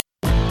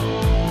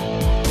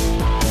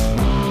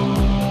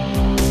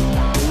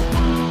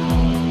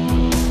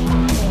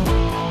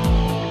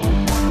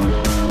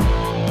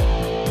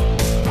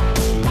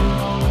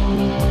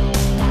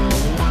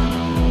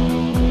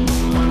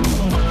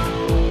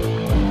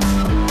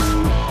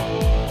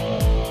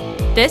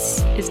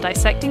This is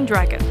Dissecting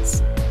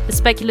Dragons, the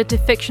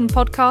speculative fiction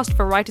podcast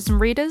for writers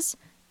and readers,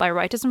 by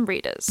writers and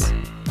readers.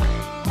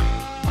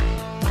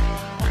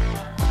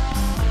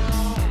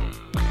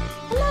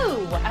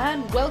 Hello,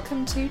 and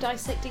welcome to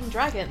Dissecting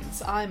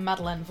Dragons. I'm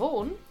Madeline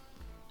Vaughan.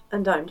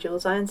 And I'm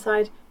Jules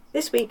Ironside.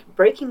 This week,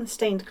 breaking the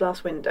stained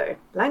glass window.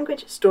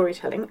 Language,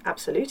 storytelling,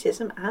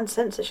 absolutism, and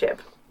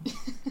censorship.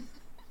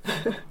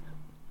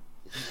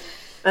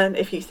 And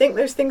if you think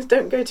those things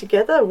don't go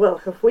together, well,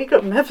 have we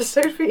got an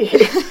episode for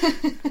you?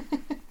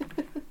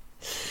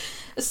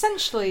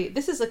 Essentially,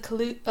 this is a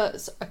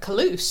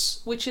caloose,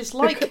 which is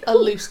like a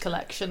loose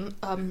collection,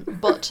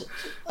 but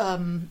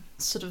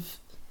sort of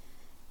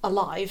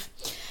alive.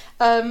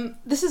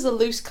 This is a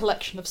loose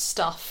collection of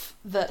stuff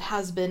that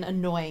has been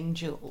annoying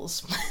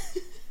Jules.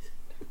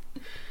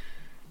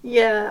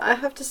 Yeah, I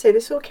have to say,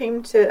 this all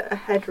came to a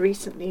head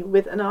recently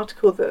with an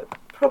article that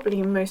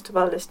probably most of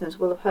our listeners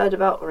will have heard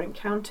about or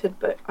encountered,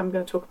 but I'm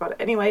going to talk about it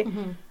anyway.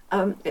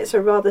 Mm-hmm. It's a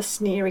rather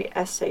sneery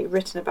essay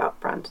written about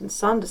Brandon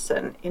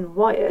Sanderson in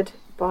Wired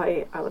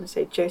by, I want to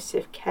say,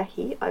 Joseph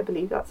Kehi, I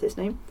believe that's his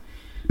name.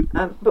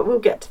 But we'll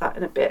get to that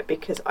in a bit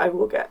because I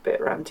will get a bit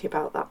ranty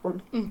about that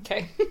one.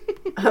 Okay.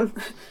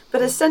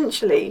 But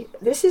essentially,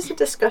 this is a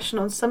discussion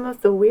on some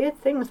of the weird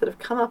things that have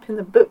come up in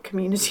the book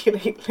community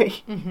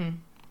lately. Mm-hmm.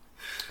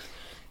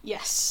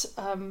 Yes.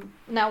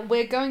 Now,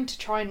 we're going to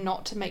try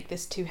not to make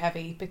this too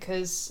heavy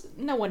because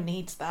no one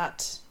needs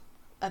that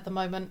at the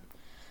moment,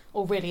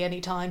 or really any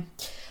time.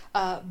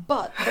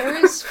 But there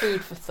is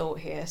food for thought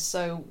here,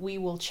 so we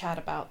will chat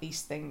about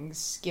these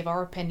things, give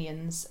our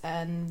opinions,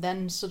 and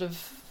then sort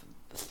of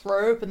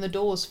throw open the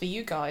doors for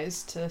you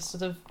guys to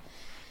sort of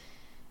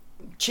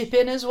chip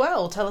in as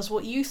well. Tell us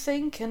what you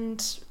think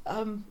and,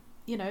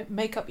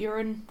 make up your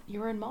own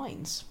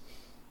minds.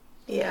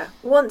 Yeah.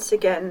 Once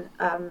again,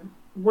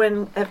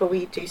 whenever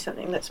we do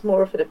something that's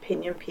more of an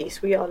opinion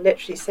piece, we are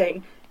literally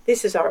saying,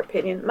 this is our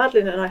opinion.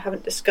 Madeline and I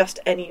haven't discussed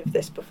any of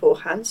this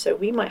beforehand, so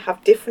we might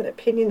have different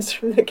opinions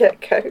from the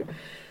get-go.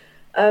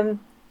 And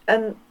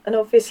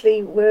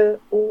obviously we're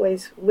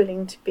always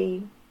willing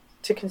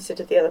to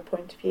consider the other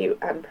point of view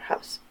and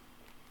perhaps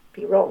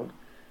be wrong.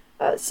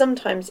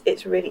 Sometimes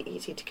it's really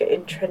easy to get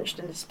entrenched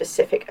in a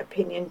specific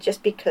opinion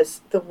just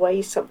because the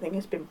way something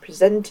has been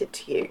presented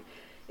to you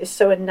is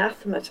so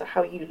anathema to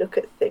how you look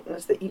at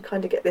things that you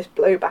kind of get this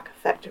blowback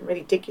effect and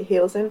really dig your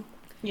heels in.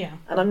 Yeah.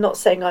 And I'm not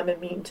saying I'm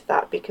immune to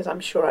that because I'm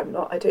sure I'm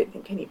not. I don't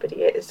think anybody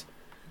is.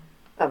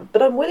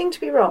 But I'm willing to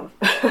be wrong.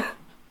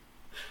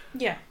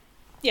 Yeah,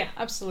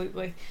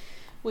 absolutely.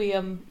 We,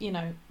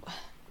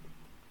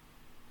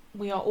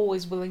 we are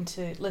always willing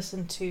to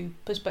listen to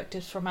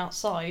perspectives from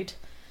outside,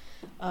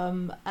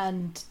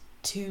 and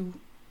to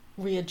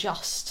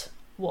readjust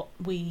what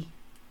we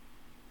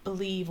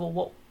believe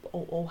or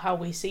how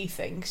we see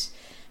things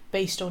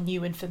based on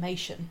new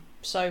information.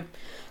 So,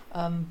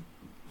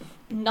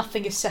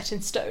 nothing is set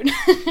in stone.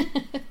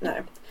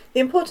 No. The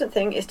important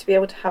thing is to be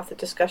able to have the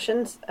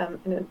discussions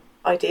in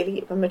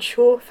ideally a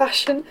mature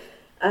fashion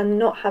and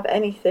not have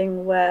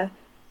anything where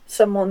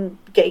someone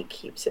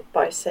gatekeeps it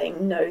by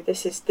saying, no,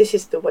 this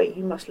is the way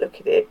you must look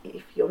at it.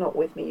 If you're not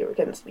with me, you're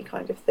against me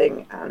kind of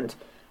thing. And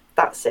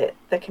that's it.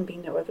 There can be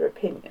no other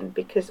opinion,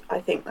 because I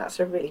think that's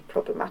a really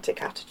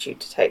problematic attitude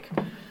to take.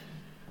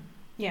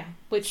 Yeah,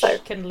 which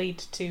can lead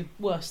to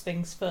worse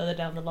things further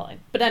down the line.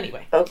 But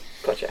anyway. Oh,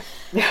 gotcha.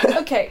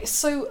 Okay,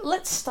 so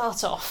let's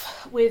start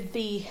off with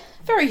the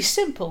very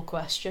simple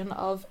question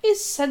of,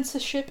 is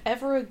censorship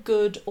ever a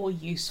good or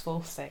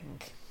useful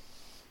thing?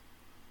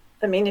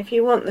 I mean, if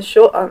you want the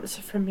short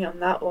answer from me on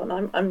that one,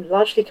 I'm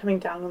largely coming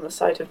down on the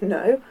side of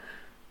no.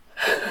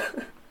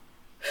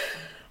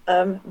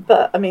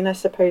 But, I mean, I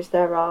suppose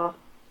there are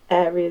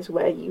areas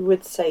where you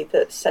would say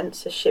that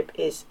censorship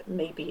is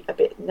maybe a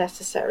bit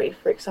necessary.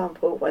 For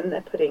example, when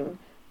they're putting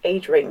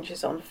age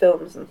ranges on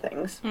films and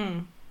things.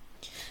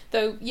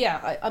 Though,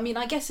 yeah, I mean,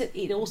 I guess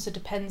it also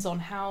depends on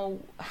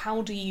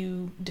how do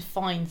you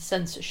define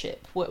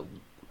censorship? Where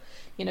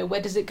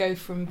does it go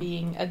from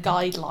being a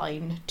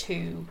guideline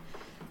to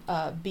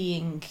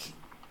being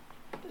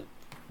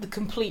the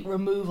complete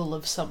removal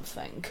of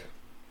something?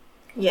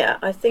 Yeah,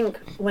 I think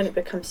when it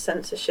becomes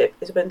censorship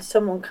is when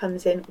someone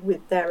comes in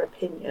with their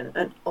opinion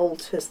and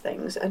alters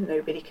things and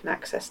nobody can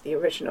access the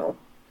original,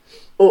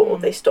 or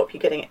they stop you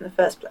getting it in the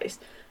first place.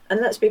 And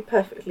let's be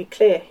perfectly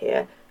clear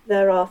here,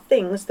 there are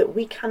things that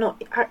we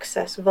cannot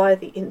access via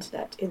the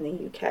internet in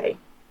the UK.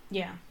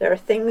 Yeah. There are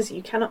things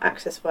you cannot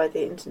access via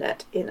the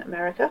internet in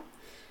America,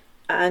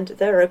 and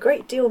there are a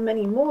great deal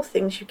many more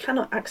things you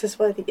cannot access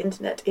via the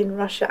internet in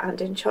Russia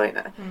and in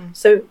China.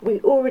 So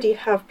we already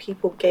have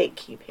people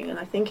gatekeeping, and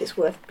I think it's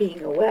worth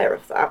being aware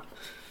of that.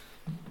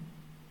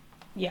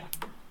 Yeah.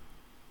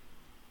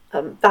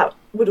 That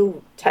would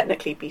all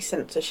technically be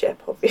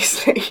censorship,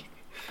 obviously.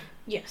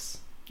 Yes,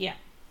 yeah.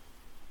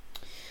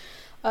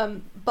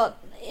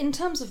 But in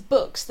terms of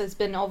books, there's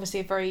been obviously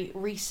a very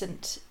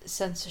recent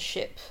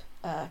censorship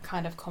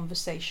kind of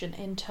conversation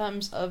in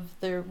terms of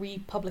the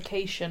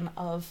republication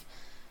of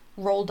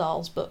Roald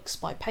Dahl's books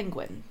by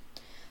Penguin,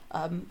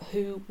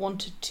 who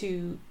wanted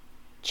to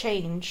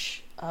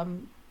change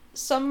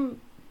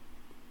some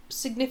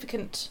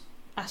significant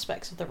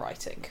aspects of the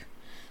writing.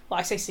 Well,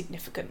 I say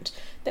significant.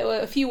 There were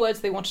a few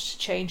words they wanted to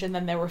change, and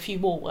then there were a few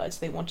more words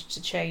they wanted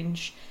to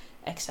change,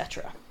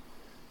 etc.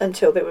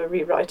 Until they were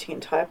rewriting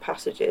entire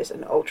passages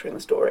and altering the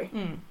story.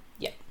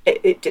 Yeah.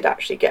 It did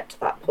actually get to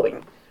that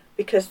point.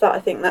 Because I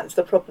think that's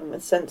the problem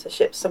with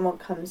censorship. Someone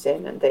comes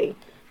in and they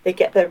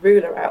get their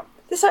ruler out.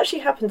 This actually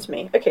happened to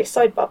me. Okay,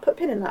 sidebar, put a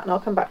pin in that and I'll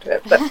come back to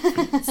it. But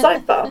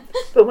sidebar,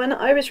 but when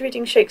I was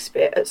reading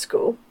Shakespeare at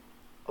school,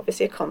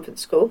 obviously a convent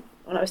school,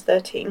 when I was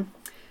 13,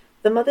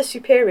 the Mother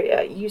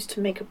Superior used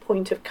to make a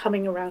point of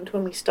coming around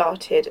when we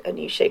started a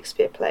new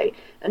Shakespeare play,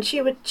 and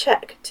she would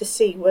check to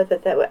see whether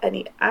there were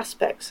any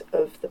aspects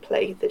of the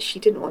play that she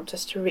didn't want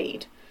us to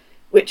read,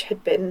 which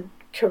had been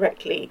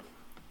correctly,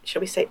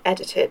 shall we say,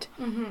 edited.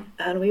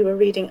 And we were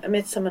reading A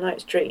Midsummer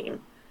Night's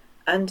Dream,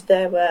 and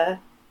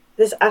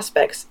there's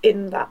aspects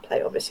in that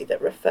play, obviously, that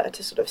refer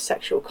to sort of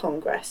sexual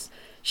congress.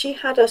 She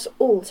had us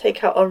all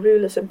take out our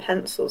rulers and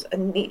pencils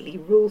and neatly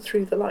rule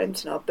through the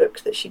lines in our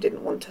books that she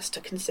didn't want us to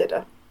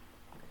consider.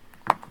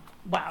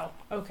 Wow,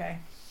 okay.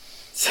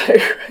 So,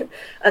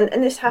 and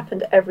this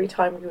happened every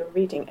time we were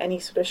reading any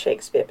sort of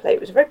Shakespeare play. It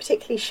was very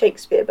particularly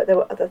Shakespeare, but there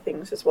were other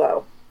things as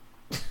well.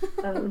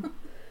 And,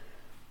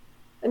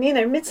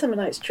 Midsummer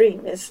Night's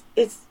Dream is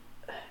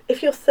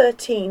if you're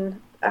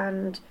 13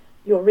 and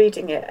you're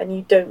reading it and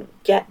you don't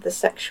get the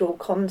sexual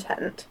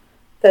content,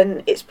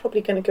 then it's probably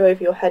going to go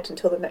over your head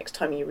until the next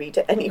time you read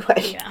it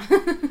anyway. Yeah.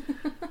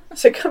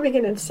 So coming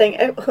in and saying,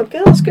 oh,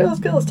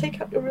 girls, take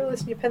out your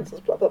rulers and your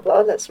pencils, blah, blah, blah,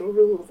 let's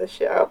rule this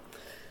shit out.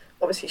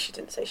 Obviously she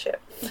didn't say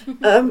shit.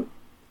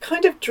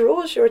 Kind of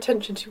draws your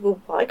attention to,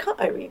 well, why can't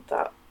I read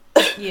that?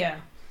 Yeah.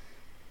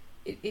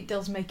 It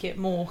does make it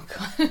more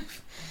kind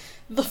of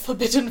the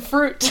forbidden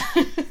fruit.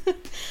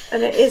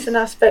 And it is an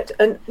aspect,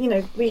 and, we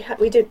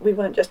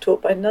weren't just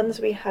taught by nuns,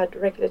 we had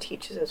regular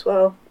teachers as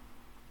well.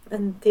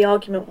 And the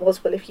argument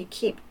was, well, if you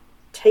keep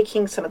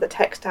taking some of the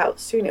text out,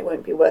 soon it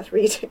won't be worth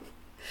reading.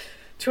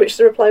 To which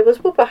the reply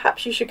was, well,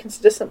 perhaps you should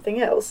consider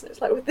something else. And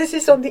it's like, well, this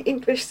is on the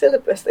English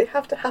syllabus. They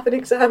have to have an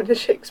exam in a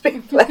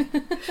Shakespeare play.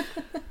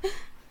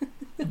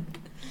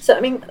 So,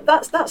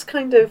 that's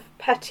kind of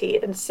petty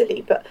and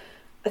silly. But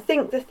I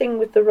think the thing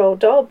with the Roald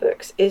Dahl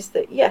books is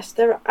that, yes,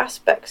 there are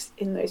aspects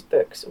in those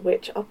books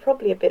which are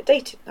probably a bit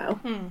dated now.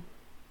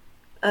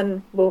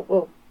 And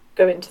we'll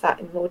go into that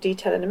in more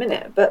detail in a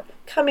minute. But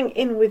coming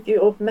in with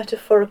your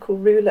metaphorical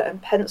ruler and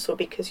pencil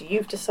because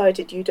you've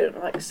decided you don't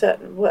like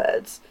certain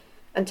words,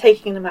 and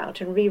taking them out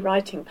and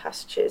rewriting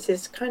passages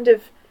is kind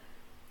of,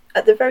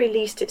 at the very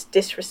least, it's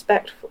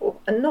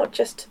disrespectful, and not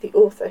just to the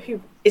author,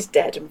 who is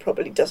dead and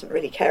probably doesn't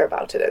really care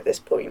about it at this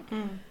point,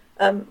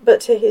 but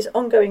to his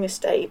ongoing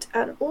estate,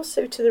 and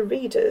also to the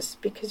readers,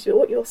 because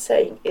what you're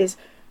saying is,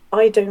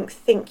 I don't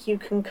think you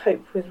can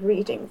cope with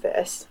reading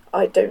this.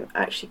 I don't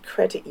actually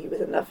credit you with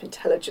enough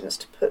intelligence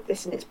to put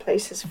this in its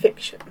place as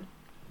fiction.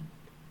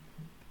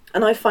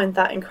 And I find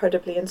that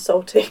incredibly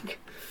insulting.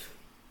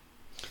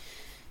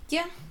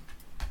 Yeah.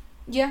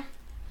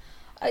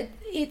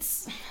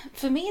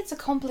 For me, it's a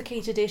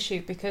complicated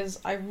issue because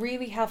I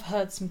really have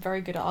heard some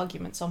very good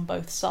arguments on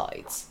both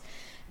sides.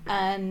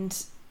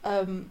 And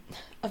a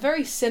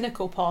very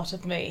cynical part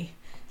of me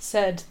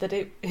said that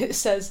it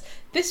says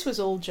this was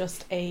all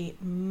just a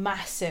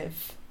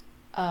massive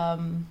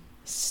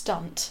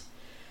stunt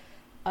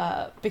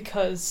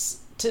because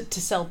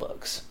to sell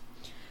books.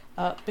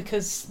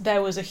 Because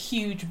there was a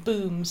huge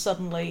boom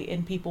suddenly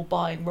in people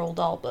buying Roald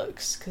Dahl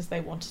books because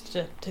they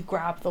wanted to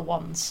grab the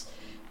ones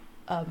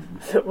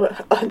that were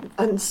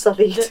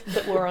unsullied.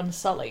 That were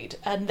unsullied.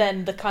 And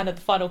then the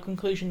final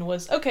conclusion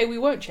was, okay, we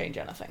won't change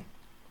anything.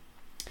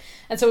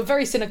 And so a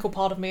very cynical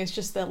part of me is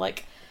just that,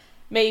 like,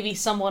 maybe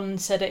someone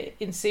said it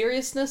in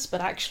seriousness, but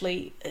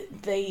actually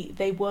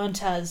they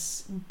weren't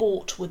as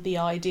bought with the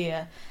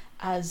idea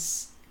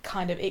as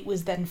kind of it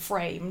was then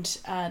framed,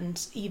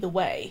 and either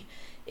way,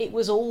 it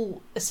was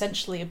all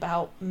essentially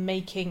about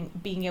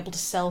being able to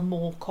sell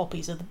more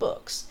copies of the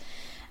books.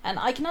 And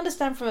I can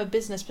understand from a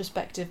business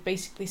perspective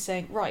basically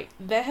saying, right,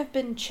 there have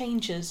been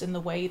changes in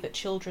the way that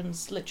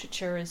children's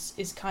literature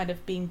is kind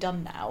of being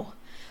done now.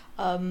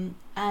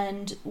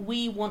 And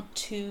we want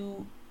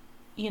to,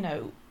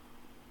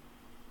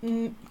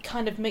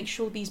 kind of make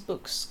sure these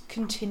books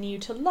continue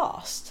to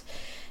last.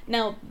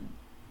 Now,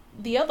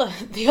 the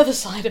other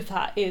side of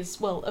that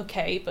is, well,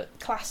 okay, but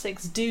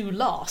classics do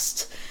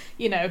last,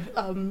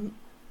 and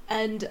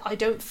I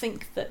don't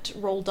think that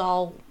Roald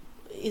Dahl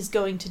is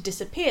going to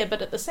disappear,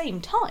 but at the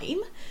same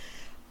time,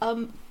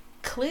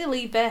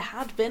 clearly there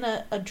had been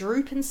a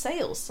droop in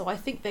sales, so I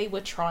think they were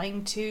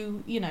trying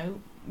to,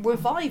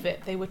 revive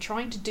it. They were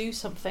trying to do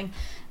something,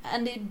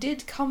 and it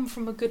did come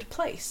from a good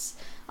place.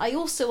 I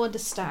also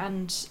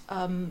understand,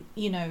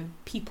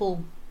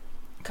 people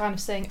kind of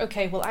saying,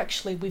 okay, well,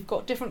 actually, we've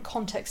got different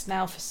context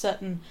now for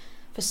certain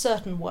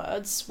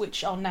words,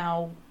 which are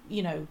now,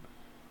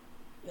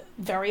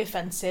 very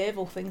offensive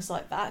or things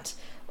like that,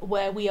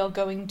 where we are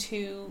going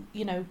to,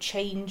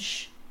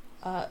 change.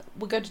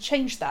 We're going to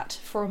change that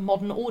for a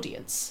modern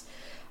audience.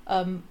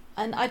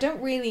 And I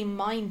don't really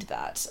mind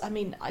that. I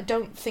mean, I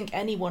don't think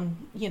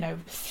anyone,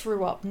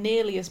 threw up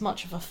nearly as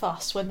much of a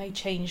fuss when they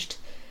changed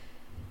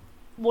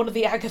one of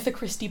the Agatha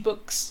Christie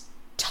books'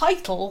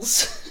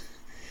 titles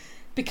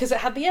because it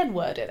had the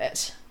N-word in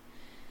it.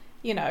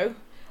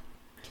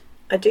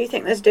 I do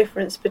think there's a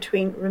difference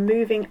between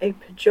removing a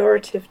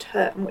pejorative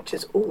term, which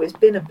has always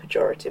been a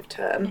pejorative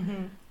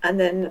term, and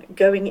then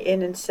going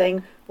in and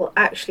saying, well,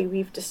 actually,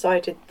 we've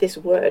decided this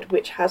word,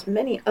 which has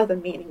many other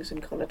meanings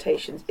and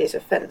connotations, is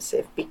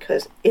offensive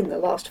because in the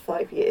last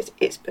 5 years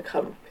it's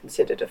become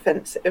considered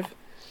offensive.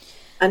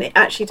 And it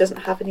actually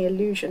doesn't have any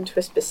allusion to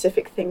a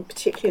specific thing,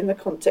 particularly in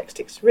the context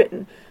it's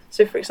written.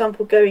 So, for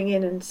example, going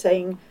in and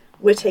saying,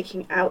 we're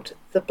taking out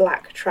the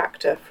black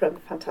tractor from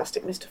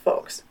Fantastic Mr.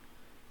 Fox.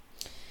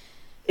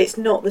 It's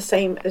not the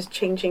same as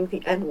changing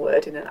the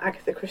N-word in an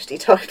Agatha Christie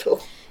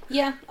title.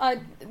 Yeah,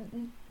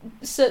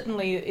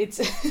 certainly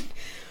it's...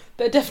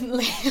 They're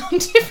definitely on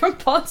different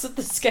parts of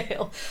the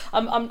scale.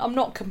 I'm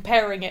not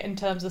comparing it in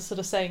terms of sort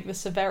of saying the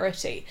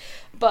severity,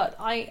 but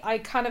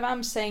I kind of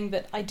am saying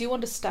that I do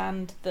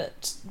understand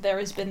that there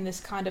has been this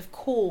kind of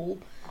call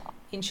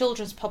in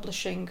children's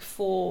publishing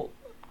for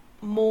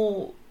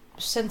more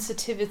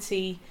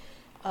sensitivity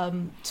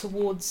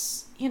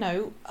towards,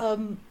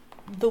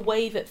 the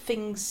way that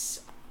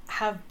things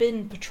have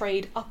been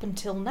portrayed up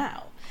until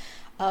now.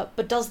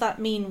 But does that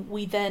mean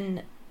we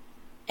then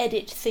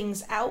edit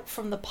things out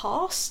from the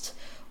past?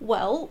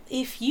 Well,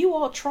 if you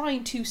are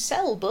trying to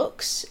sell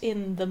books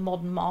in the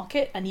modern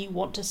market and you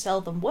want to sell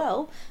them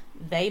well,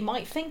 they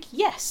might think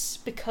yes,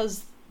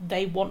 because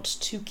they want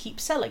to keep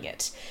selling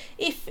it.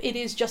 If it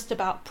is just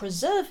about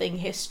preserving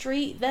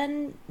history,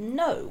 then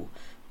no.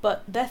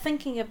 But they're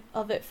thinking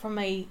of it from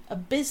a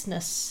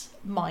business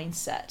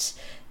mindset.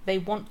 They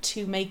want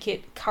to make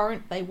it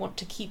current, they want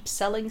to keep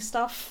selling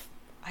stuff.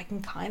 I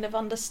can kind of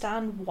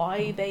understand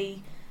why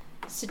they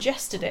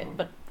suggested it,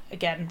 but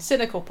again,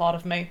 cynical part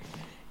of me,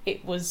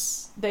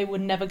 they were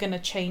never going to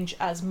change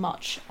as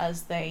much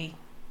as they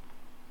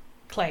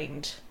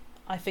claimed.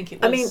 I think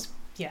it was,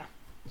 yeah.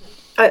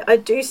 I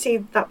do see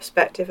that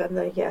perspective and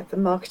the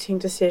marketing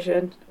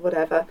decision,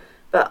 whatever,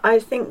 but I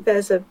think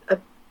there's a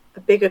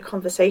bigger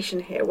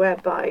conversation here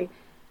whereby,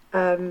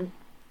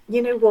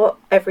 you know what,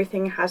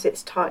 everything has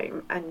its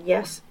time, and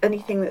yes,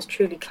 anything that's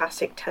truly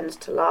classic tends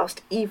to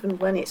last, even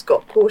when it's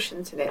got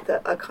portions in it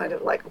that are kind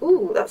of like,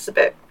 ooh, that's a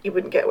bit, you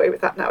wouldn't get away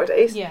with that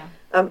nowadays. Yeah.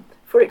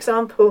 For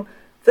example,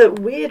 the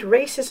weird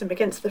racism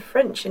against the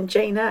French in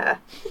Jane Eyre.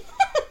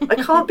 I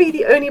can't be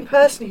the only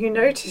person who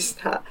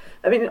noticed that.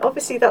 I mean,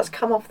 obviously that's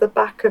come off the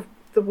back of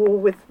the war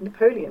with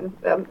Napoleon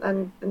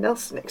and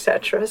Nelson,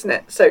 etc., hasn't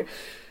it? So,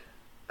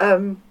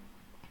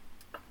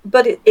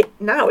 but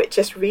now it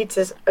just reads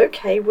as,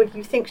 okay, well,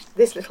 you think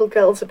this little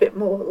girl's a bit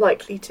more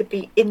likely to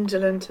be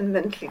indolent and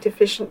mentally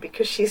deficient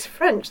because she's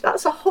French.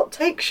 That's a hot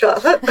take,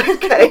 Charlotte.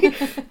 Okay.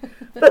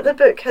 But the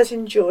book has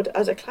endured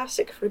as a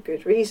classic for a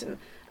good reason.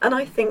 And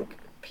I think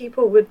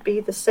people would be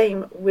the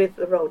same with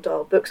the Roald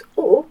Dahl books,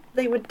 or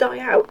they would die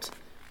out.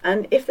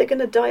 And if they're going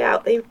to die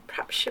out, they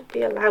perhaps should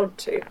be allowed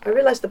to. I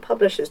realise the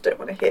publishers don't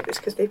want to hear this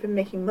because they've been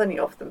making money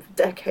off them for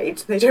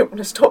decades and they don't want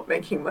to stop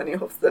making money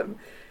off them.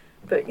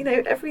 But,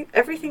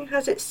 everything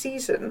has its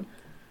season,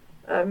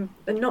 and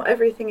not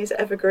everything is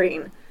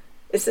evergreen.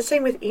 It's the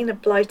same with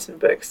Enid Blyton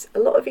books. A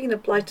lot of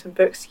Enid Blyton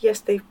books, yes,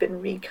 they've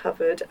been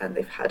recovered and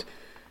they've had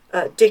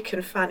Dick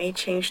and Fanny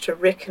changed to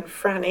Rick and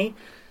Franny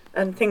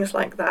and things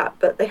like that,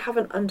 but they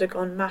haven't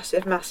undergone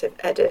massive, massive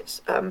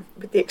edits,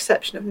 with the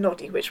exception of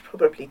Noddy, which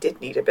probably did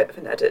need a bit of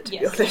an edit, to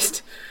be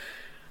honest.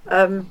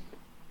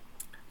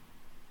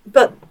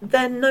 But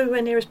they're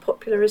nowhere near as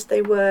popular as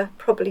they were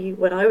probably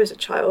when I was a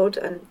child,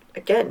 and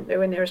again,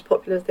 nowhere near as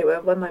popular as they were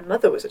when my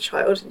mother was a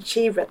child, and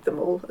she read them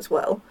all as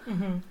well.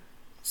 Mm-hmm.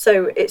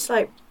 So it's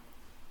like,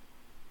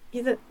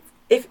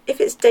 if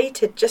it's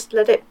dated, just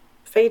let it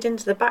fade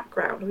into the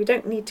background. We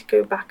don't need to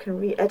go back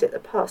and re-edit the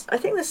past. I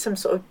think there's some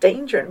sort of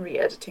danger in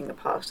re-editing the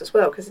past as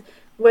well, because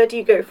where do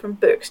you go from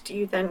books? Do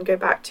you then go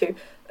back to,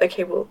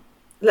 okay, well,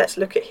 let's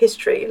look at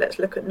history, let's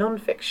look at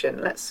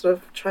non-fiction, let's sort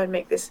of try and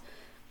make this...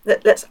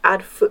 Let's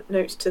add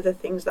footnotes to the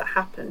things that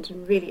happened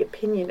and really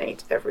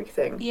opinionate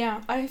everything.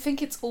 Yeah, I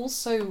think it's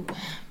also...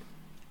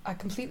 I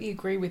completely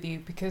agree with you,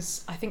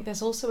 because I think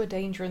there's also a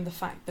danger in the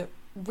fact that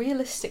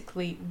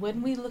realistically,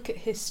 when we look at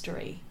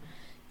history,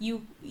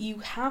 you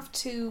have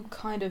to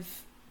kind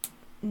of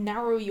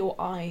narrow your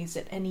eyes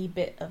at any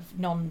bit of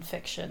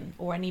non-fiction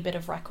or any bit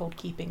of record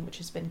keeping which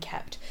has been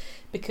kept.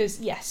 Because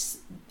yes,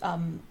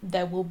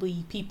 there will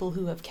be people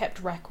who have kept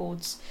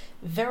records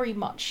very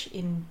much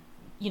in...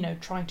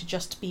 trying to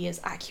just be as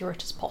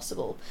accurate as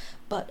possible.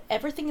 But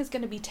everything is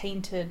going to be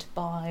tainted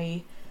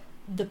by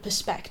the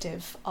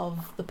perspective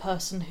of the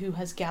person who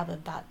has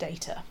gathered that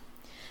data.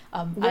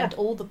 And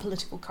all the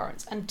political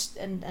currents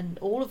and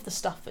all of the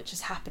stuff which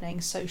is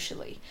happening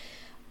socially.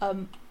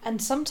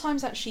 And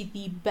sometimes actually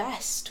the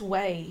best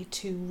way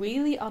to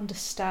really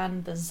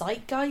understand the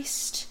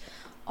zeitgeist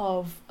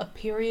of a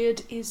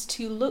period is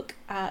to look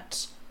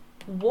at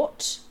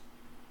what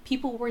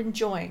people were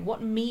enjoying,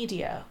 what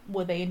media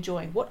were they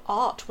enjoying, what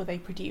art were they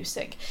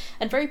producing,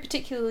 and very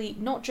particularly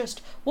not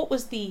just what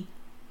was a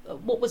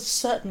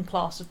certain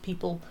class of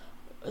people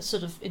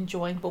sort of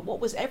enjoying, but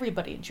what was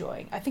everybody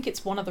enjoying. I think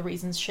it's one of the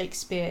reasons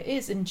Shakespeare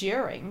is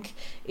enduring,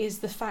 is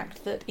the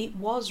fact that it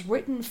was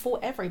written for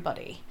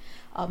everybody.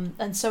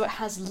 And so it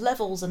has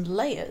levels and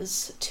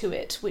layers to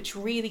it, which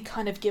really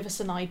kind of give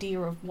us an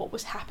idea of what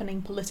was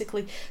happening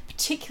politically,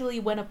 particularly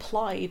when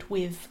applied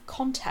with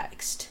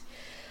context.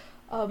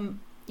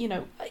 You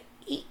know,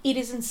 it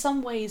is in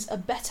some ways a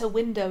better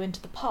window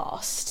into the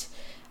past,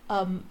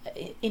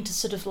 into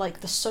sort of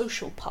like the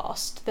social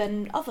past,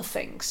 than other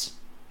things.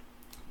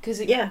 Because,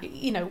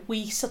 you know,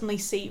 we suddenly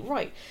see,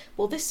 right,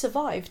 well, this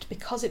survived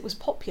because it was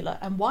popular.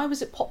 And why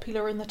was it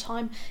popular in the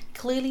time?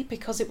 Clearly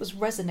because it was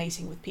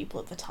resonating with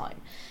people at the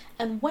time.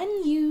 And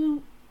when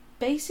you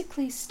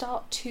basically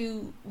start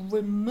to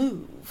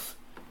remove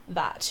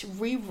that,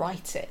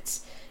 rewrite it,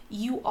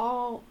 you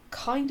are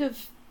kind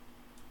of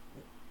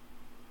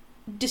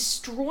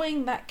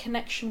destroying that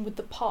connection with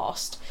the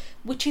past,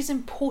 which is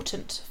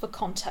important for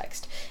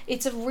context.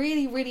 It's a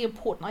really, really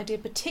important idea,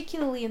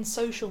 particularly in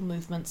social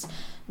movements,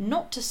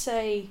 not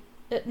to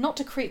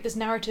create this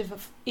narrative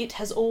of it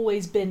has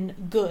always been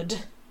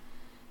good,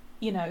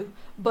 you know,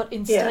 but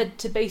instead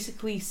to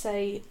basically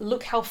say,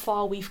 look how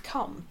far we've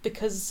come,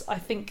 because I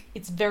think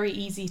it's very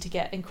easy to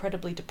get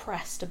incredibly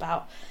depressed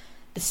about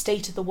the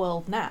state of the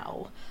world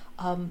now,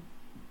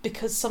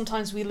 because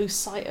sometimes we lose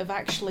sight of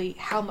actually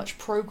how much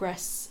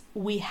progress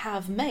we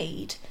have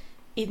made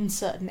in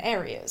certain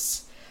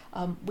areas.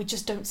 We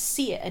just don't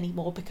see it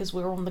anymore because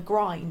we're on the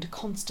grind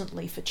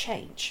constantly for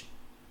change.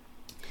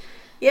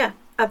 Yeah,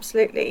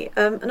 absolutely.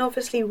 And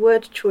obviously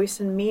word choice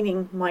and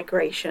meaning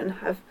migration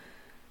have,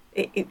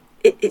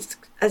 it's,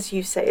 as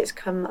you say, it's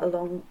come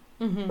along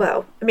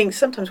well. I mean,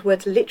 sometimes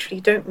words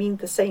literally don't mean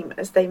the same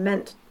as they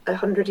meant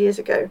 100 years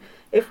ago.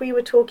 If we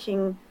were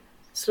talking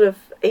sort of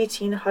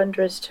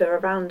 1800s to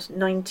around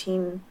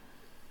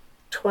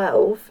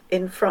 1912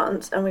 in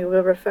France, and we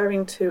were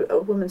referring to a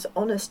woman's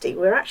honesty,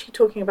 we're actually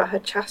talking about her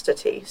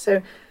chastity.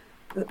 So,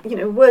 you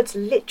know, words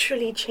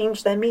literally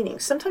change their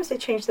meanings. Sometimes they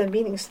change their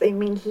meanings, they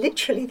mean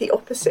literally the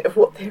opposite of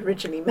what they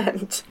originally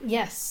meant.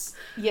 Yes,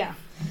 yeah.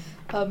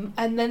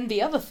 And then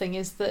the other thing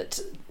is that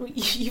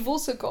you've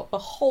also got a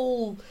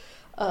whole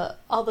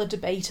other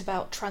debate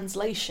about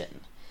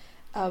translation.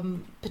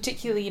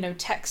 Particularly, you know,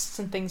 texts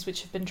and things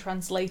which have been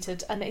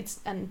translated,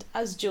 and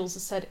as Jules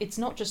has said, it's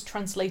not just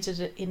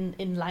translated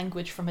in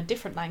language from a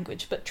different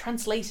language, but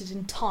translated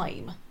in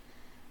time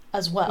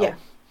as well. Yeah.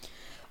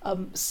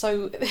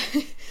 So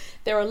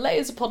there are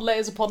layers upon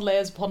layers upon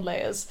layers upon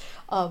layers,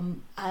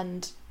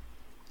 and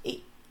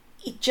it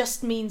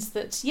just means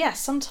that, yeah,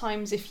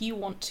 sometimes if you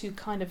want to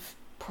kind of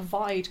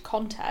provide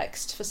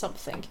context for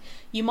something,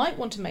 you might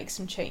want to make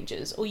some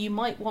changes, or you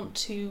might want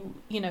to,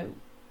 you know,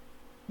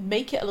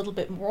 make it a little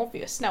bit more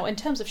obvious. Now, in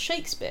terms of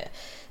Shakespeare,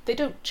 they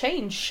don't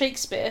change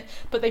Shakespeare,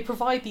 but they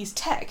provide these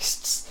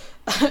texts,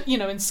 you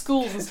know, in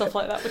schools and stuff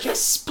like that, which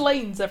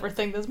explains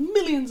everything. There's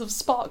millions of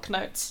spark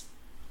notes.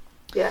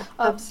 Yeah,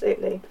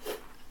 absolutely.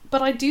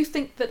 But I do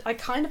think that I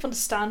kind of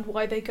understand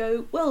why they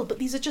go, well, but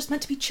these are just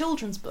meant to be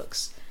children's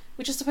books.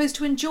 We're just supposed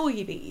to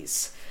enjoy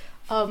these.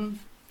 And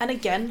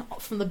again,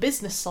 from the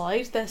business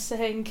side, they're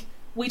saying,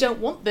 we don't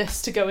want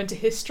this to go into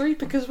history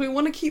because we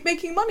want to keep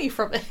making money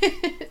from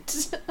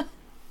it.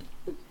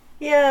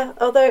 Yeah,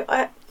 although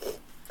I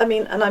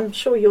mean, and I'm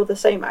sure you're the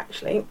same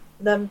actually,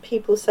 then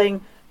people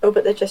saying, oh,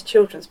 but they're just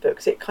children's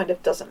books, it kind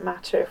of doesn't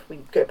matter if we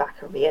go back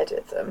and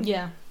re-edit them.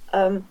 Yeah.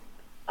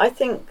 I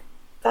think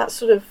that's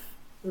sort of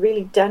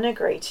really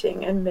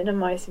denigrating and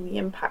minimising the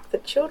impact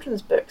that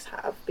children's books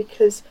have,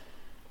 because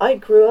I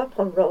grew up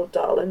on Roald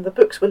Dahl and the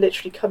books were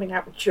literally coming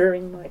out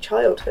during my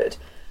childhood,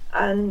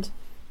 and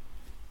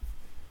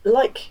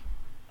like,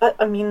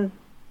 I mean...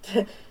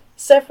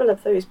 several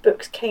of those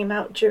books came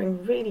out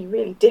during really,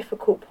 really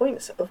difficult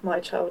points of my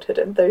childhood,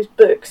 and those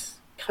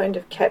books kind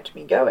of kept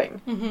me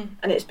going. Mm-hmm.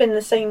 And it's been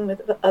the same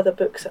with other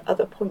books at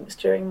other points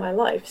during my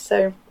life.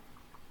 So,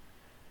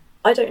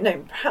 I don't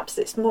know, perhaps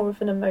it's more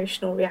of an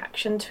emotional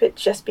reaction to it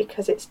just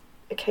because it's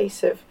a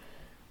case of,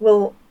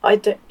 well,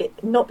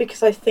 not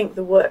because I think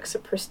the works are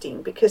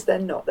pristine, because they're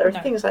not. There are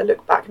things I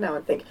look back now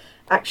and think,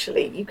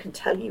 actually, you can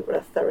tell you were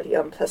a thoroughly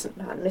unpleasant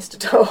man, Mr.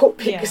 Dahl,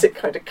 because it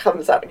kind of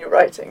comes out in your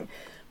writing.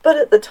 But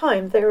at the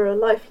time, they were a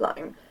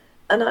lifeline.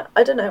 And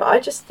I don't know, I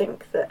just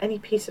think that any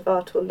piece of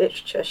art or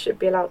literature should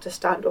be allowed to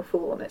stand or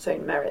fall on its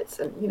own merits.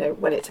 And, you know,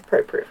 when it's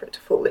appropriate for it to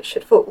fall, it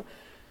should fall.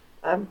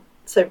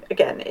 So,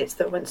 again, it's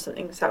that when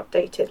something's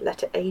outdated,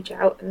 let it age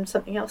out and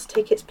something else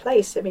take its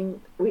place. I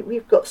mean,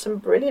 we've got some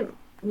brilliant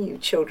new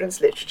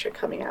children's literature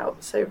coming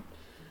out. So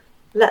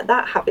let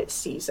that have its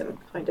season,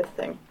 kind of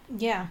thing.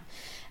 Yeah.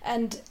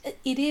 And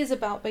it is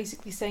about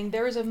basically saying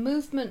there is a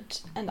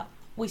movement, and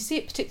we see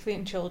it particularly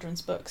in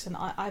children's books, and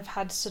I've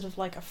had sort of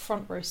like a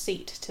front row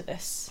seat to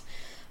this,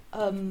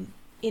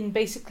 in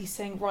basically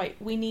saying, right,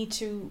 we need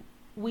to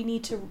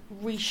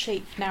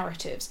reshape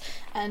narratives.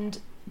 And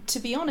to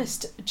be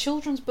honest,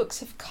 children's books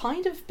have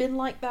kind of been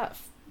like that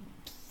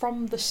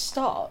from the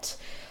start.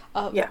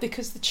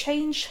 Because the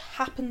change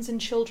happens in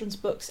children's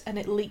books and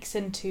it leaks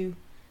into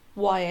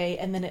YA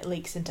and then it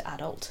leaks into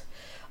adult.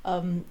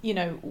 In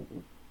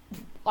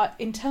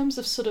terms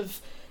of sort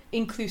of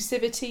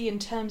inclusivity, in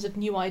terms of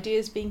new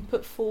ideas being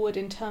put forward,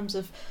 in terms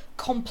of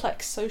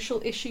complex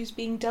social issues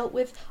being dealt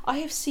with, I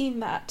have seen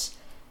that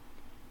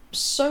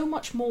so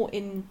much more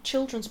in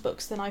children's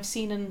books than I've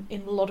seen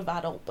in a lot of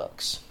adult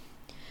books.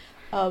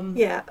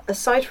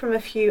 Aside from a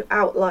few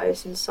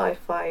outliers in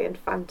sci-fi and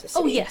fantasy.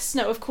 Oh yes,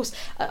 no, of course.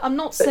 I'm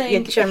not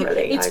saying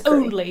generally it's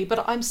only,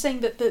 but I'm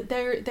saying that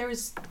there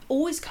is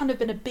always kind of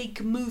been a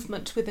big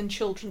movement within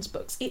children's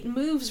books. It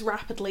moves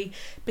rapidly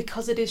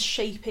because it is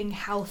shaping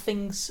how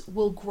things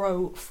will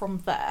grow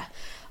from there.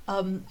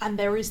 And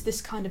there is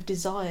this kind of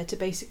desire to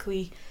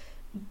basically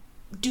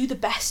do the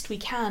best we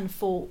can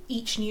for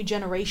each new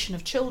generation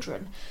of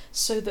children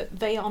so that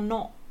they are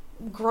not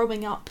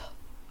growing up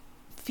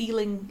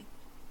feeling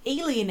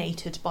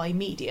alienated by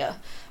media,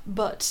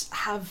 but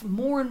have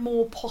more and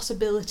more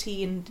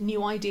possibility and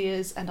new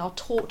ideas and are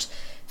taught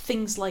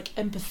things like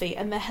empathy.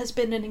 And there has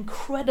been an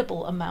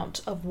incredible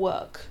amount of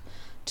work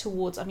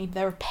towards,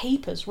 there are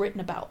papers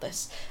written about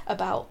this,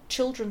 about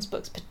children's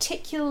books,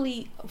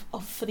 particularly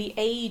for the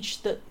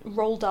age that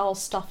Roald Dahl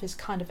stuff is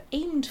kind of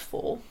aimed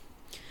for,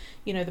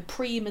 the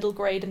pre-middle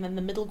grade and then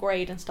the middle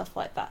grade and stuff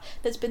like that.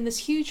 There's been this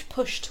huge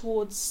push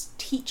towards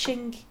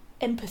teaching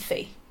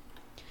empathy.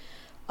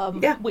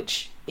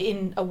 Which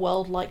in a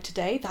world like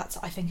today, that's,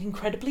 I think,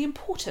 incredibly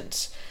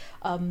important.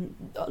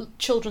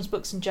 Children's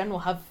books in general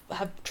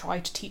have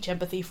tried to teach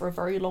empathy for a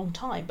very long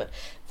time, but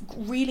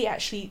really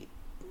actually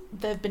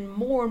there have been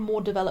more and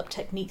more developed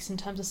techniques in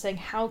terms of saying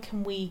how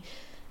can we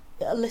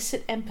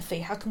elicit empathy,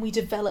 how can we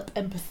develop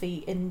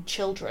empathy in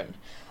children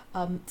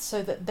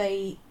so that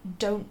they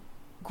don't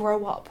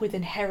grow up with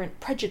inherent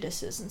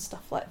prejudices and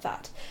stuff like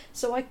that.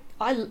 So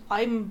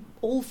I'm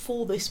all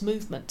for this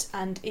movement,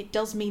 and it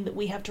does mean that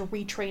we have to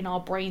retrain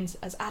our brains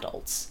as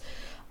adults.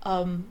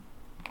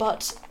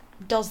 But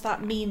does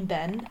that mean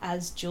then,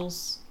 as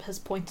Jules has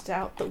pointed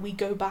out, that we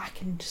go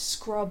back and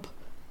scrub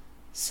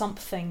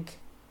something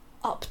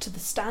up to the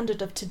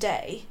standard of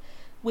today,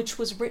 which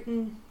was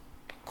written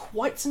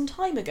quite some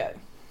time ago?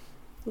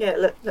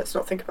 Yeah, let's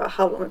not think about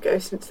how long ago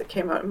since it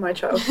came out in my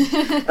childhood.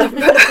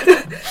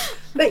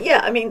 But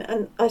yeah,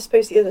 and I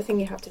suppose the other thing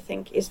you have to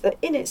think is that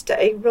in its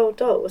day, Roald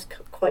Dahl was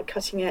quite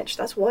cutting edge.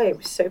 That's why it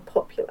was so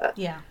popular.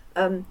 Yeah.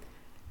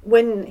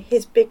 When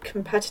his big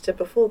competitor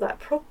before that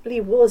probably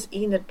was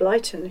Enid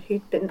Blyton,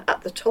 who'd been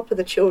at the top of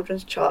the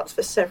children's charts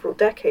for several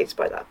decades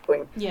by that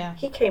point. Yeah.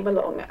 He came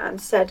along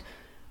and said,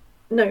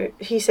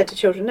 he said to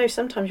children, no,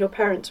 sometimes your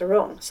parents are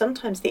wrong.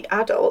 Sometimes the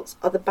adults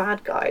are the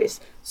bad guys.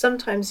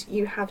 Sometimes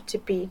you have to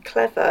be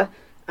clever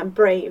and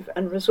brave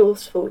and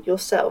resourceful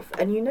yourself.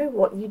 And you know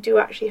what? You do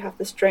actually have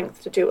the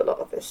strength to do a lot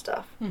of this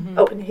stuff. Mm-hmm.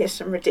 Oh, and here's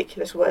some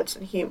ridiculous words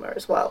and humour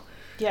as well.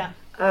 Yeah.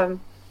 And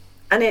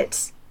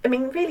it's,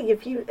 really,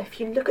 if you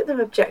look at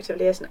them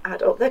objectively as an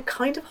adult, they're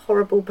kind of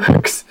horrible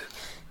books.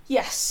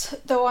 Yes,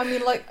 though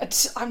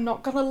I'm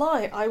not gonna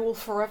lie, I will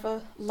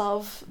forever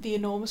love The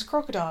Enormous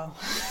Crocodile.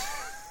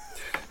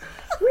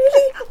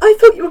 Really? I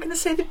thought you were going to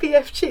say the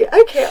BFG.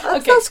 Okay,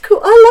 that's cool.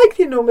 I like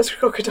The Enormous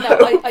Crocodile.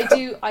 No,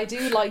 I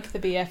do like the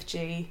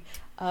BFG,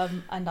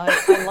 and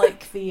I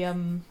like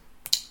the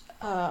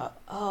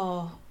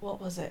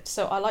what was it?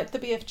 So I like the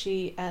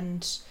BFG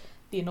and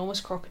The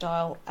Enormous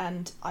Crocodile,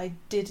 and I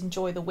did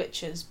enjoy The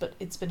Witches, but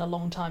it's been a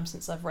long time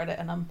since I've read it,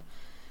 and I'm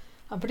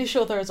pretty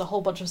sure there is a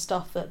whole bunch of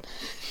stuff that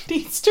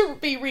needs to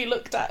be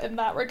relooked at in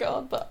that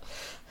regard, but.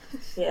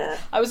 Yeah,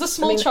 I was a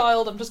small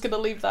child, I'm just going to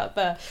leave that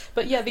there.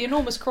 But yeah, The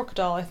Enormous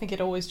Crocodile, I think it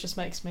always just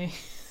makes me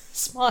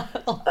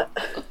smile.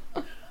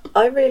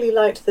 I really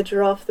liked The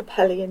Giraffe, the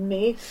Pelly and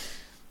Me.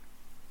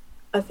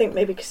 I think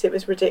maybe because it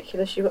was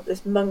ridiculous. You got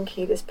this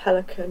monkey, this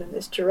pelican and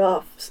this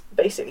giraffe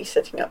basically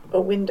setting up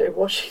a window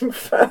washing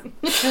firm.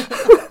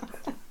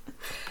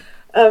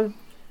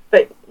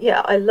 But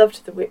yeah, I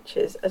loved The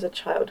Witches as a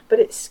child, but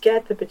it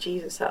scared the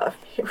bejesus out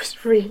of me. It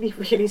was really,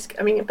 really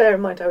scary. Bear in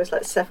mind I was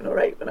like 7 or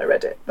 8 when I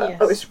read it, but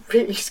yes. I was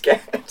really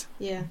scared.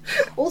 Yeah.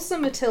 Also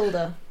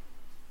Matilda.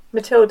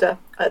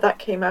 That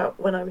came out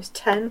when I was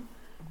 10,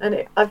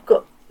 and I've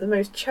got the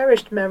most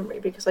cherished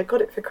memory because I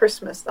got it for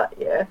Christmas that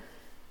year,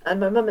 and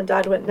my mum and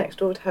dad went next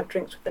door to have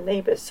drinks with the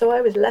neighbours, so I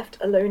was left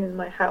alone in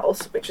my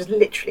house, which was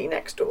literally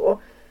next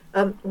door,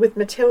 with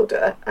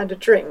Matilda and a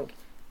drink.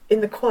 In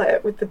the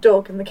quiet with the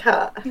dog and the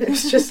cat. It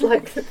was just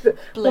like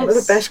one of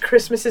the best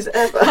Christmases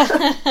ever.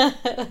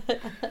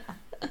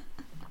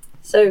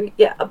 So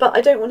yeah, but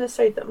I don't want to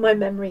say that my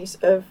memories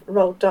of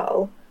Roald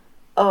Dahl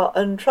are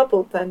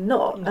untroubled. They're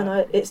not, no.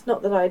 And it's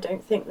not that I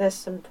don't think there's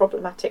some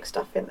problematic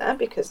stuff in there,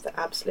 because there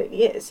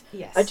absolutely is.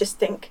 Yes. I just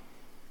think,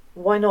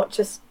 why not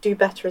just do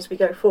better as we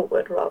go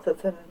forward, rather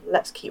than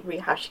let's keep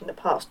rehashing the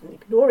past and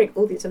ignoring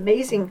all these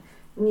amazing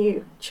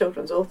new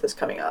children's authors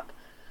coming up.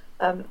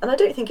 And I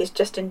don't think it's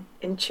just in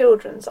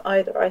children's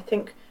either. I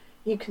think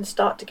you can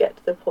start to get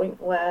to the point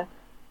where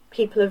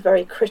people are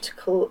very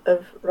critical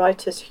of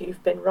writers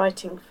who've been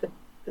writing for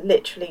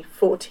literally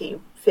 40,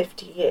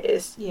 50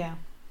 years. Yeah.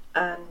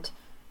 And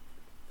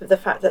the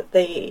fact that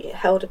they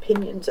held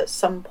opinions at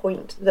some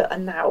point that are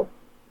now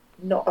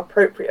not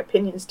appropriate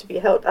opinions to be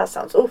held, that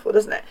sounds awful,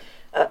 doesn't it?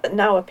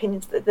 Now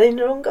opinions that they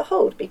no longer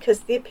hold,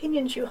 because the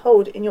opinions you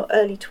hold in your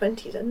early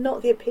 20s are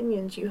not the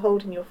opinions you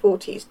hold in your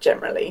 40s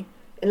generally,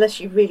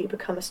 unless you really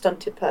become a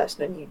stunted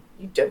person and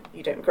you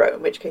don't grow,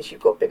 in which case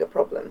you've got bigger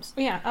problems.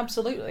 Yeah,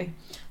 absolutely.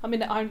 I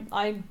mean,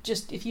 I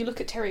just, if you look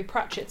at Terry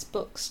Pratchett's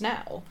books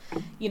now,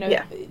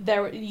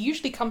 there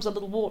usually comes a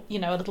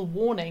little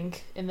warning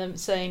in them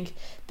saying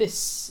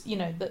this,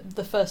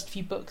 the first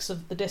few books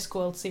of the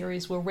Discworld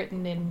series were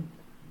written in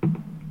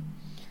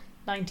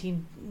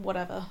 19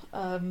 whatever.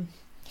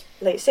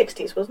 Late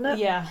 60s, wasn't it?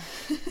 Yeah.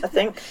 I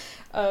think.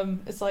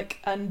 It's like,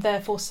 and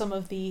therefore some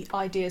of the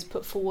ideas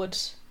put forward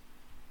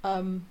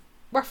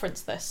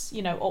reference this,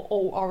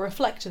 or are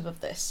reflective of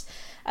this.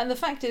 And the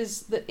fact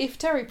is that if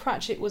Terry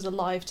Pratchett was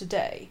alive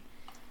today,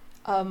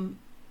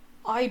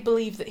 I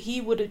believe that he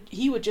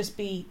would just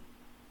be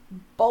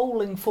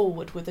bowling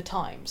forward with the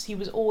times. He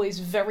was always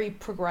very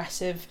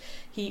progressive.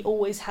 He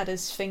always had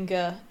his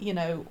finger,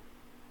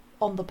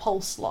 on the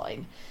pulse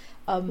line.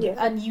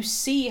 And you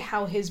see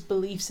how his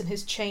beliefs and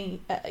his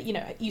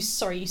you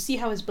see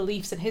how his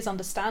beliefs and his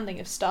understanding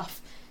of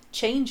stuff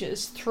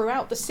changes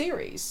throughout the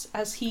series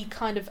as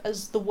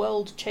the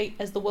world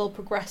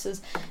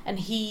progresses and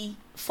he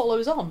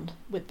follows on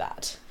with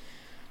that.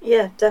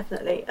 Yeah,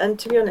 definitely. And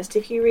to be honest,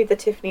 if you read the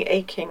Tiffany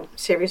Aching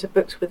series of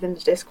books within the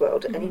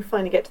Discworld, and you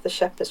finally get to the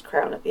Shepherd's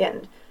Crown at the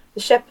end, the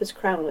Shepherd's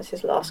Crown was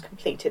his last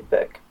completed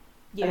book.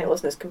 Yeah. And it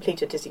wasn't as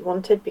completed as he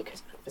wanted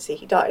because obviously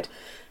he died.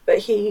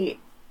 But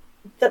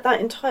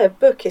that entire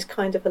book is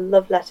kind of a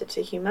love letter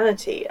to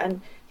humanity, and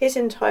his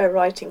entire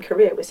writing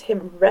career was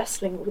him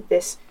wrestling with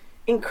this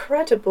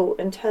incredible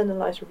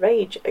internalized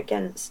rage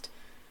against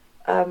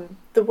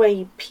the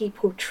way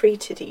people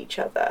treated each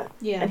other.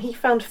 Yeah. And he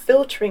found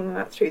filtering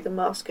that through the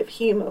mask of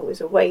humour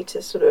was a way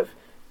to sort of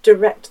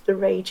direct the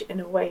rage in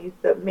a way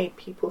that made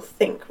people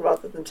think,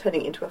 rather than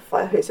turning it into a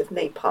fire hose of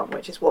napalm,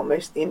 which is what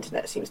most of the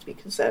internet seems to be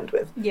concerned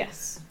with.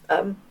 Yes.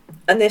 And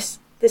this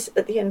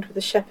at the end with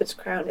the Shepherd's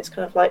Crown, it's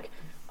kind of like,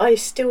 I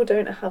still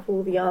don't have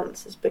all the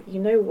answers, but you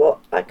know what?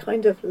 I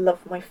kind of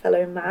love my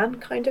fellow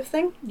man, kind of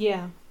thing.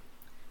 Yeah.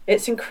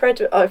 It's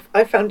incredible.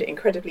 I found it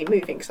incredibly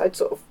moving because I'd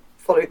sort of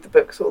followed the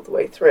books all the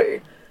way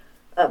through,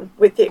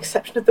 with the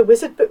exception of the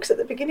wizard books at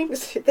the beginning,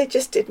 because they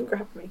just didn't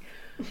grab me.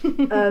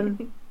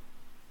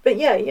 But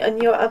yeah,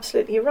 and you're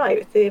absolutely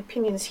right. The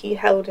opinions he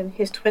held in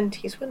his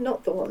 20s were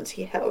not the ones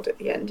he held at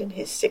the end in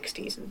his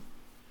 60s and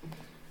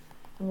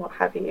what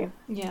have you.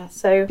 Yeah.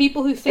 So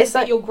people who think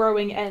that your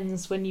growing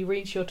ends when you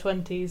reach your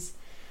 20s,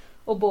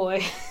 oh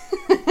boy.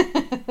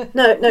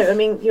 No, I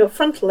mean, your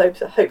frontal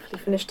lobes are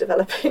hopefully finished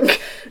developing,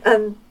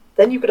 and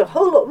then you've got a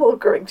whole lot more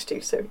growing to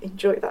do, so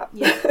enjoy that.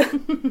 Yeah.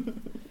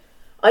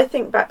 I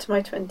think back to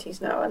my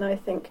 20s now, and I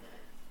think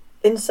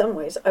in some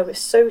ways I was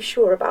so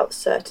sure about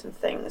certain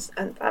things,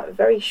 and that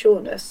very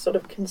sureness sort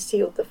of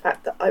concealed the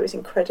fact that I was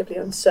incredibly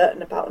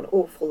uncertain about an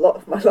awful lot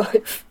of my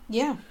life.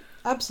 Yeah,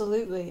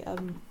 absolutely.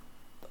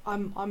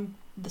 I'm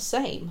the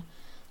same.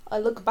 I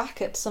look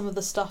back at some of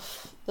the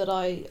stuff that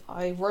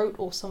I wrote,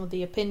 or some of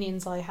the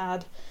opinions I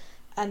had,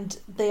 and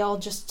they are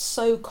just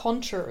so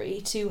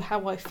contrary to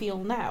how I feel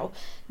now,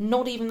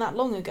 not even that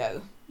long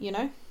ago,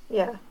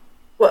 Yeah.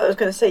 Well, I was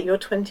going to say, your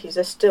 20s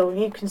are still,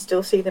 you can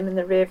still see them in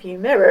the rearview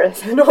mirror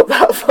if they're not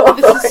that far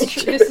behind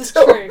you. This is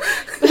true.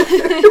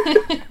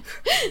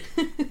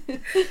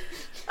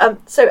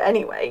 So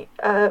anyway,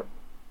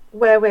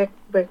 where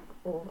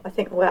I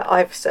think where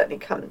I've certainly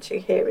come to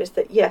here is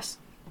that, yes,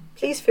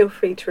 please feel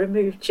free to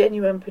remove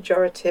genuine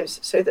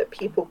pejoratives so that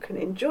people can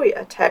enjoy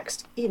a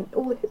text in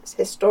all its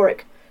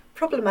historic,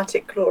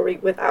 problematic glory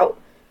without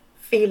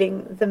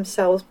feeling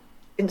themselves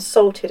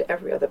insulted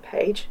every other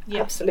page.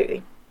 Yeah.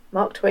 Absolutely.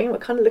 Mark Twain, we're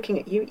kind of looking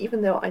at you,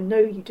 even though I know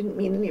you didn't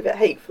mean any of it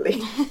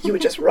hatefully. You were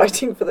just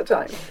writing for the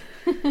time.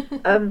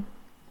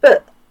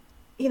 But,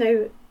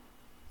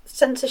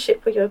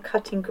 censorship where you're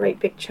cutting great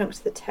big chunks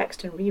of the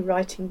text and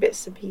rewriting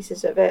bits and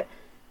pieces of it,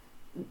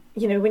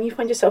 when you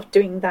find yourself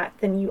doing that,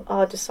 then you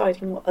are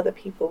deciding what other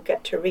people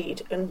get to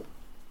read and,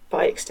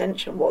 by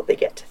extension, what they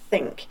get to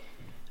think.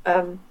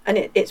 And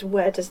it's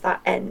where does that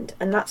end?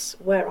 And that's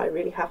where I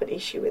really have an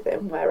issue with it,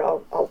 and where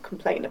I'll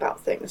complain about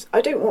things.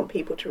 I don't want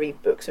people to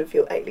read books and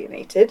feel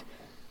alienated,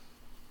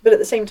 but at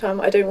the same time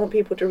I don't want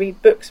people to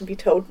read books and be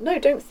told, no,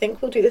 don't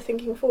think, we'll do the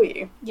thinking for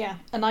you. Yeah,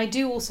 and I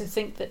do also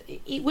think that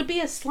it would be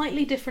a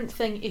slightly different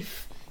thing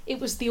if it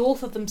was the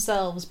author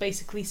themselves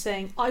basically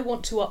saying, I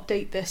want to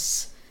update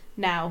this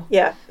now.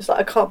 Yeah, it's like,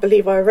 I can't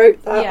believe I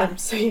wrote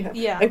that. Yeah.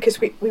 Yeah. And because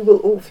we will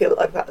all feel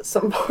like that at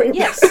some point.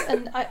 Yes,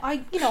 and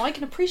I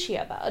can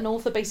appreciate that. An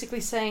author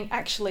basically saying,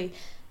 actually,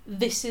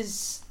 this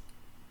is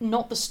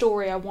not the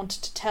story I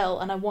wanted to tell,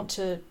 and I want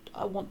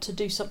to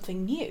do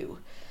something new.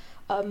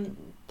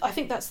 I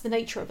think that's the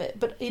nature of it,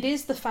 but it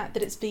is the fact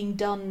that it's being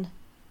done,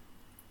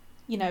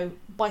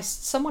 by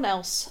someone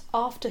else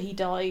after he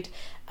died,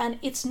 and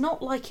it's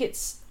not like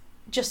it's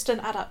just an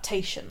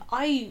adaptation.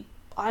 I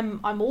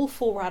I'm all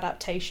for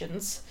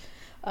adaptations.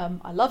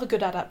 I love a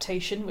good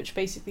adaptation, which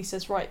basically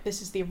says, right,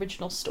 this is the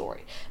original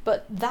story.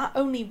 But that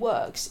only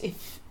works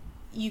if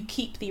you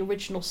keep the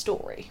original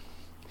story.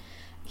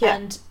 Yeah.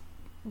 And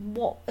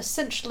what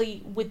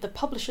essentially with the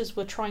publishers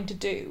were trying to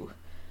do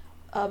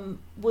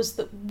was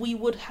that we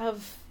would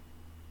have,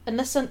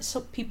 unless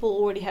some people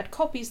already had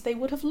copies, they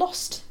would have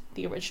lost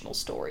the original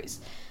stories.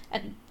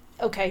 And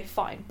okay,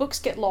 fine, books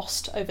get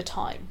lost over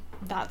time.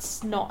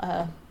 That's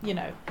not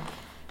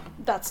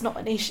that's not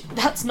an issue.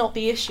 That's not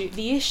the issue.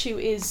 The issue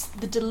is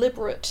the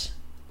deliberate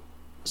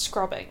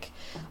scrubbing.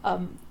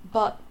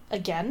 But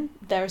again,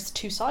 there's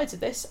two sides of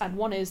this, and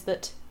one is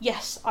that,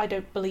 yes, I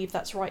don't believe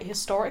that's right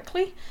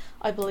historically.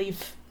 I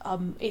believe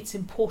it's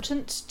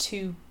important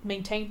to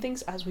maintain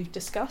things, as we've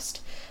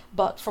discussed,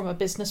 but from a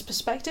business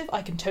perspective,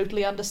 I can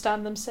totally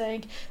understand them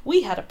saying,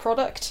 we had a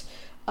product,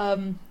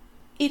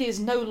 it is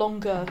no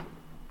longer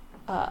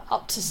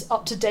up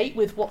to date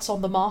with what's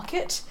on the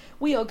market.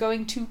 We are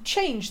going to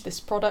change this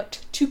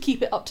product to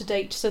keep it up to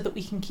date so that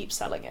we can keep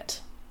selling it.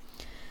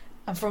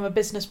 And from a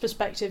business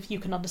perspective, you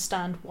can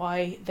understand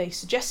why they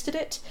suggested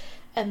it,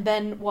 and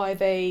then why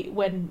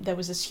when there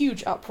was this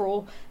huge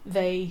uproar,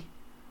 they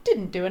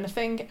didn't do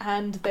anything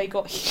and they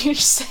got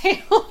huge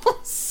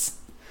sales.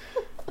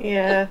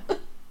 Yeah.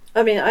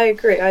 I mean, I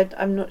agree.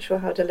 I'm not sure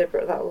how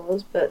deliberate that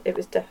was, but it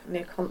was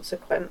definitely a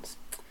consequence.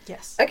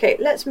 Yes. Okay,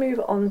 let's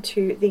move on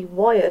to the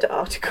Wired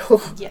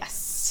article.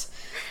 Yes.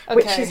 Okay.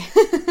 Which is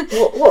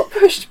what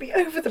pushed me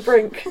over the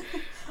brink.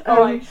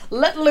 Alright,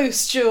 let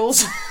loose,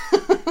 Jules.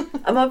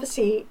 I'm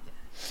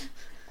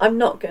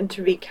not going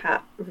to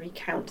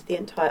recount the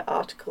entire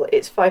article.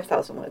 It's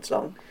 5,000 words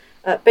long.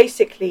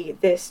 Basically,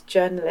 this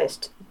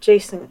journalist,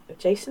 Joseph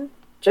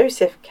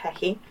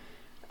Kehi,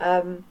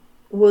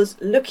 was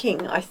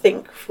looking, I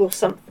think, for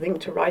something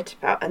to write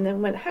about, and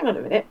then went, hang on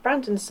a minute,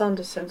 Brandon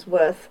Sanderson's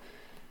worth,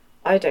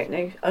 I don't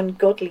know,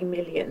 ungodly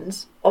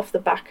millions off the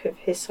back of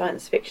his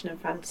science fiction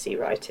and fantasy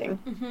writing,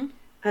 mm-hmm.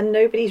 and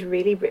nobody's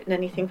really written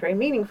anything very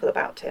meaningful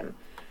about him.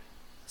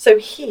 So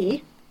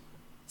he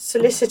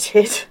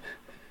solicited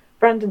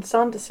Brandon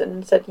Sanderson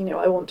and said,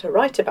 I want to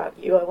write about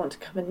you, I want to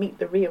come and meet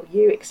the real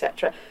you,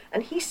 etc.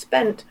 And he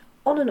spent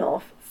on and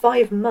off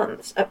 5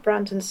 months at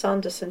Brandon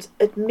Sanderson's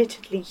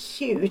admittedly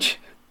huge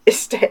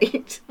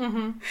estate,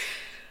 mm-hmm.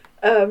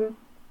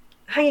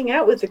 Hanging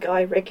out with the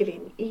guy regularly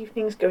in the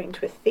evenings, going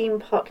to a theme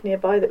park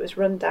nearby that was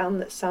run down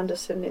that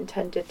Sanderson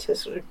intended to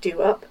sort of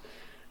do up,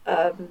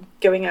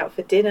 going out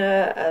for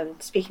dinner,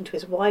 speaking to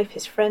his wife,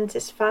 his friends,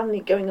 his family,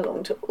 going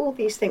along to all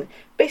these things.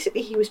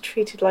 Basically, he was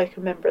treated like a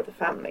member of the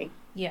family.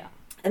 Yeah.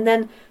 And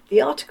then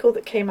the article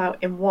that came out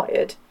in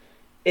Wired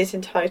is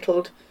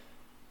entitled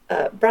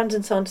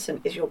Brandon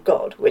Sanderson is Your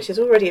God, which is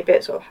already a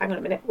bit sort of, hang on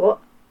a minute, what?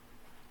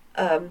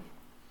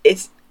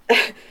 It's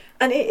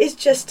and it is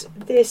just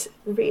this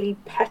really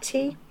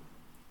petty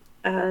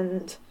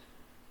and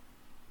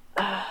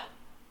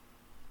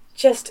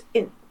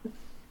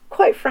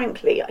quite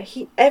frankly,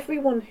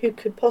 everyone who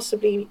could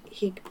possibly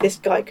this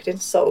guy could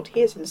insult,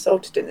 he is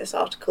insulted in this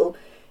article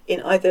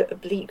in either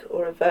oblique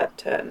or overt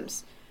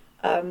terms.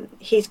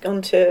 He's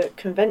gone to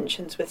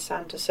conventions with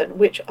Sanderson,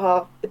 which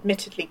are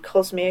admittedly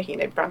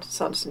Cosmere, Brandon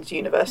Sanderson's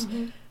universe,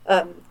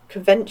 mm-hmm.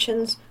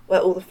 Conventions where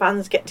all the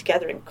fans get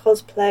together in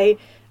cosplay,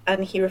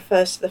 and he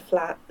refers to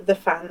the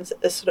fans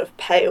as sort of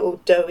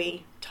pale,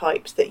 doughy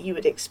types that you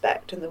would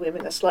expect, and the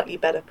women are slightly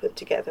better put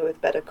together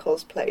with better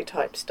cosplay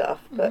type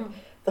stuff, but mm-hmm.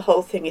 the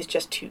whole thing is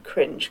just too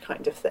cringe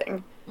kind of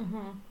thing.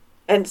 Mm-hmm.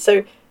 And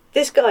so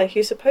this guy,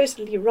 who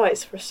supposedly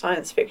writes for a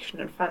science fiction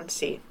and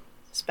fantasy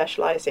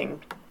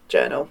specialising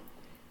journal,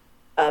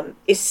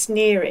 is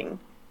sneering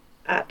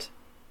at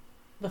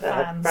the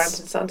fans.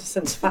 Brandon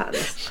Sanderson's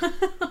fans.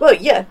 Well,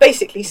 yeah,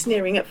 basically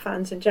sneering at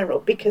fans in general,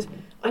 because,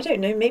 I don't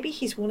know, maybe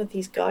he's one of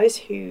these guys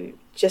who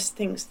just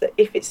thinks that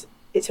if it's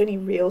only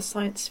real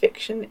science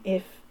fiction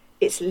if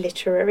it's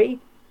literary.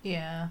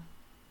 Yeah.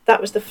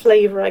 That was the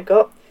flavour I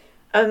got.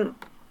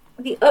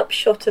 The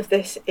upshot of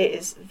this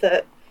is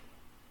that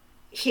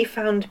he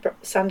found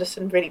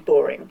Sanderson really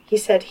boring. He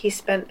said he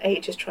spent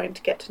ages trying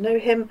to get to know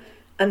him,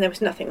 and there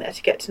was nothing there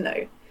to get to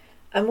know.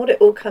 And what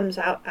it all comes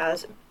out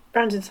as,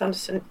 Brandon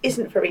Sanderson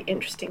isn't very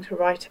interesting to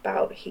write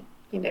about.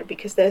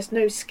 Because there's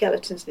no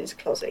skeletons in his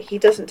closet. He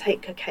doesn't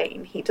take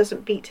cocaine. He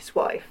doesn't beat his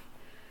wife.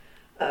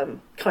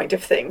 Kind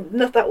of thing.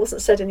 No, that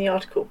wasn't said in the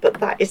article, but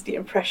that is the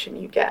impression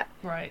you get.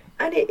 Right.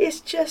 And it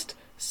is just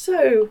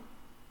so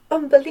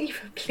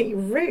unbelievably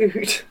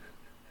rude.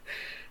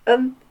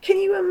 Can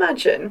you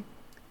imagine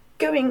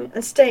going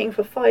and staying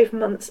for 5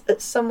 months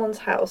at someone's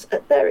house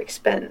at their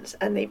expense,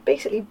 and they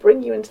basically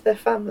bring you into their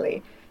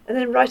family, and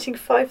then writing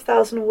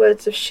 5,000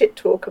 words of shit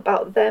talk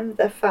about them,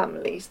 their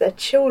families, their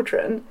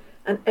children,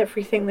 and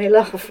everything they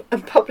love,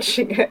 and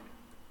publishing it?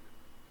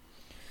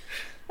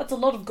 That's a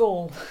lot of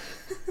gall.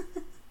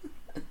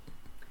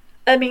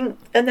 I mean,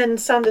 and then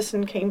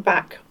Sanderson came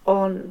back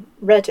on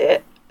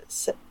Reddit,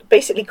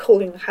 basically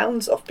calling the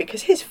hounds off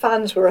because his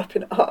fans were up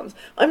in arms.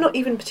 I'm not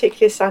even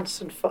particularly a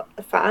Sanderson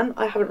fan.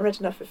 I haven't read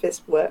enough of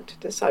his work to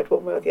decide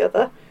one way or the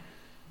other.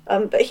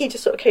 But he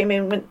just sort of came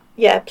in and went,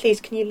 yeah, please,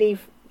 can you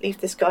leave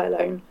this guy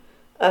alone?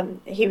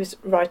 He was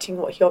writing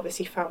what he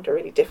obviously found a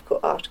really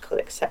difficult article,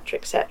 etc.,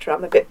 etc.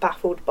 I'm a bit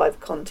baffled by the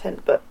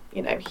content, but,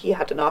 you know, he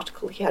had an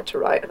article he had to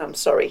write, and I'm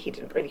sorry he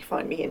didn't really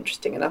find me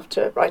interesting enough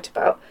to write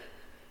about.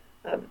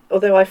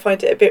 Although I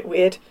find it a bit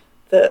weird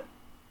that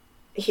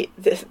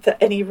that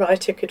any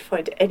writer could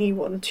find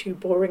anyone too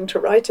boring to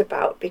write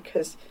about,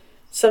 because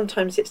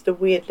sometimes it's the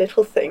weird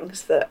little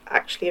things that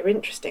actually are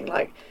interesting.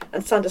 Like,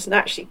 and Sanderson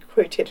actually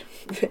quoted,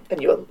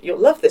 and you'll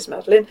love this,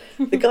 Madeline,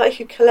 the guy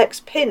who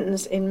collects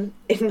pins in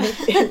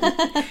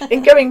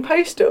Going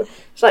Postal.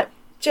 It's like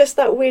just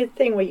that weird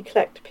thing where you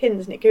collect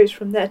pins and it goes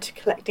from there to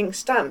collecting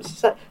stamps.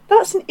 It's like,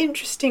 that's an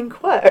interesting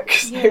quirk.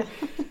 So,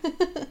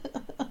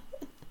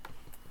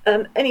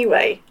 Yeah.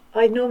 Anyway,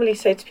 I normally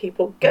say to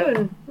people, go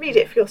and read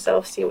it for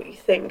yourself, see what you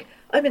think.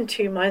 I'm in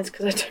two minds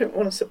because I don't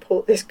want to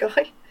support this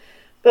guy.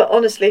 But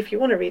honestly, if you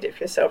want to read it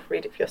for yourself,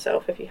 read it for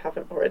yourself if you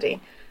haven't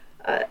already.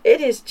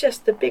 It is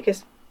just the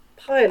biggest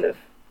pile of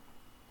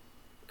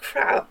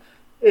crap,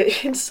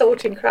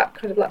 insulting crap,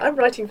 kind of like, I'm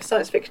writing for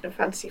science fiction and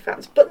fantasy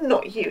fans, but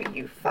not you,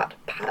 you fat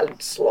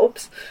pallid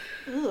slobs.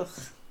 Ugh.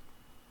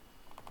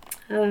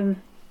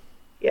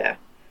 Yeah.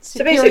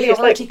 So basically it's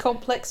like,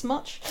 complex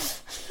much?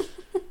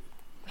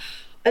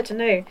 I don't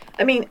know.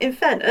 I mean, in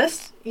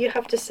fairness, you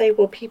have to say,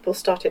 well, people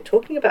started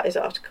talking about his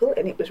article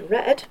and it was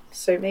read,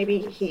 so maybe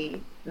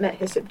he met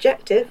his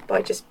objective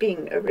by just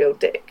being a real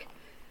dick.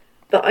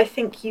 But I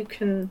think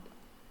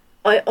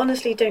I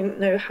honestly don't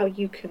know how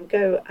you can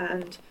go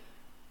and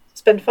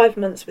spend 5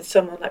 months with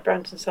someone like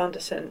Brandon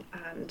Sanderson,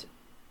 and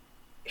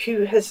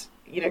who has,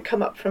 you know,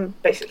 come up from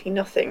basically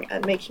nothing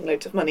and making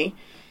loads of money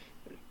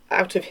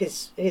out of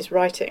his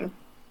writing,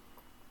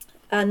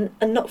 and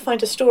not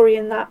find a story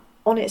in that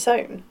on its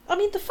own. I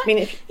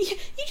mean, you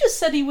just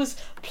said he was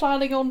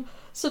planning on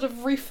sort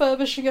of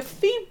refurbishing a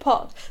theme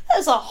park.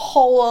 There's a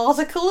whole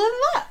article in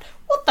that.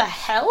 What the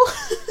hell?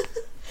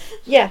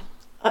 Yeah,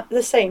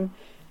 the same.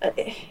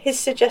 His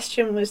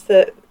suggestion was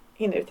that,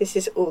 you know, this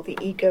is all the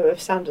ego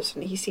of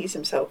Sanderson. He sees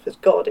himself as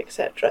God,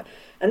 etc.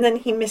 And then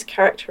he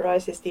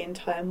mischaracterises the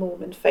entire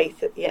Mormon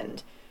faith at the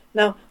end.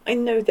 Now, I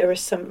know there are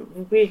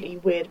some really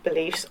weird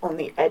beliefs on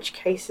the edge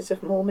cases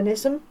of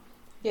Mormonism.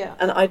 Yeah.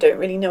 And I don't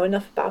really know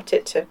enough about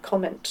it to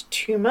comment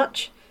too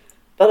much.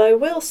 But I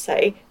will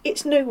say,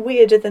 it's no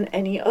weirder than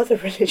any other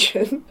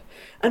religion.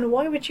 And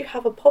why would you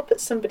have a pop at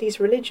somebody's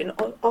religion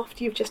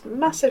after you've just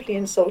massively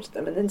insulted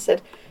them and then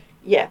said,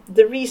 yeah,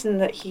 the reason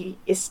that he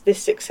is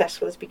this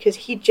successful is because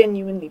he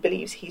genuinely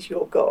believes he's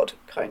your God,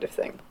 kind of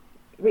thing.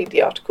 Read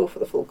the article for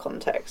the full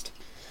context.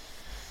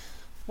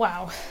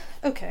 Wow.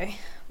 Okay.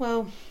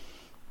 Well,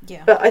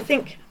 yeah. But I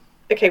think,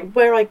 okay,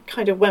 where I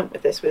kind of went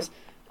with this was,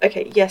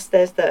 okay, yes,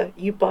 there's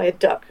you buy a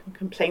duck and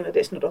complain that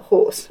it's not a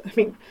horse. I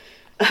mean,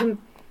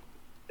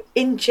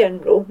 in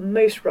general,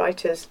 most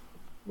writers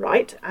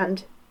write,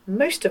 and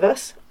most of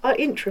us are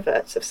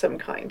introverts of some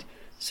kind.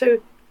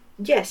 So,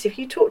 yes, if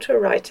you talk to a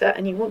writer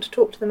and you want to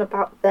talk to them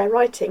about their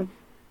writing,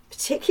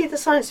 particularly the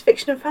science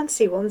fiction and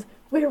fantasy ones,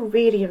 we're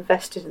really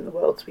invested in the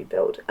worlds we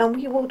build, and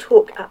we will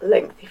talk at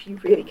length if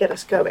you really get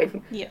us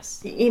going. Yes.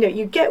 You know,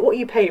 you get what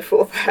you pay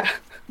for there.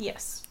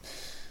 Yes.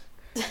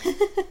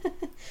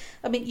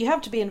 I mean, you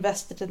have to be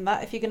invested in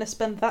that if you're going to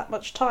spend that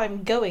much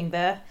time going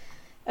there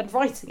and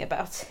writing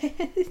about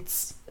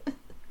it.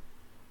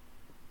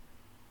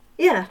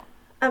 Yeah,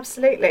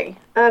 absolutely.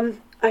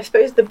 I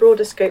suppose the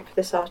broader scope of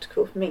this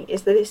article for me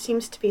is that it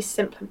seems to be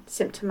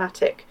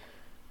symptomatic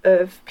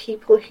of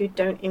people who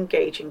don't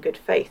engage in good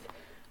faith.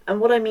 And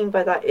what I mean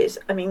by that is,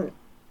 I mean,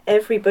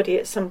 everybody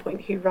at some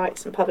point who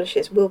writes and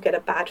publishes will get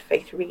a bad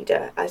faith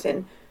reader, as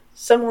in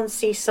someone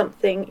sees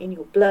something in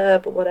your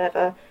blurb or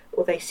whatever,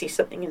 or they see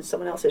something in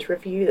someone else's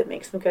review that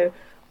makes them go,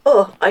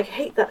 oh, I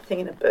hate that thing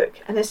in a book.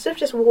 And instead of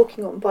just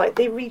walking on by,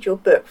 they read your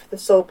book for the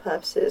sole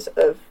purposes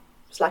of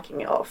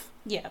slacking it off.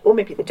 Yeah. Or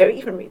maybe they don't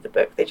even read the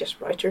book, they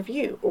just write a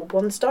review or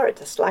 1 star it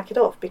to slack it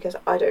off because,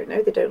 I don't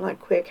know, they don't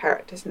like queer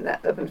characters in their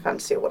urban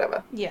fantasy or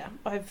whatever. Yeah,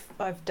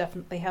 I've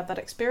definitely had that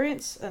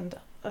experience, and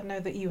I know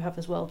that you have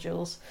as well,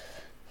 Jules.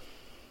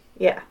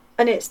 Yeah,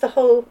 and it's the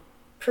whole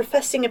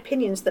professing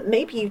opinions that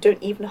maybe you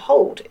don't even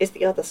hold is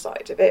the other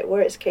side of it,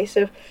 where it's a case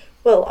of,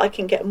 well, I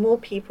can get more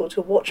people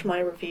to watch my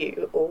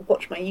review or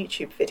watch my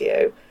YouTube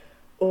video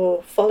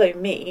or follow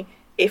me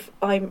if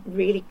I'm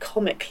really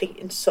comically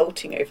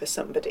insulting over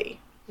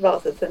somebody,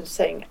 rather than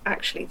saying,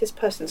 actually, this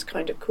person's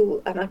kind of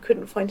cool and I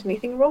couldn't find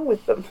anything wrong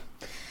with them.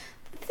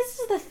 This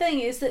is the thing,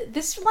 is that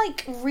this,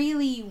 like,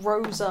 really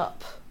rose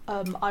up,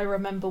 I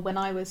remember when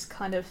I was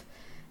kind of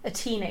a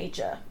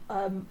teenager,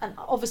 and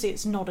obviously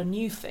it's not a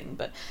new thing,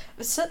 but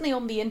certainly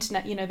on the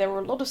internet, you know, there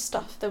was a lot of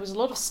stuff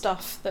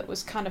that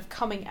was kind of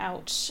coming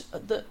out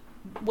that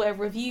where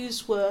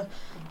reviews were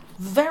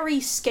very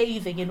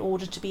scathing in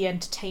order to be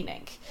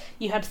entertaining.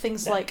 You had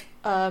things like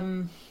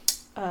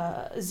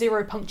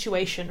Zero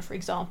Punctuation, for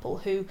example,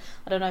 who,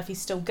 I don't know if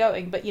he's still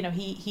going, but,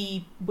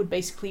 he would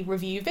basically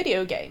review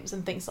video games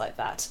and things like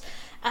that.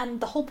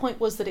 And the whole point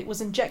was that it was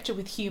injected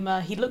with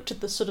humour. He looked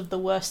at the sort of the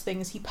worst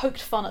things, he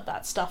poked fun at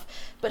that stuff,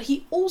 but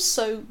he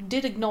also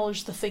did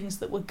acknowledge the things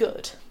that were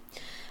good.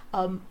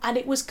 And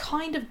it was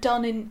kind of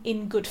done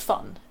in good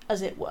fun,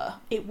 as it were.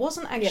 It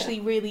wasn't actually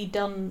really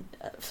done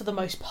for the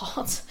most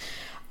part.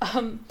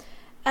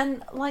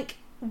 And, like,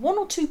 one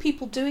or two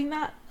people doing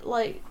that,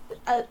 like,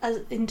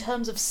 as in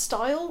terms of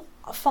style,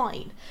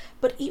 fine.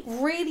 But it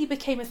really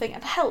became a thing.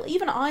 And hell,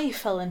 even I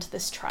fell into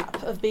this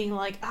trap of being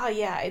like,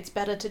 it's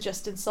better to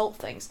just insult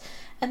things.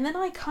 And then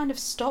I kind of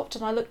stopped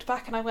and I looked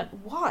back and I went,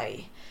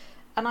 why?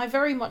 And I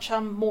very much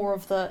am more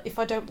of the, if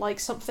I don't like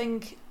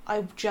something,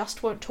 I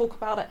just won't talk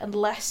about it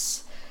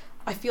unless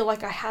I feel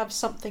like I have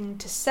something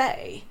to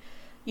say,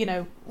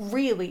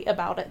 really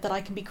about it, that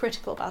I can be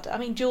critical about it. I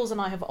mean, Jules and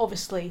I have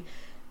obviously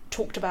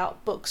talked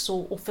about books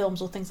or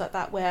films or things like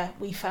that where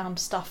we found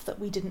stuff that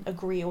we didn't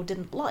agree or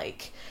didn't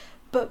like,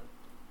 but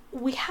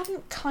we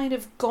haven't kind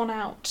of gone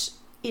out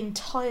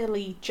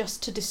entirely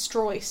just to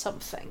destroy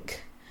something.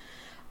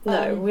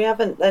 No, we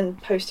haven't then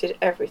posted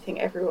everything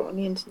everywhere on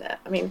the internet.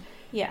 I mean,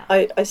 yeah.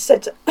 I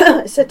said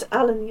to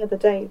Alan the other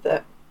day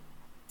that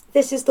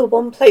this is the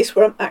one place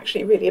where I'm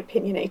actually really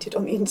opinionated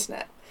on the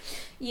internet.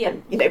 Yeah.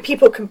 And,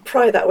 people can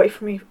pry that away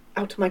from me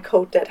out of my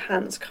cold dead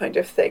hands kind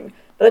of thing.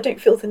 But I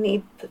don't feel the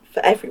need for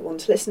everyone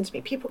to listen to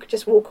me. People could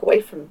just walk away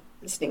from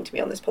listening to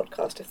me on this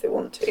podcast if they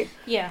want to.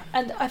 Yeah,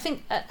 and I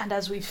think, and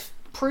as we've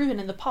proven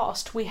in the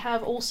past, we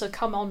have also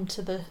come on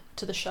to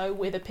the show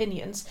with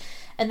opinions,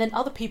 and then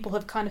other people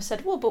have kind of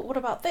said, well, but what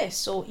about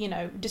this? Or,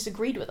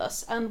 disagreed with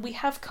us, and we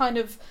have kind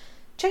of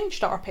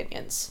changed our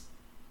opinions.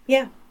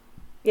 Yeah.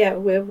 Yeah,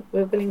 we're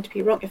willing to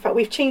be wrong. In fact,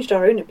 we've changed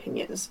our own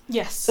opinions.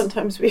 Yes.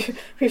 Sometimes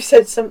we've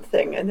said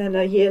something, and then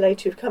a year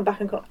later we've come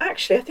back and gone,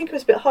 actually, I think it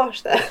was a bit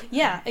harsh there.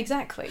 Yeah,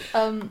 exactly.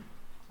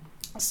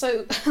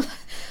 So,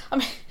 I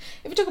mean,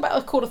 if we talk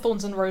about A Court of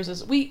Thorns and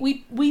Roses,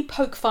 we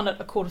poke fun at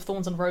A Court of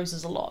Thorns and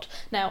Roses a lot.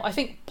 Now, I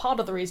think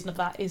part of the reason of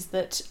that is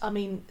that, I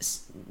mean,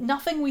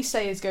 nothing we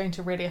say is going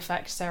to really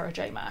affect Sarah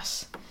J.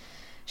 Maas.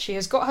 She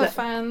has got her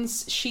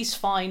fans, she's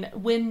fine.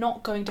 We're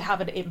not going to have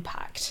an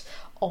impact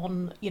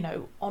on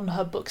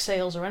her book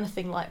sales or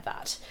anything like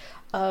that.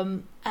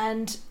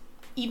 And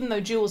even though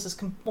Jules has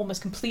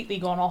almost completely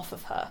gone off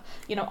of her,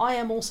 I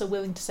am also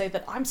willing to say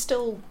that I'm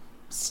still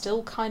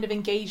kind of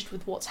engaged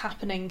with what's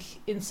happening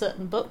in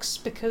certain books,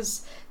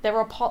 because there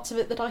are parts of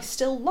it that I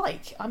still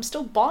like. I'm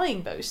still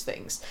buying those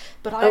things.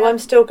 But I'm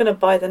still going to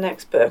buy the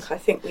next book. I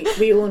think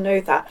we all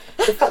know that.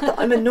 The fact that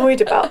I'm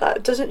annoyed about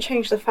that doesn't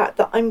change the fact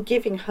that I'm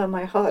giving her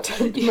my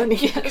hard-earned money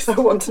because I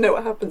want to know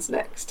what happens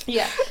next.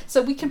 Yeah,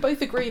 so we can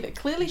both agree that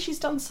clearly she's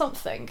done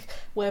something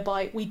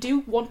whereby we do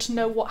want to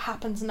know what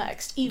happens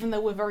next, even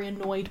though we're very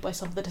annoyed by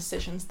some of the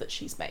decisions that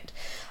she's made.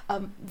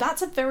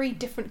 That's a very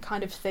different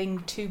kind of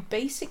thing to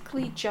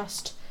basically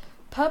just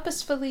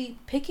purposefully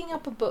picking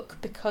up a book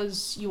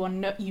because you're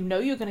going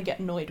to get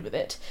annoyed with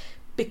it,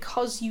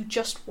 because you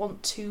just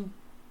want to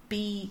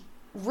be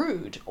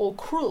rude or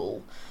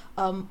cruel,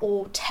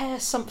 or tear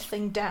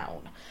something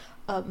down.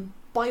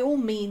 By all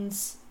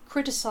means,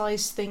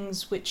 criticise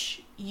things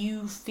which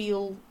you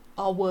feel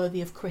are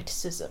worthy of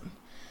criticism,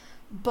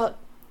 but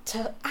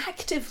to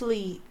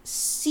actively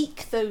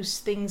seek those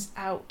things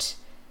out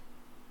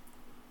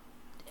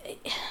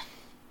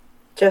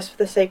just for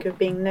the sake of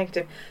being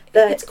negative.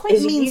 It's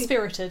quite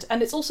mean-spirited,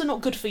 and it's also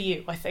not good for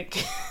you, I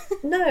think.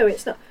 No,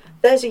 it's not.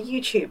 There's a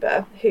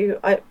YouTuber who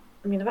I've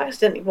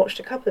accidentally watched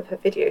a couple of her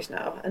videos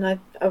now, and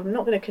I'm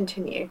not going to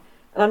continue,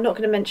 and I'm not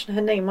going to mention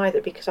her name either,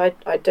 because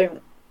I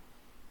don't,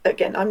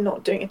 again, I'm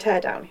not doing a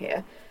teardown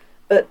here,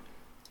 but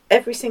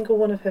every single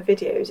one of her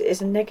videos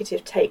is a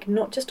negative take,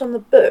 not just on the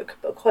book,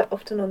 but quite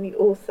often on the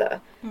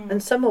author.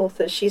 And some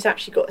authors, she's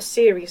actually got a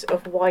series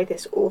of why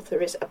this author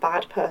is a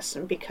bad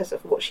person because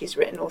of what she's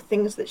written, or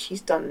things that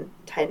she's done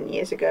 10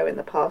 years ago in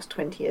the past,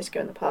 20 years ago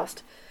in the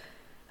past.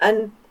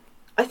 And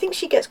I think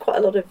she gets quite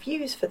a lot of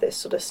views for this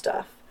sort of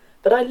stuff.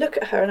 But I look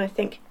at her and I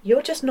think,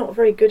 you're just not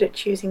very good at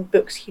choosing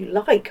books you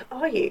like,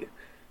 are you?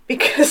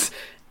 Because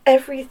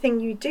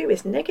everything you do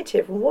is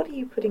negative. What are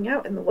you putting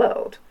out in the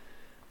world?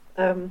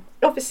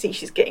 Obviously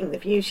she's getting the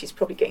views, she's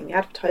probably getting the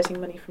advertising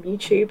money from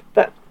YouTube,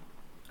 but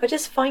I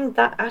just find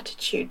that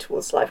attitude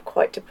towards life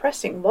quite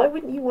depressing. Why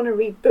wouldn't you want to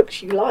read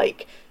books you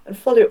like and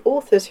follow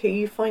authors who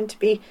you find to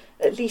be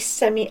at least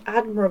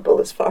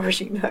semi-admirable as far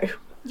as you know?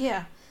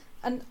 Yeah,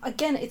 and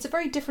again, it's a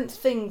very different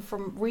thing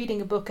from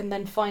reading a book and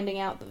then finding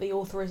out that the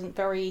author isn't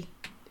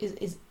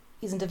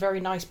a very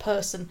nice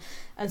person,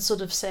 and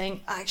sort of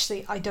saying,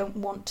 actually, I don't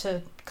want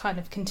to kind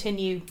of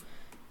continue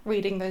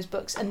reading those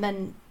books, and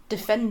then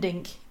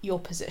defending your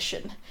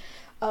position.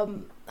 But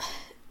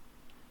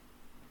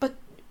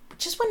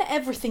just when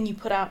everything you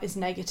put out is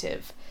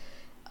negative,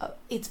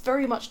 it's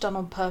very much done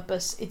on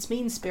purpose, it's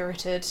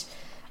mean-spirited,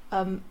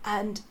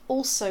 and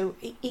also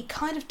it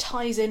kind of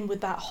ties in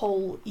with that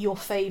whole your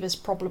favour's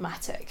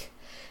problematic.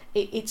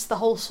 It's the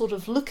whole sort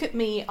of, look at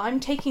me, I'm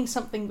taking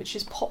something which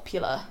is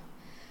popular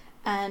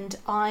and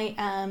I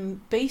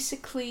am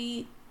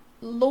basically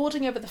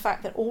lording over the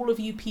fact that all of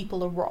you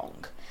people are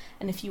wrong,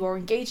 and if you are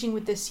engaging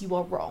with this, you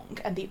are wrong,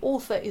 and the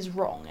author is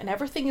wrong, and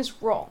everything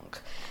is wrong,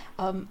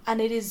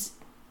 and it is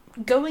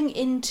going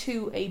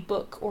into a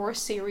book or a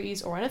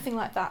series or anything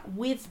like that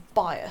with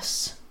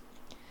bias,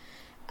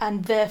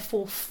 and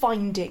therefore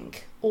finding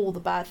all the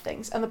bad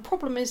things. And the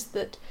problem is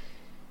that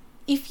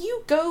if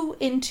you go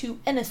into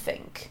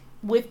anything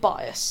with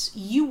bias,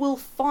 you will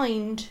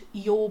find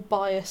your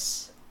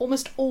bias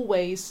almost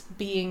always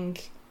being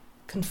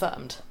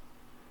confirmed.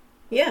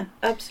 Yeah,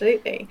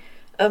 absolutely.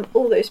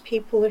 All those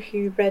people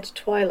who read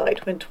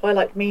Twilight when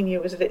Twilight Mania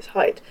was at its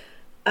height,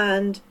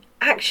 and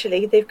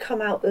actually they've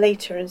come out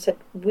later and said,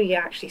 we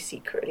actually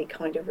secretly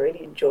kind of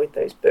really enjoyed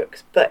those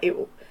books, but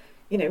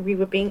we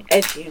were being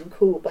edgy and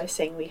cool by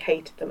saying we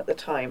hated them at the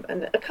time.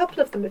 And a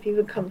couple of them have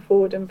even come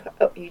forward and put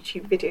up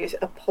YouTube videos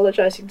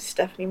apologising to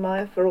Stephanie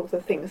Meyer for all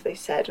the things they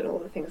said and all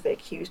the things they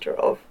accused her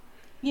of,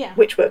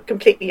 which were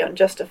completely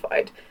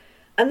unjustified.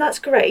 And that's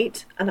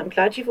great, and I'm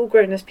glad you've all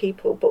grown as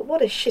people, but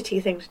what a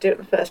shitty thing to do in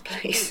the first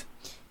place.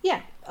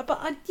 Yeah,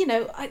 but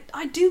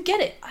I do get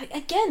it.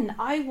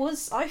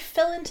 I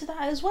fell into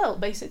that as well,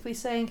 basically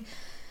saying,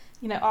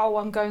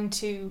 I'm going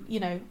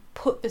to,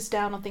 put this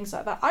down on things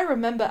like that. I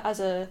remember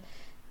as a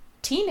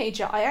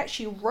teenager, I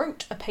actually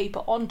wrote a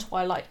paper on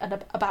Twilight and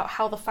about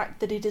how the fact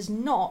that it is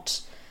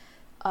not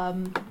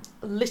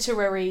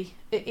literary,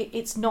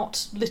 it's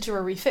not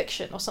literary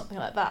fiction or something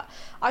like that.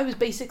 I was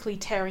basically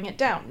tearing it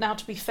down. Now,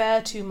 to be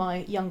fair to my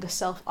younger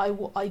self,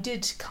 I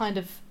did kind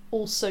of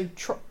also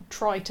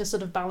try to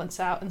sort of balance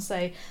out and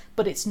say,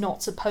 but it's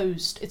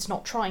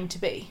not trying to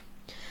be.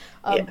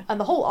 And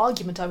the whole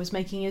argument I was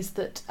making is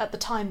that at the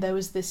time there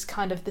was this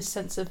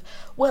sense of,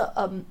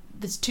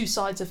 there's two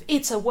sides of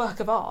it's a work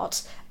of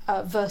art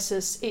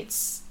versus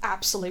it's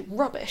absolute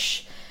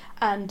rubbish.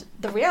 And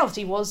the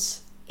reality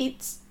was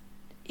it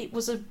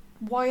was a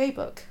YA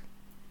book.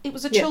 It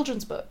was a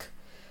children's book.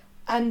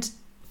 And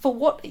for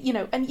what,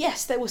 and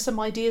yes, there were some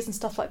ideas and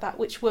stuff like that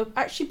which were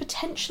actually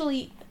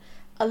potentially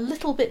a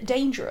little bit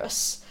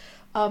dangerous,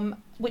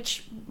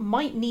 which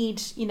might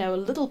need, a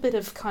little bit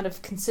of kind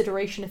of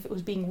consideration if it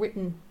was being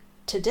written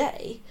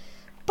today,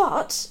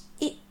 but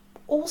it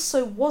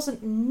also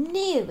wasn't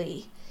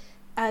nearly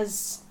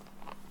as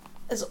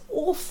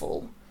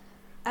awful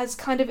as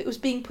kind of it was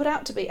being put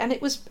out to be. And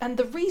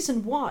the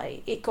reason why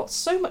it got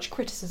so much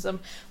criticism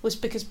was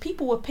because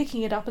people were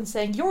picking it up and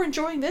saying, you're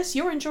enjoying this,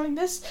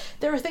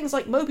 there are things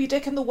like Moby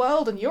Dick in the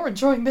world and you're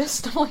enjoying this.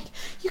 And I'm like,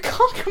 you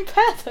can't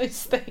compare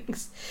those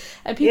things.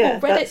 And people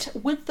read it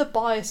with the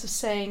bias of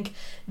saying,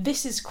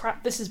 this is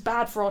crap, this is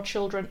bad for our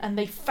children, and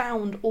they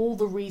found all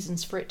the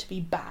reasons for it to be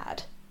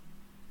bad.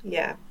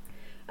 Yeah.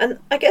 And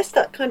I guess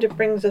that kind of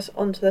brings us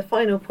on to the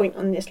final point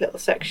on this little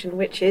section,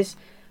 which is,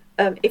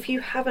 if you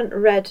haven't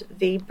read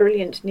the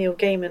brilliant Neil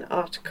Gaiman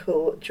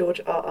article,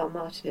 George R.R.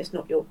 Martin is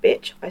not your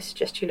bitch, I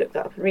suggest you look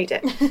that up and read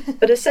it.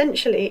 But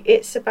essentially,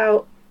 it's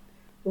about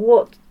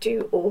what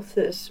do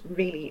authors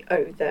really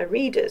owe their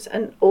readers?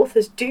 And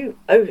authors do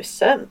owe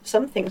some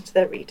things to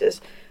their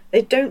readers.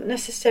 They don't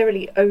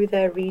necessarily owe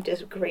their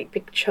readers great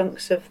big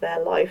chunks of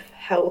their life,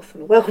 health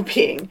and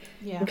well-being,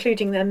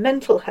 including their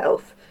mental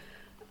health.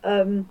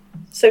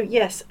 So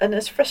yes, and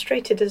as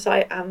frustrated as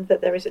I am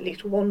that there is at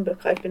least one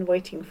book I've been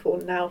waiting for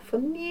now for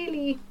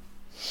nearly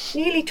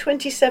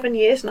 27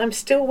 years, and I'm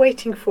still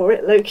waiting for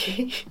it,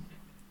 low-key.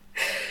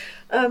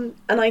 And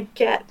I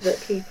get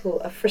that people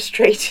are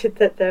frustrated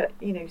that there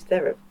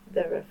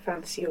are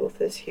fancy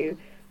authors who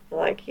are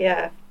like,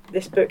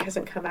 this book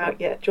hasn't come out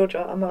yet, George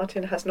R.R.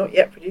 Martin has not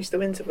yet produced The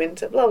Winds of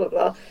Winter, blah blah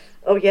blah.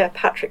 Oh yeah,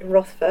 Patrick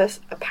Rothfuss,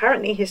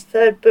 apparently his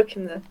third book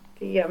in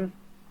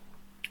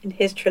in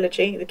his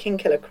trilogy, The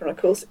Kingkiller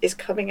Chronicles, is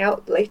coming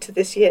out later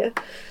this year.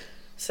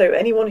 So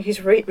anyone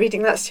who's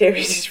reading that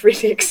series is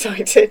really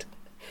excited.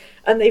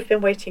 And they've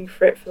been waiting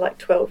for it for like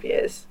 12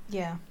 years.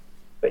 Yeah.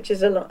 Which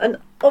is a lot. And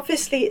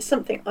obviously it's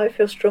something I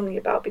feel strongly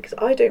about because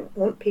I don't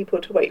want people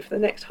to wait for the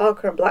next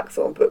Harker and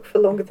Blackthorne book for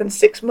longer than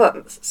 6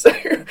 months. So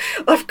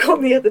I've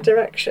gone the other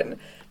direction.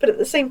 But at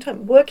the same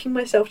time, working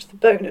myself to the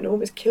bone and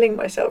almost killing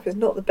myself is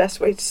not the best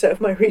way to serve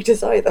my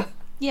readers either.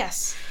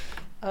 Yes.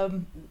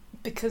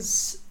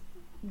 Because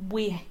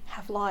we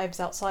have lives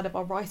outside of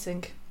our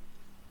writing.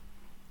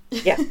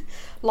 Yeah.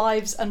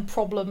 Lives and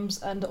problems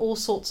and all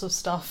sorts of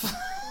stuff.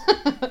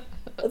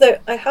 Although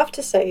I have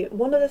to say,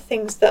 one of the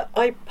things that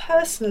I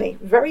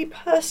very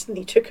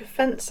personally took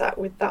offence at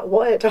with that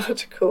Wired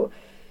article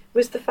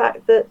was the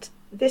fact that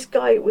this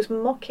guy was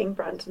mocking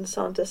Brandon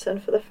Sanderson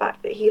for the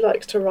fact that he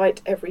likes to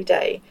write every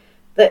day.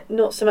 That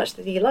not so much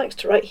that he likes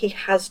to write, he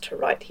has to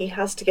write. He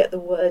has to get the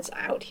words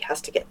out. He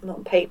has to get them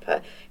on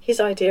paper.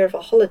 His idea of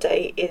a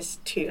holiday is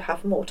to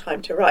have more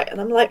time to write. And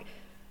I'm like,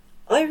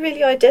 I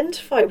really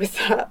identify with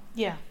that.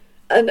 Yeah.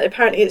 And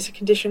apparently it's a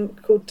condition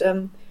called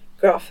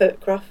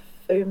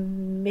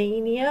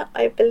graphomania,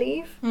 I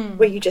believe,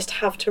 where you just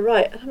have to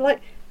write. And I'm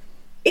like,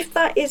 if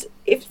that is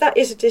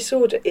a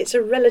disorder, it's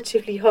a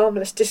relatively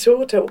harmless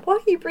disorder. Why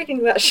are you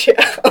bringing that shit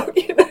out,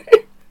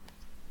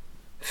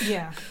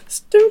 Yeah.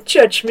 Don't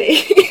judge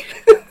me.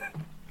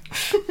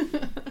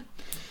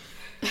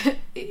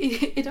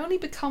 It only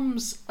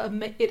becomes a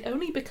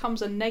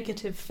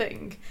negative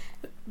thing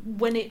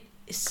when it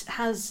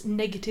has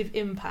negative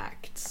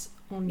impacts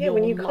on your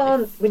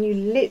life. When you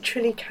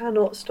literally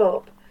cannot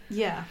stop.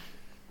 Yeah.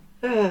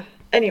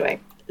 Anyway,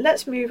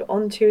 let's move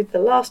on to the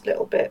last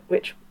little bit,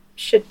 which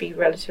should be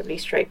relatively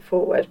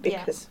straightforward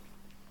because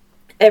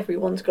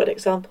everyone's got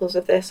examples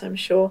of this, I'm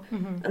sure.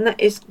 Mm-hmm. And that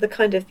is the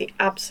kind of the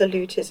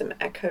absolutism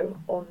echo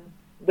on,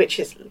 which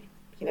is,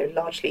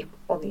 largely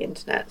on the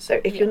internet. So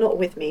if you're not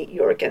with me,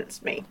 you're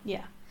against me.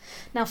 Yeah.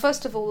 Now,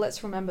 first of all,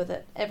 let's remember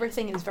that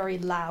everything is very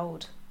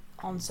loud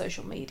on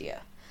social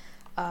media.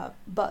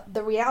 But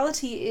the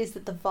reality is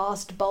that the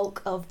vast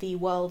bulk of the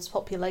world's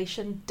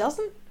population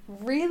doesn't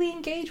really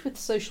engage with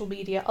social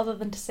media other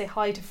than to say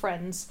hi to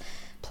friends,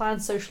 plan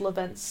social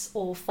events,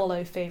 or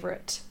follow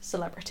favourite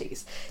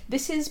celebrities.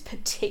 This is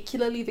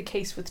particularly the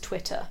case with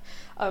Twitter.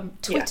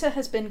 Twitter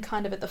has been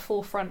kind of at the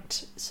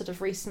forefront sort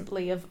of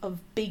recently of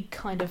big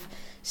kind of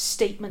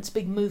statements,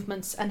 big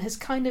movements, and has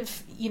kind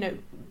of,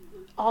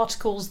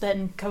 articles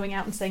then going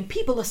out and saying,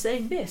 people are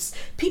saying this,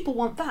 people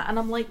want that. And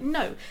I'm like,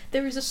 no,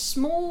 there is a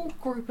small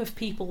group of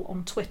people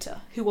on Twitter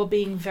who are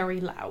being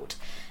very loud.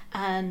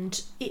 And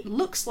it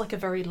looks like a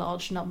very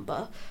large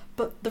number,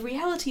 but the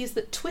reality is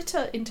that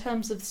Twitter, in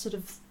terms of sort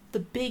of the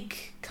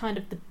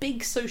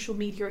big social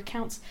media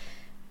accounts,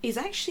 is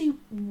actually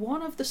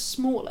one of the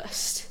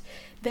smallest.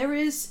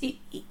 It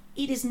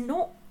is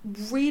not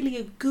really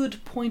a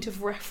good point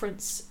of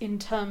reference in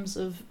terms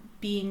of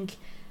being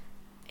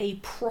a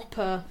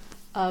proper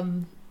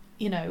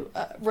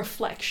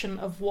reflection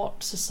of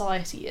what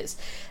society is.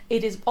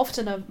 It is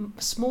often a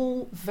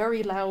small,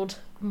 very loud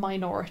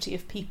minority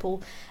of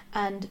people,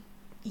 and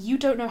you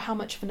don't know how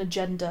much of an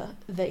agenda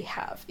they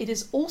have. It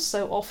is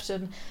also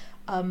often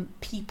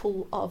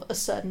people of a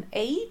certain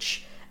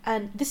age,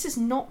 and this is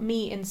not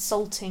me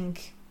insulting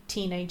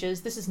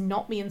teenagers, this is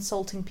not me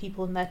insulting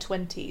people in their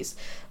 20s,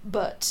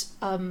 but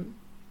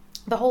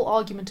the whole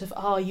argument of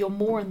you're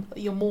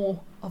more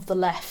of the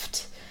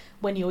left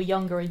when you're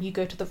younger and you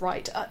go to the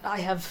right. I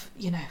have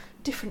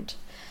different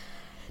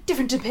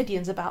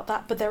opinions about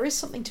that, but there is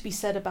something to be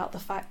said about the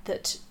fact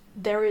that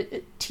there are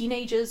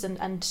teenagers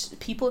and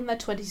people in their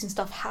 20s and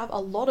stuff have a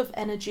lot of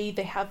energy.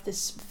 They have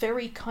this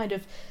very kind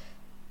of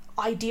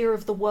idea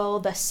of the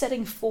world. They're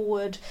setting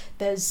forward.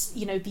 There's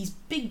these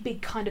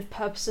big kind of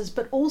purposes,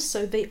 but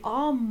also they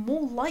are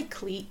more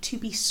likely to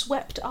be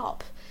swept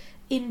up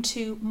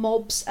into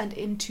mobs and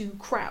into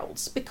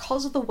crowds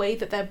because of the way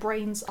that their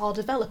brains are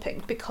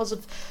developing, because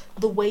of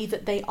the way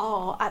that they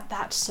are at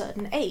that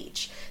certain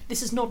age.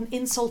 This is not an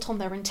insult on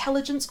their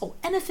intelligence or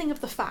anything of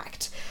the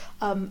fact,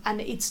 and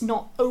it's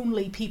not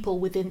only people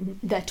within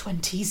their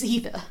 20s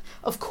either,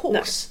 of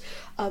course.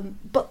 No.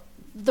 But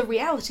the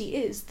reality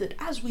is that,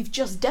 as we've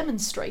just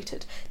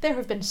demonstrated, there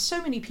have been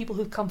so many people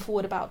who've come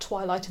forward about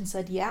Twilight and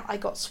said, yeah, I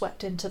got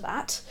swept into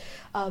that,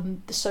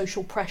 the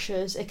social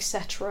pressures,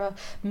 etc.,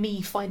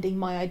 me finding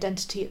my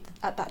identity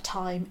at that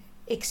time,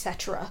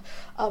 etc.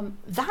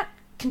 That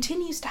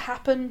continues to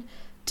happen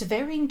to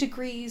varying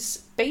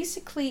degrees,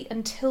 basically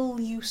until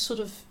you sort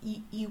of,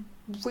 you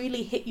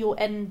really hit your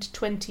end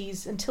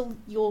 20s, until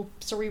your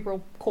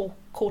cerebral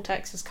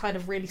cortex has kind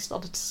of really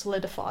started to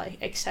solidify,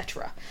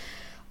 etc.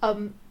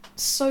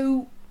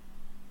 So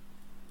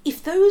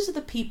if those are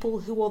the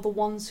people who are the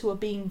ones who are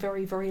being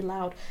very, very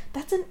loud,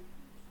 that's an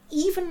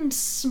even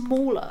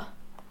smaller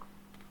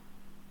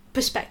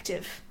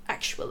perspective,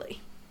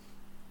 actually.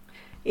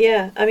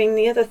 Yeah, I mean,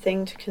 the other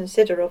thing to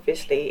consider,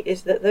 obviously,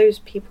 is that those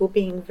people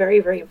being very,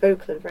 very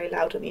vocal and very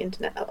loud on the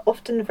internet are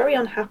often very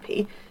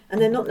unhappy,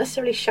 and they're not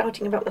necessarily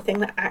shouting about the thing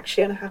they're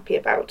actually unhappy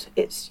about.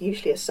 It's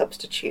usually a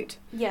substitute.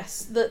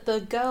 Yes,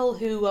 the girl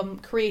who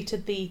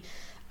created the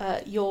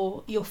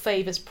your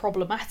fave is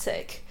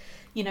problematic,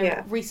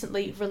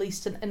 recently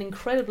released an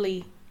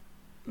incredibly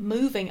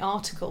moving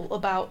article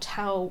about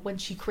how when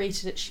she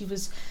created it, she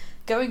was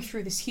going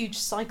through this huge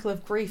cycle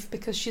of grief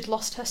because she'd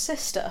lost her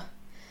sister.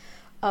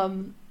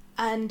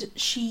 And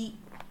she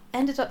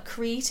ended up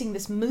creating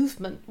this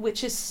movement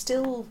which is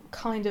still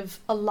kind of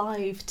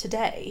alive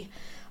today,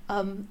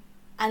 and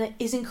it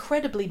is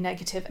incredibly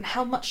negative, and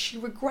how much she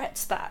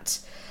regrets that.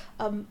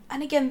 And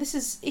again, this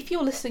is, if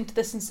you're listening to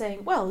this and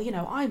saying, well,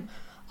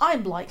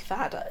 I'm like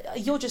that,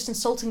 you're just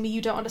insulting me,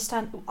 you don't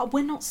understand.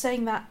 We're not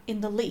saying that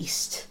in the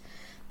least.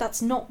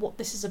 That's not what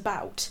this is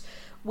about.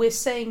 We're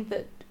saying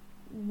that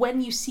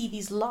when you see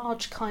these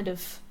large kind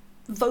of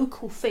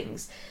vocal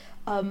things,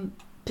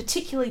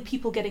 particularly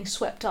people getting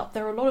swept up,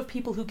 there are a lot of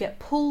people who get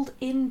pulled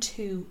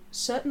into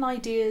certain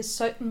ideas,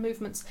 certain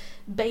movements,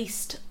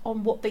 based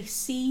on what they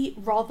see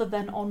rather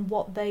than on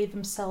what they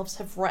themselves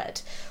have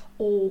read.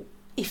 Or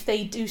if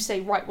they do say,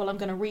 right, well, I'm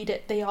going to read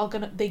it,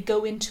 they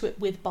go into it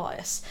with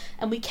bias.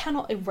 And we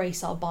cannot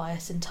erase our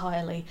bias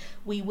entirely.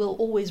 We will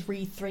always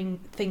read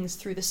things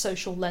through the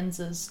social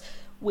lenses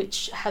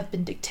which have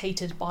been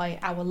dictated by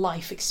our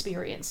life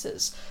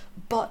experiences.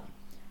 But,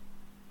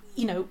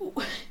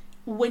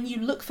 when you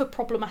look for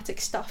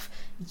problematic stuff,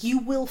 you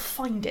will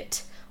find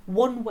it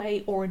one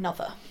way or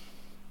another.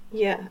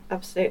 Yeah,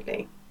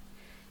 absolutely.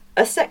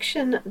 A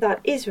section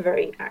that is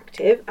very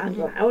active and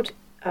loud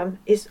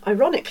is,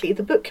 ironically,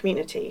 the book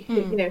community,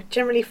 who,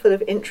 generally full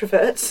of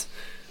introverts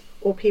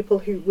or people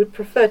who would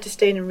prefer to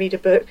stay in and read a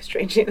book,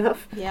 strangely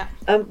enough. Yeah.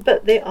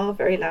 But they are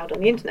very loud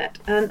on the internet.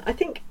 And I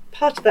think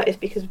part of that is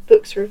because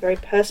books are a very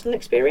personal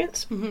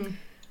experience.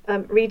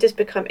 Readers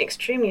become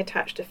extremely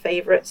attached to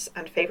favourites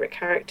and favourite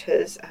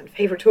characters and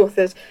favourite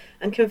authors,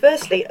 and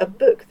conversely, a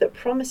book that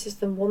promises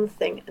them one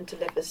thing and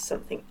delivers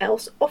something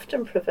else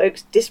often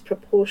provokes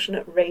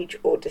disproportionate rage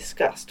or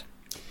disgust.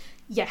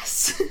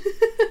 Yes.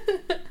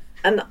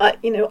 And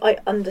I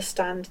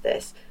understand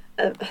this.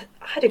 I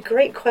had a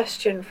great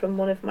question from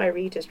one of my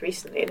readers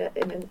recently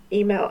in an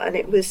email, and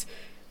it was,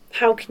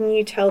 how can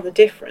you tell the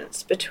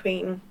difference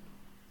between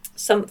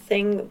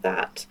something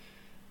that...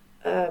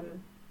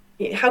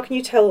 how can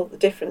you tell the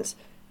difference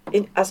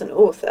as an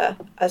author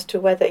as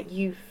to whether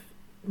you've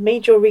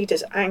made your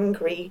readers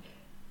angry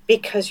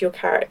because your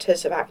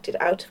characters have acted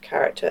out of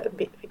character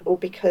or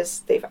because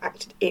they've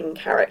acted in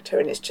character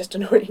and it's just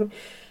annoying?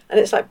 And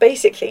it's like,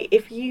 basically,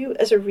 if you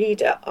as a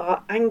reader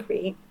are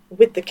angry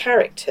with the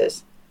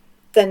characters,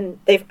 then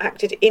they've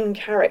acted in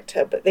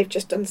character, but they've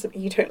just done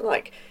something you don't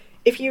like.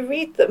 If you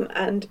read them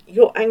and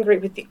you're angry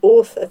with the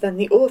author, then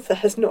the author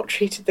has not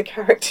treated the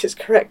characters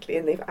correctly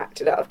and they've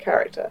acted out of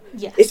character.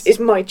 Yes. Is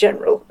my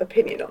general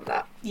opinion on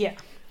that. Yeah.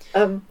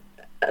 And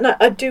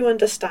I do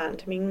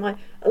understand. I mean,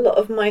 a lot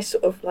of my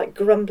sort of like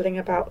grumbling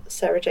about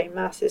Sarah J.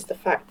 Maas is the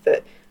fact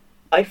that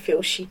I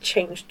feel she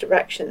changed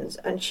directions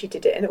and she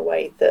did it in a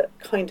way that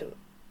kind of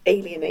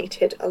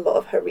alienated a lot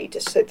of her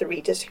readers. So the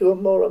readers who are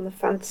more on the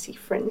fantasy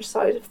fringe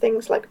side of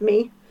things, like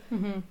me,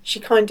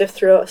 she kind of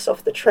threw us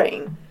off the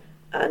train.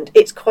 And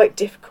it's quite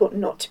difficult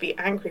not to be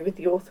angry with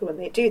the author when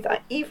they do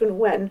that, even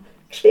when,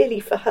 clearly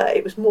for her,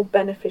 it was more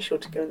beneficial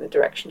to go in the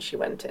direction she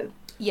went in.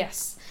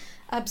 Yes,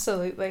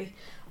 absolutely.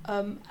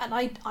 And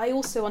I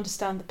also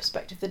understand the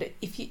perspective that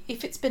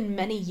if it's been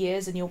many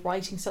years and you're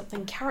writing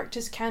something,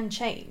 characters can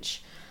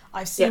change.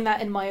 I've seen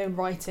that in my own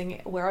writing,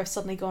 where I've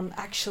suddenly gone,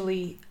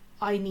 actually,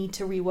 I need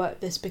to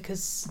rework this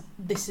because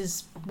this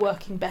is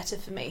working better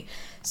for me.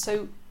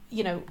 So,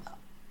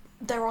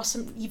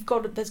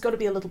 there's got to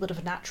be a little bit of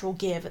a natural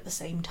give at the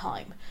same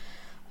time.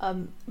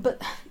 But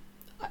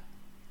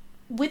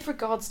with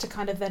regards to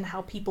kind of then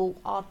how people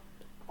are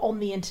on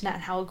the internet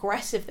and how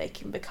aggressive they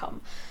can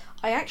become,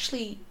 I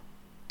actually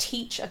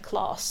teach a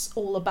class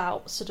all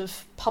about sort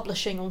of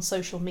publishing on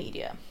social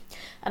media.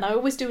 And I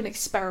always do an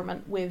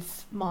experiment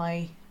with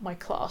my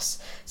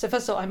class. So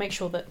first of all, I make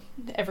sure that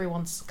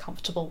everyone's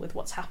comfortable with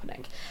what's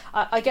happening.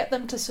 I get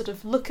them to sort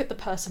of look at the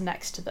person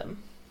next to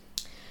them.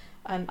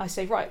 And I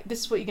say, right,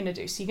 this is what you're going to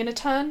do. So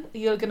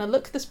you're going to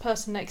look this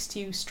person next to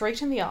you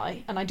straight in the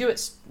eye. And I do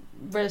it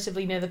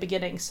relatively near the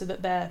beginning so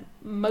that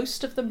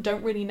most of them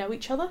don't really know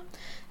each other.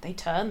 They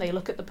turn, they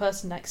look at the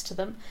person next to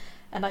them.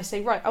 And I say,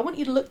 right, I want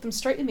you to look them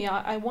straight in the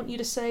eye. I want you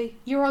to say,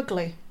 you're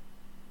ugly.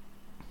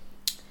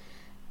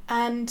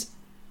 And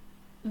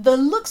the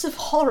looks of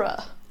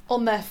horror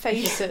on their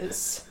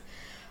faces,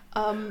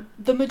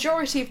 the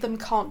majority of them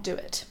can't do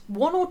it.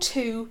 One or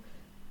two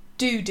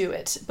do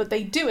it, but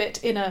they do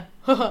it in a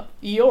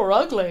you're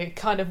ugly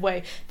kind of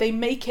way. They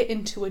make it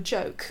into a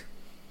joke.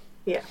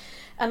 Yeah.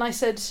 And I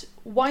said,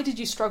 why did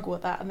you struggle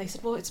with that? And they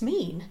said, well, it's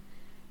mean.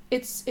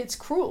 It's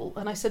cruel.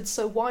 And I said,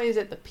 so why is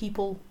it that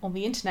people on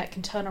the internet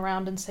can turn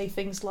around and say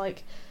things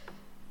like,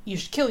 you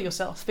should kill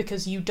yourself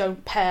because you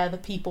don't pair the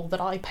people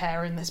that I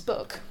pair in this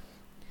book?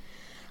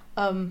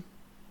 And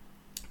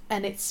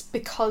it's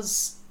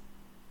because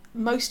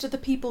most of the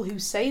people who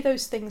say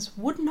those things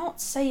would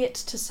not say it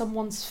to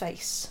someone's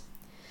face.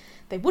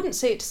 They wouldn't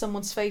say it to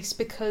someone's face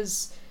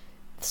because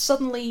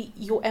suddenly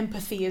your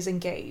empathy is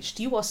engaged.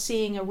 You are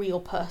seeing a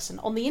real person.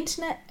 On the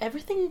internet,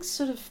 everything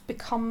sort of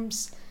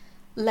becomes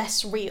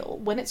less real.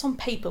 When it's on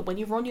paper, when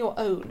you're on your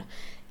own,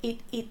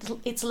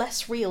 it's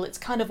less real. It's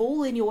kind of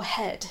all in your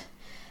head,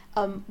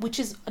 which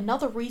is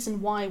another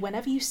reason why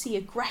whenever you see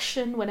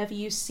aggression, whenever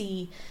you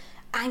see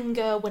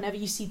anger, whenever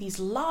you see these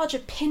large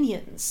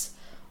opinions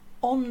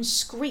on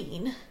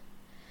screen,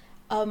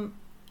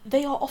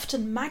 they are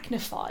often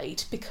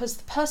magnified because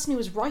the person who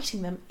is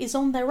writing them is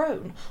on their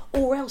own,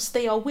 or else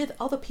they are with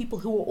other people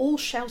who are all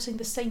shouting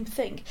the same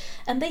thing,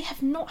 and they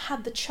have not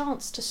had the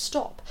chance to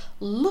stop,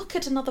 look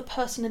at another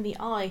person in the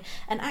eye,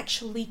 and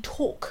actually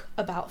talk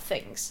about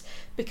things.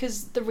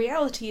 Because the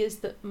reality is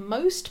that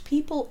most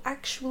people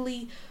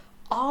actually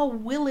are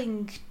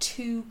willing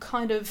to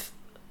kind of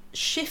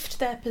shift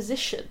their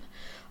position.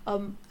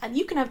 And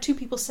you can have two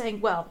people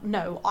saying, well,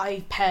 no,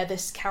 I pair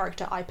this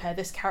character,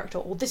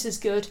 or this is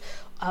good,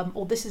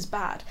 or this is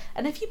bad.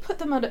 And if you put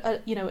them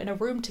in a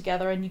room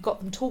together and you got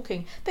them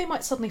talking, they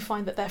might suddenly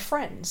find that they're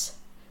friends.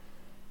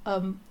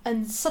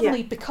 And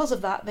suddenly, because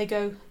of that, they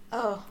go,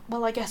 oh,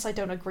 well, I guess I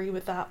don't agree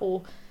with that,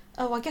 or,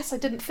 oh, I guess I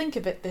didn't think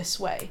of it this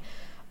way.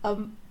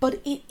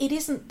 But it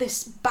isn't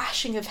this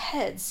bashing of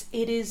heads,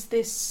 it is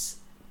this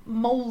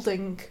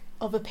moulding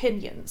of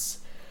opinions.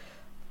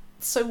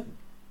 So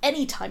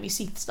anytime you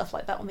see stuff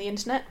like that on the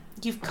internet,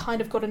 you've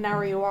kind of got to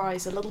narrow your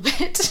eyes a little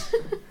bit.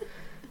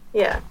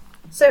 Yeah.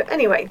 So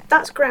anyway,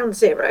 that's ground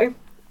zero.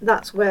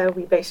 That's where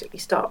we basically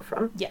start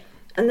from. Yeah.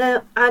 And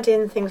then add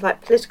in things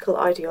like political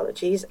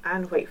ideologies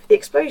and wait for the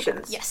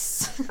explosions.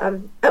 Yes.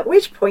 At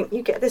which point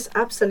you get this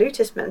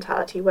absolutist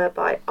mentality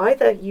whereby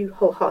either you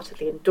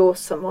wholeheartedly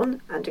endorse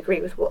someone and agree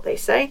with what they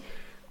say,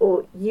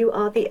 or you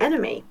are the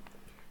enemy.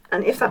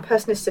 And if that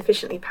person is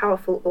sufficiently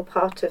powerful or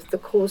part of the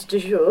cause du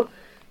jour,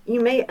 you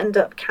may end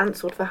up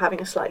cancelled for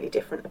having a slightly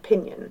different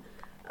opinion.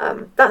 I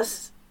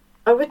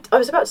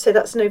was about to say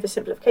that's an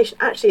oversimplification.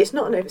 Actually, it's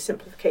not an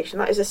oversimplification.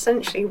 That is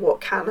essentially what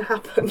can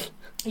happen.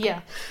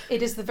 Yeah,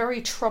 it is the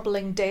very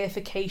troubling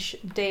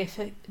deification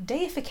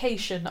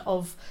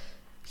of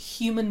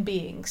human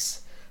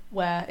beings,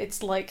 where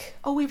it's like,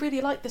 oh, we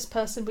really like this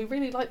person, we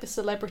really like this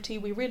celebrity,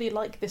 we really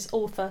like this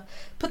author,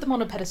 put them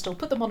on a pedestal,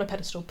 put them on a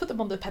pedestal, put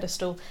them on the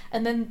pedestal,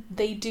 and then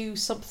they do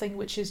something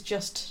which is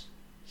just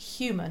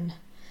human.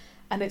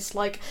 And it's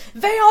like,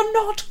 they are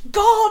not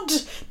God!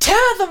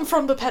 Tear them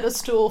from the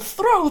pedestal,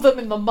 throw them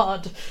in the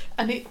mud!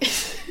 And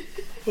it...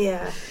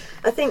 Yeah.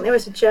 I think there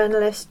was a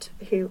journalist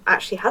who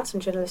actually had some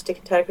journalistic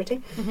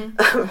integrity,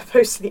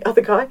 opposed to the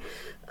other guy,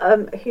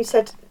 who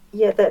said,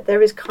 yeah, that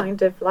there is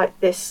kind of like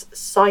this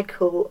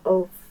cycle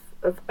of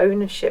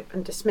ownership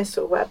and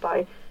dismissal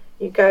whereby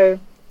you go,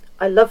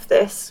 I love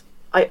this,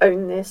 I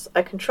own this,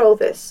 I control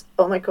this,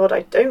 oh my god,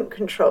 I don't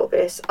control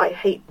this, I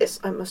hate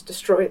this, I must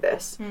destroy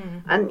this.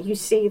 And you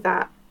see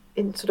that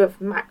in sort of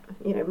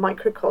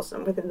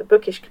microcosm within the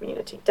bookish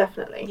community,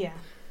 definitely. Yeah.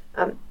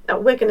 Now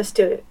we're going to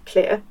steer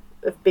clear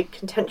of big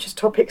contentious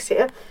topics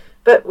here,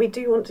 but we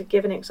do want to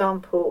give an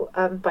example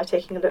by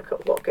taking a look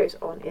at what goes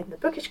on in the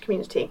bookish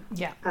community.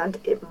 Yeah. And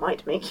it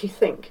might make you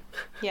think.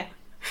 Yeah.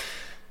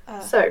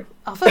 So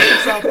our first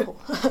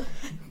example,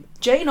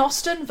 Jane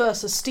Austen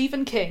versus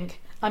Stephen King.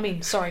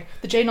 The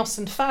Jane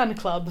Austen fan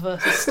club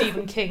versus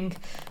Stephen King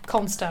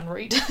constant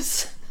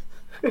readers.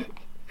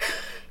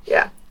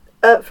 Yeah.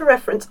 For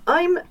reference,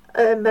 I'm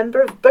a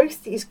member of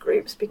both these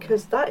groups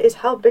because that is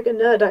how big a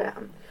nerd I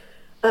am.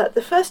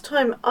 The first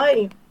time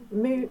I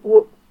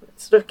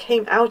sort of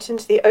came out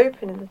into the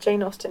open in the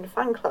Jane Austen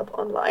fan club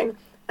online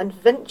and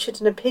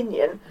ventured an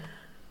opinion,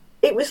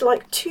 it was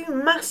like two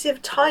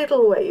massive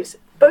tidal waves.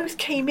 Both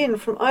came in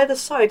from either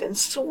side and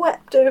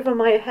swept over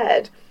my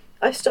head.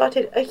 I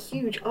started a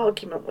huge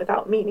argument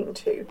without meaning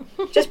to,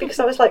 just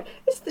because I was like,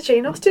 it's the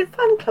Jane Austen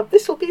fan club,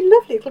 this will be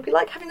lovely, it'll be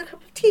like having a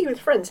cup of tea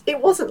with friends.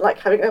 It wasn't like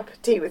having a cup of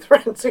tea with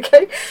friends,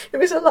 okay? It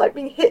was like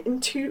being hit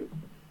in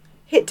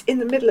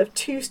the middle of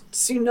two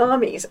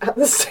tsunamis at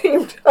the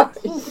same time.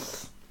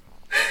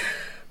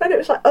 And it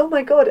was like, oh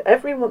my god,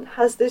 everyone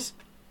has this,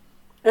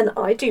 and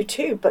I do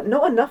too, but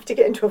not enough to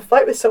get into a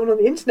fight with someone on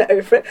the internet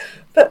over it,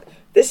 but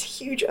this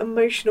huge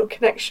emotional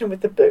connection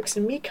with the books,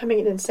 and me coming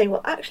in and saying,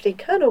 well, actually,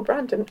 Colonel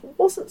Brandon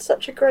wasn't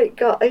such a great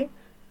guy.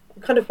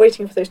 I'm kind of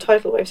waiting for those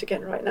tidal waves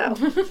again right now.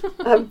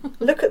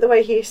 Look at the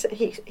way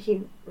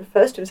he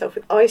refers to himself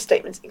with I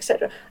statements,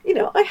 etc. You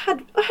know, I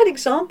had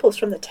examples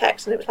from the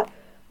text, and it was like,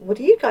 what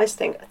do you guys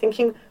think?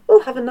 Thinking,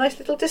 we'll have a nice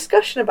little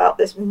discussion about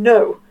this.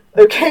 No,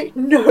 okay,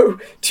 no.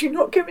 Do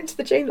not go into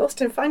the Jane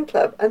Austen fan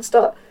club and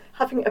start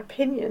having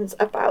opinions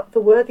about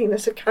the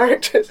worthiness of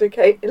characters,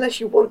 okay? Unless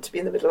you want to be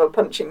in the middle of a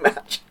punching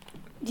match.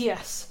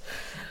 Yes.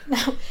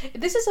 Now,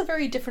 this is a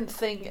very different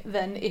thing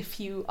than if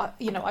you,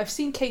 I've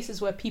seen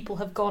cases where people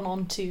have gone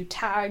on to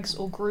tags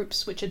or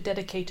groups which are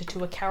dedicated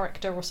to a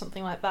character or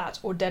something like that,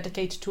 or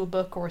dedicated to a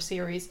book or a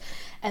series,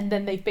 and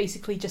then they've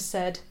basically just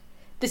said,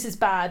 this is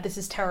bad, this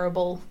is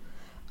terrible,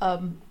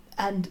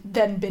 and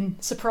then been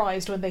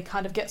surprised when they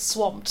kind of get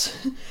swamped.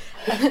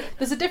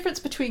 There's a difference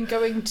between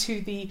going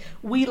to the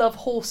We Love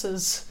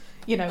Horses,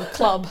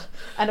 club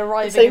and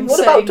arriving saying, and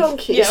what saying, about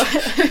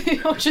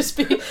donkeys? or just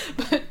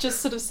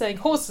sort of saying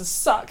horses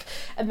suck,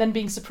 and then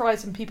being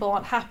surprised when people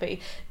aren't happy,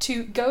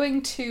 to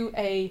going to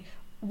a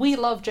We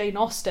Love Jane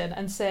Austen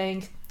and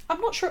saying, I'm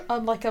not sure,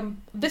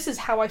 this is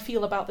how I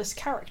feel about this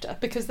character,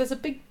 because there's a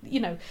big,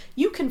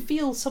 you can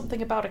feel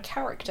something about a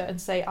character and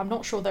say, I'm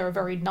not sure they're a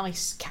very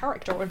nice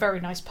character or a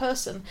very nice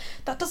person.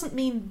 That doesn't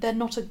mean they're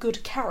not a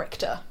good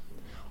character,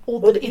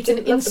 or that it's an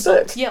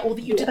insult, or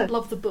that you didn't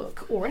love the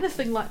book, or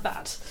anything like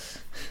that.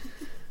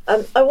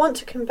 I want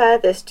to compare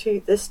this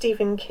to the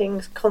Stephen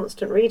King's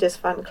Constant Readers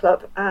fan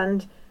club,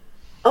 and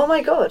oh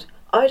my god,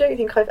 I don't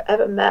think I've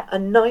ever met a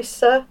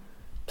nicer,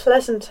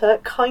 pleasanter,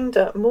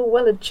 kinder, more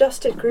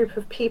well-adjusted group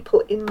of people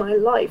in my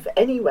life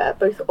anywhere,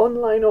 both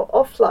online or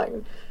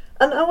offline.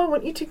 And now I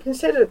want you to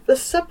consider the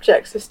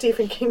subjects of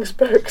Stephen King's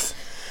books.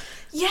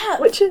 Yeah.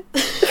 Which are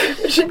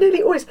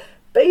nearly always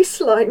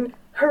baseline,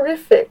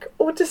 horrific,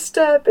 or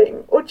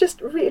disturbing, or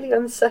just really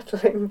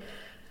unsettling.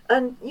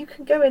 And you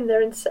can go in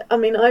there and say,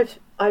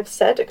 I've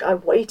said I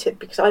waited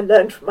because I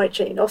learned from my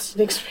Jane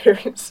Austen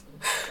experience,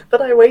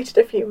 but I waited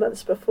a few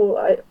months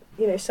before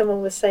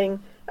someone was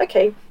saying,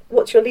 okay,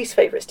 what's your least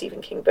favourite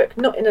Stephen King book?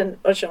 Not in an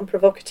agent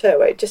provocateur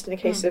way, just in a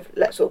case of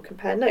let's all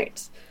compare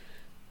notes.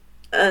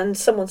 and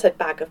someone said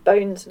Bag of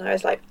Bones, and I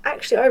was like,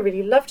 actually, I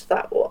really loved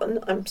that one.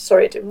 I'm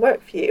sorry it didn't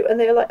work for you. And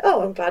they were like,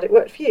 oh, I'm glad it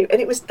worked for you. And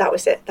that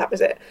was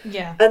it.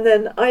 Yeah. And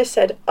then I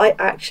said, I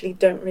actually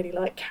don't really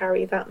like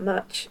Carrie that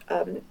much.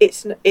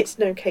 It's an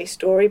okay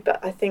story,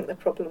 but I think the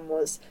problem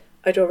was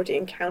I'd already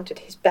encountered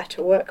his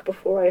better work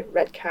before I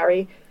read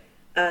Carrie,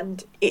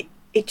 and it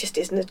just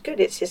isn't as good.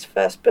 It's his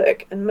first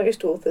book, and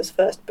most authors'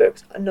 first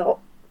books are not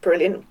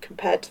brilliant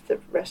compared to the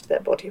rest of their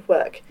body of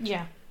work.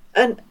 Yeah.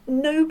 And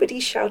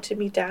nobody shouted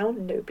me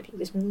down, nobody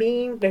was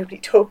mean, nobody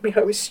told me I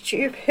was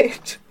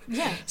stupid.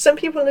 Yeah. Some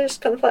people are just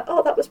kind of like,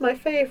 oh, that was my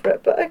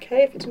favourite, but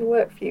okay, if it didn't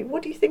work for you,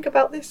 what do you think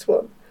about this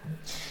one?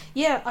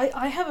 Yeah,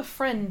 I have a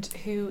friend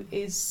who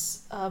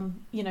is,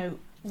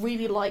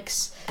 really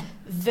likes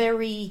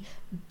very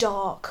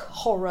dark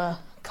horror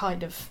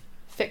kind of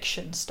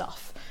fiction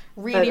stuff.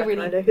 Really,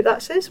 I know who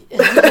that is.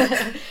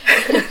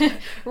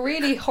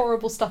 really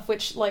horrible stuff,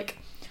 which, like,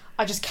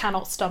 I just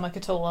cannot stomach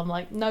at all. I'm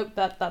like, nope,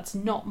 that's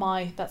not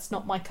my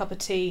cup of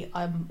tea.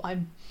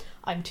 I'm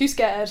too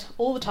scared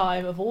all the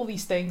time of all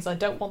these things. I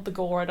don't want the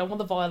gore. I don't want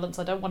the violence.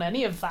 I don't want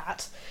any of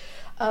that.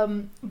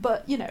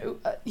 But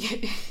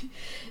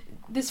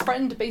this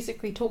friend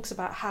basically talks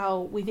about how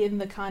within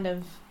the kind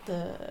of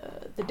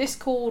the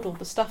Discord or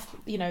the stuff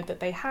that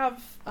they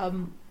have,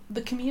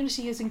 the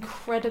community is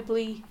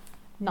incredibly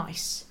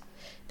nice.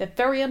 They're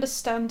very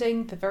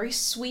understanding. They're very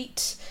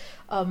sweet.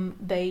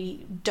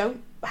 They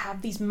don't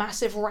have these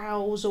massive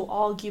rows or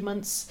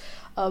arguments,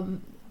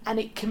 and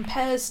it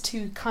compares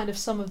to kind of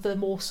some of the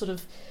more sort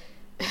of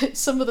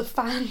some of the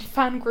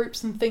fan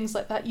groups and things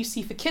like that you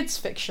see for kids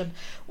fiction,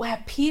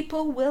 where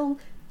people will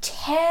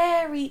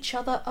tear each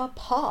other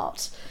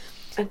apart.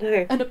 I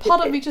know. And a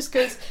part of me just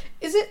goes,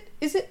 is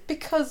it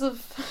because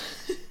of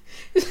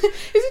is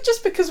it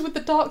just because with the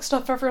dark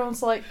stuff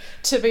everyone's like,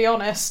 to be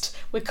honest,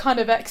 we're kind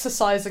of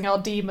exercising our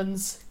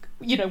demons.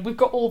 We've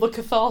got all the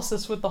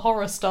catharsis with the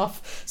horror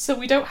stuff, so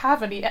we don't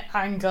have any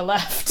anger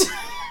left.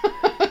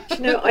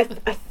 I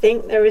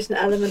think there is an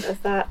element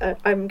of that.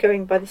 I'm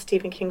going by the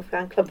Stephen King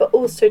fan club, but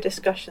also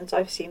discussions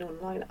I've seen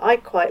online. I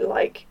quite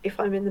like, if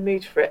I'm in the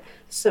mood for it,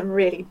 some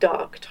really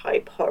dark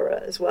type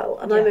horror as well.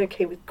 And I'm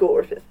okay with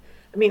gore.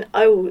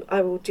 I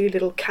will do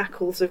little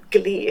cackles of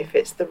glee if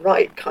it's the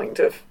right kind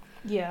of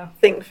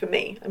thing for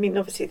me.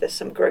 Obviously there's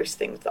some gross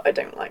things that I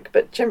don't like,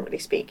 but generally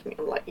speaking,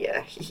 I'm like,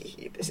 yeah,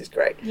 this is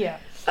great. Yeah.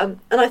 And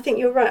I think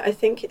you're right. I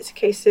think it's a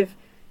case of,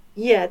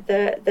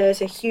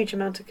 there's a huge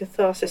amount of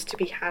catharsis to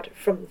be had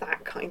from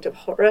that kind of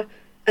horror,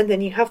 and then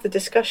you have the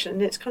discussion,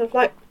 and it's kind of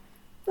like,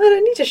 I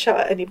don't need to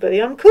shout at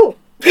anybody, I'm cool.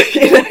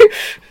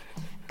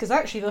 Because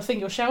actually the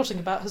thing you're shouting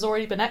about has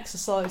already been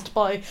exercised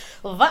by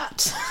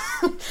that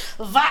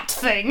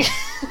thing.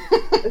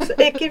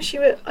 It gives you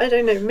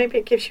maybe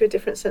it gives you a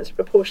different sense of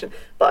proportion,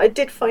 but I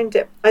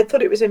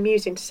thought it was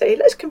amusing to say,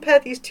 let's compare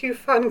these two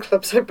fan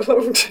clubs I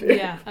belong to.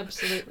 Yeah,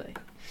 absolutely.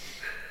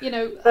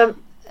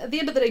 At the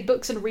end of the day,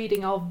 books and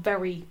reading are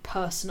very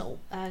personal,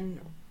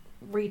 and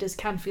readers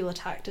can feel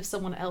attacked if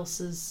someone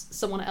else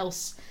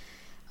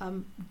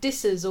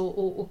disses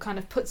or kind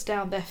of puts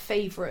down their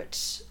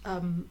favourite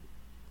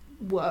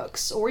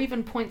works, or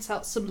even points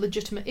out some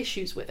legitimate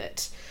issues with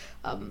it,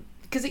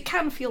 because it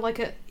can feel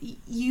like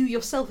you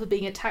yourself are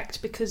being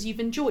attacked because you've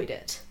enjoyed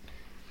it.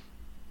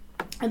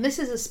 And this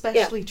is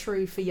especially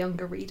true for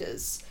younger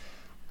readers,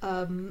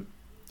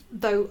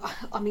 though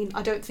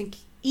I don't think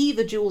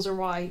either Jules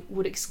or I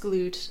would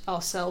exclude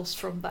ourselves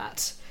from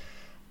that.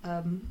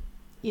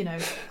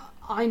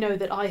 I know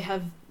that I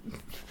have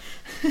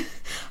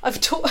I've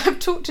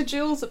talked to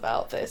Jules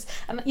about this,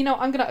 and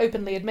I'm going to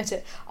openly admit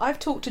it. I've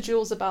talked to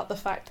Jules about the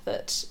fact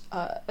that,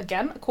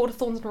 again, A Court of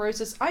Thorns and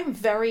Roses, I'm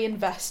very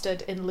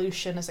invested in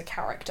Lucian as a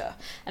character,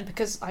 and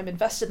because I'm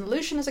invested in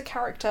Lucian as a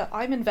character,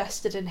 I'm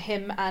invested in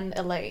him and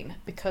Elaine,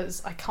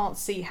 because I can't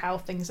see how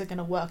things are going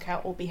to work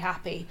out or be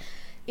happy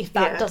if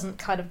that doesn't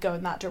kind of go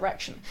in that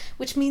direction.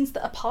 Which means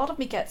that a part of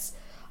me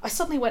I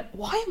suddenly went,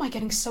 why am I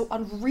getting so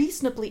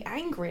unreasonably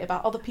angry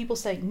about other people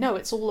saying, no,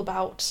 it's all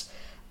about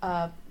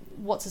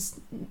what's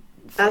his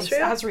face?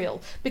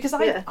 Asriel. Because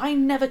I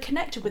never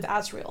connected with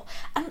Asriel.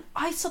 And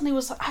I suddenly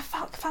was like, I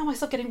found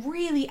myself getting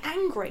really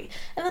angry.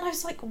 And then I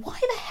was like, why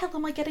the hell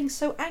am I getting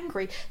so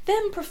angry?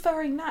 Them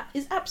preferring that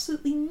is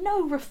absolutely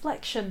no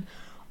reflection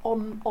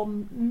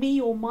on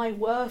me or my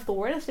worth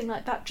or anything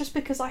like that, just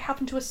because I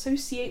happen to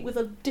associate with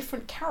a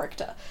different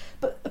character.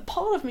 But a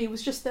part of me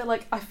was just there,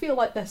 like, I feel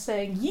like they're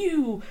saying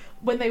you,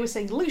 when they were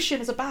saying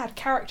Lucian is a bad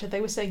character, they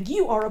were saying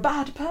you are a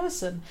bad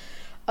person.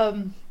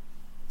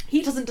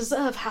 He doesn't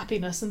deserve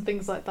happiness and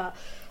things like that.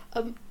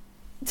 And,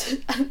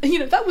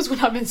 that was when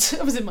I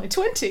was in my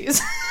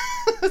 20s.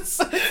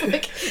 So it's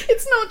like,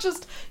 it's not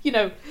just,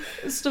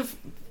 sort of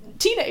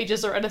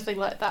teenagers or anything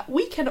like that.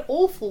 We can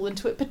all fall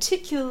into it,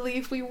 particularly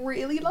if we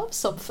really love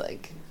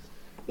something.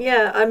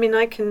 Yeah,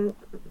 I can,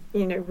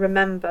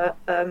 remember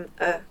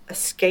a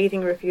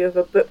scathing review of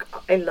a book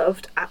I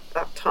loved at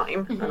that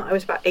time, and I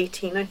was about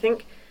 18, I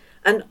think.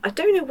 And I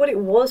don't know what it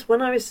was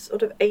when I was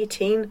sort of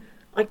 18.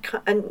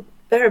 And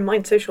bear in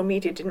mind, social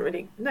media it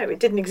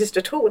didn't exist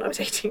at all when I was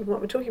 18. What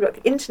we're talking about,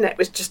 the internet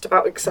was just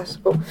about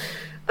accessible.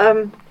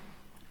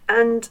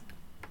 And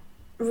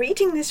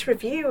reading this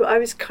review, I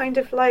was kind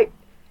of like,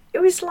 it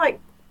was like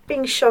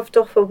being shoved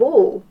off a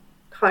wall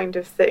kind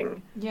of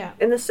thing. Yeah.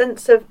 In the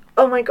sense of,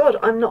 oh my God,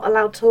 I'm not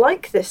allowed to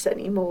like this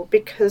anymore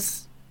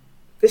because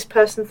this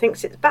person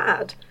thinks it's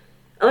bad.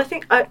 And I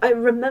think I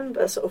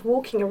remember sort of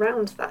walking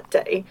around that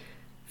day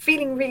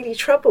feeling really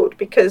troubled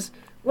because,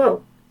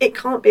 well, it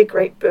can't be a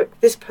great book.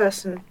 This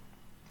person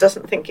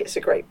doesn't think it's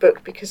a great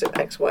book because of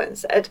X, Y, and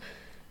Z.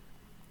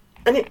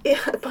 And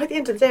by the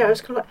end of the day, I was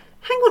kind of like,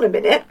 hang on a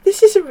minute,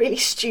 this is a really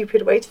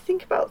stupid way to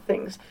think about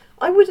things.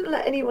 I wouldn't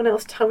let anyone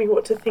else tell me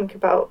what to think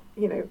about,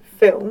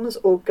 films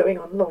or going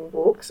on long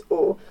walks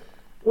or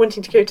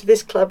wanting to go to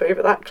this club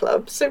over that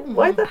club. So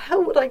why the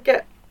hell would I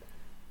get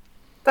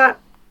that,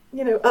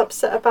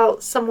 upset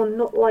about someone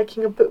not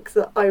liking a book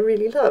that I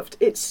really loved?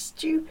 It's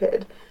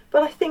stupid.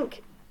 But I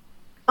think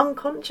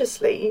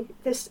unconsciously,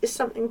 this is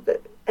something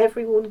that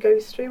everyone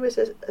goes through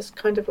as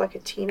kind of like a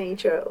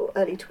teenager or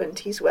early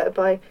 20s,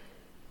 whereby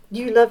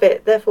you love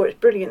it, therefore it's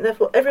brilliant,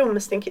 therefore everyone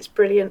must think it's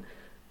brilliant.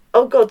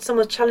 Oh God,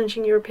 someone's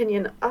challenging your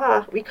opinion.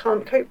 We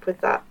can't cope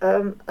with that.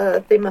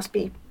 They must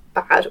be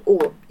bad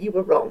or you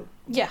were wrong.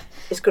 Yeah.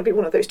 It's got to be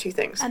one of those two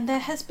things. And there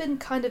has been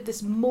kind of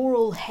this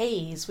moral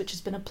haze which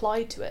has been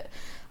applied to it.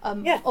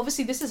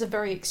 Obviously this is a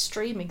very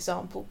extreme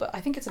example, but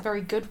I think it's a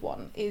very good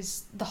one,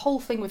 is the whole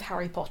thing with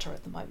Harry Potter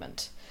at the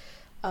moment.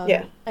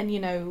 And,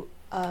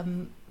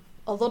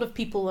 a lot of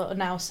people are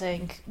now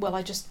saying, well,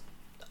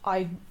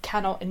 I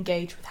cannot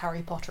engage with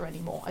Harry Potter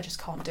anymore. I just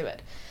can't do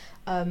it.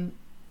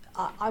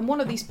 I'm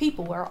one of these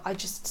people where I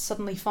just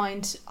suddenly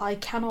find I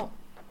don't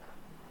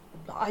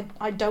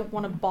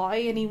want to buy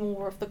any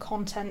more of the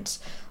content.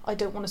 I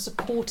don't want to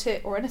support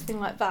it or anything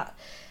like that.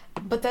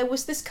 But there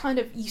was this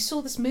you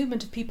saw this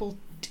movement of people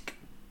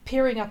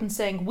peering up and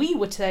saying, we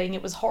were saying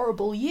it was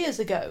horrible years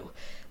ago,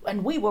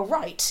 and we were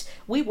right.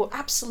 We were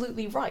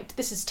absolutely right.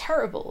 This is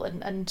terrible.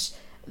 And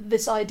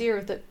this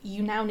idea that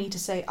you now need to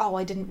say, oh,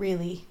 I didn't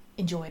really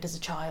enjoy it as a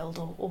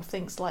child, or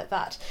things like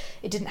that.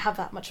 It didn't have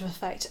that much of an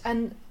effect.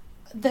 And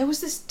there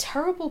was this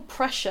terrible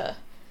pressure,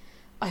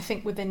 I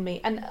think, within me.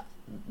 And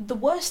the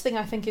worst thing,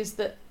 I think, is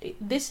that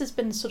this has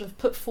been sort of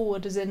put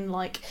forward as in,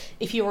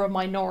 if you're a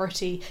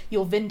minority,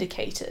 you're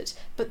vindicated.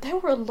 But there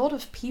were a lot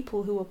of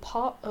people who were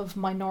part of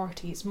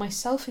minorities,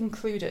 myself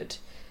included,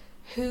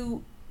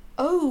 who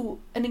owe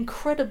an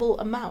incredible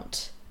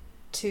amount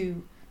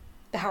to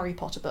the Harry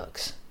Potter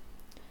books.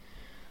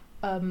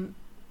 In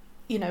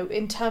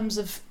terms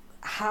of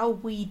how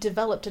we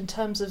developed, in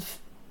terms of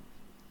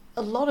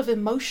a lot of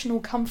emotional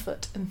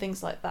comfort and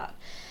things like that.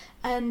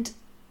 And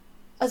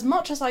as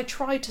much as I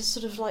try to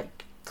sort of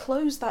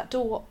close that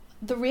door,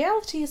 the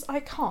reality is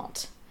I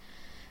can't.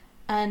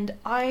 And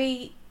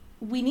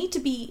we need to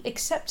be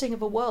accepting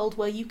of a world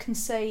where you can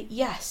say,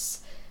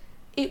 yes,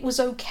 it was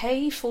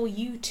okay for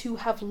you to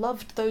have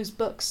loved those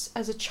books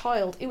as a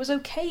child. It was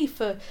okay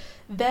for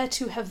there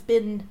to have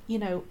been,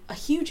 a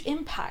huge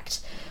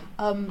impact.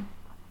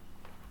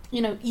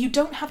 You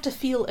don't have to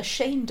feel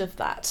ashamed of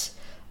that.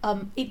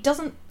 It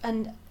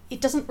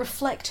doesn't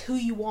reflect who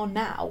you are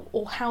now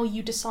or how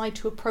you decide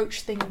to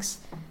approach things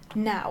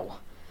now.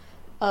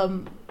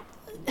 But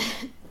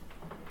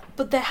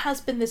there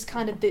has been this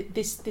kind of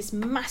this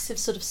massive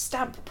sort of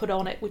stamp put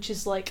on it, which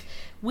is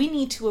we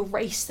need to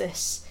erase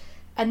this,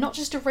 and not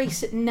just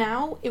erase it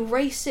now,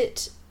 erase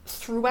it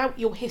throughout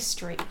your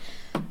history.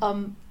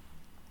 And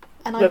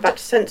we're back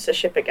to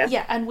censorship again.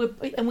 Yeah,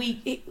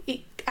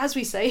 it as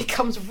we say, it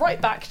comes right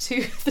back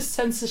to the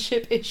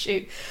censorship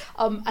issue,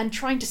 and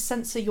trying to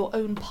censor your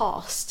own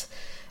past,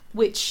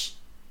 which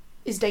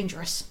is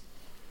dangerous.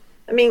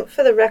 I mean,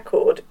 for the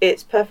record,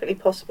 it's perfectly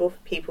possible for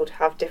people to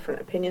have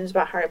different opinions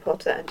about Harry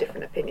Potter and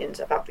different opinions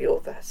about the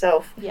author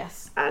herself.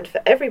 Yes. And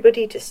for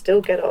everybody to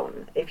still get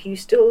on. If you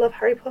still love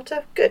Harry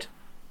Potter, good.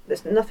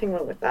 There's nothing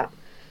wrong with that.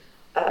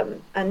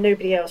 And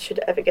nobody else should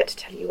ever get to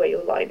tell you where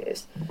your line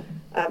is.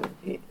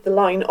 The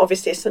line,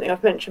 obviously, is something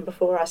I've mentioned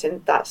before, as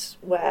in that's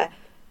where,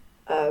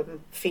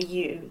 for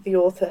you, the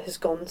author has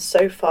gone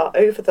so far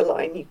over the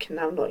line you can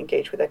now not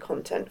engage with their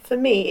content. For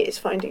me, it's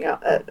finding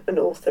out an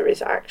author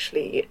is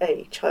actually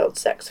a child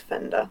sex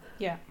offender.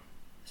 Yeah.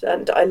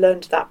 And I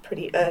learned that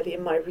pretty early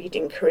in my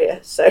reading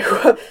career,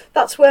 so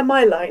that's where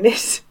my line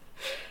is.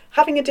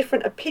 Having a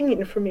different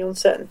opinion from me on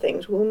certain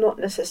things will not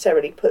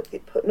necessarily put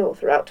an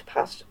author out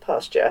to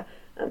pasture,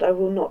 and I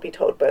will not be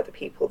told by other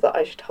people that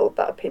I should hold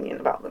that opinion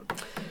about them.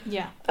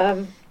 Yeah.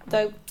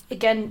 Though,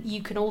 again,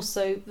 you can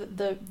also...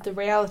 The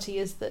reality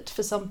is that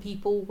for some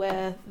people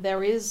where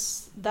there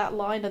is that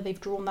line and they've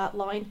drawn that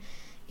line,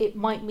 it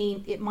might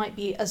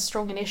be as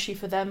strong an issue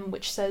for them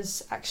which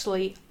says,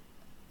 actually,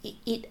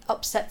 it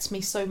upsets me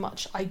so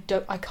much, I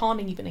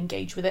can't even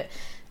engage with it,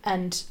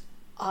 and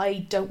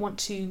I don't want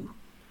to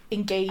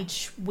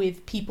engage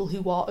with people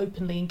who are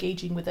openly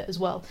engaging with it as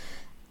well.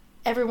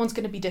 Everyone's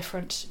going to be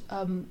different.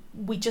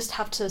 We just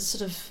have to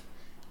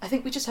I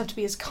think we just have to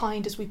be as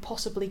kind as we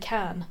possibly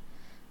can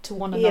to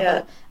one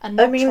another, and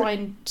not try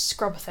and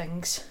scrub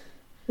things.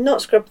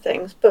 not scrub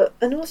things,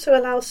 and also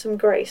allow some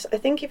grace. I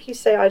think if you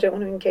say, I don't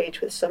want to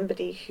engage with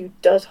somebody who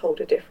does hold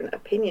a different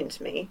opinion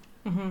to me,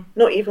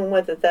 not even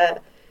whether they're,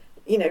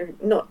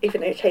 not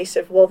even a case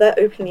of, well, they're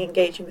openly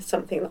engaging with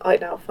something that I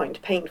now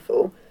find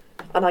painful,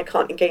 and I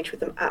can't engage with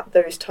them at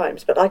those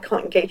times, but I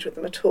can't engage with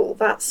them at all.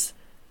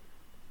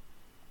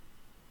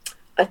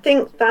 I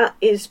think that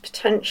is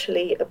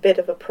potentially a bit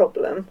of a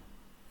problem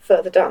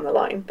further down the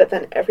line, but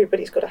then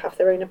everybody's got to have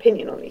their own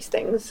opinion on these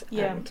things.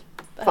 Yeah. And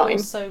fine.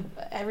 Also,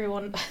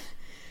 everyone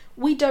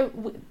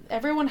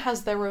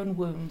has their own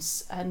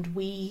wounds, and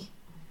I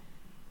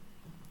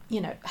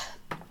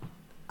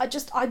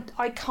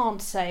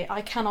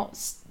cannot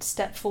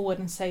step forward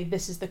and say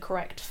this is the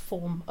correct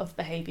form of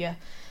behaviour,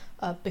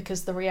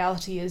 because the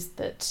reality is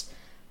that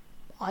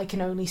I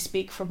can only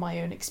speak from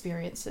my own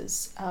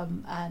experiences,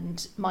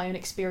 and my own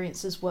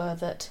experiences were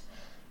that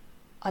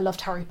I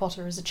loved Harry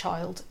Potter as a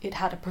child. It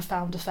had a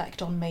profound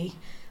effect on me.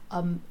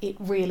 It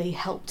really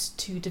helped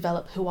to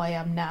develop who I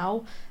am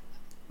now,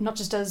 not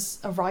just as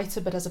a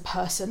writer, but as a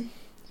person.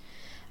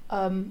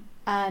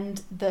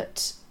 And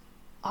that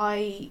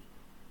I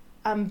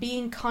am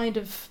being kind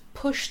of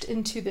pushed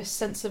into this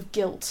sense of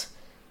guilt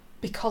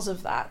because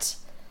of that.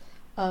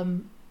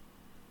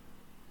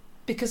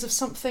 Because of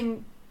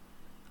something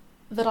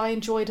that I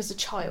enjoyed as a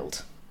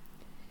child.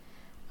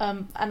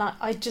 And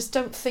I just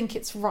don't think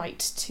it's right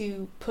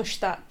to push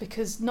that,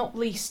 because not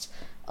least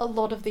a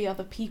lot of the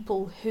other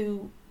people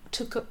who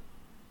took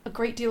a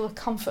great deal of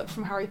comfort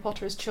from Harry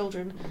Potter as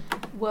children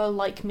were,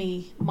 like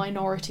me,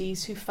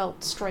 minorities who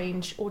felt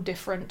strange or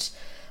different,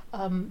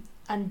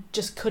 and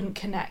just couldn't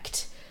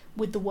connect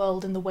with the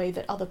world in the way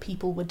that other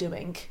people were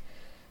doing.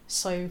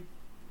 So,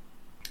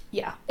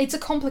 yeah, it's a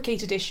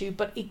complicated issue,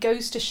 but it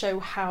goes to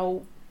show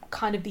how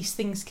kind of these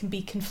things can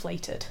be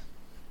conflated.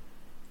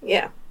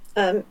 Yeah.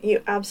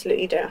 You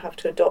absolutely don't have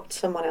to adopt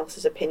someone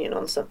else's opinion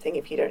on something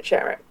if you don't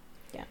share it.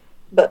 Yeah.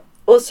 But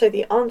also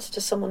the answer to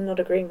someone not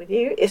agreeing with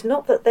you is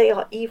not that they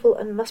are evil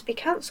and must be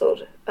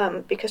cancelled,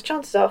 because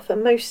chances are for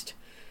most,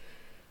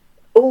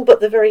 all but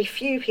the very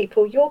few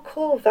people, your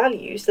core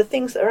values, the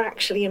things that are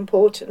actually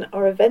important,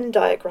 are a Venn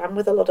diagram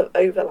with a lot of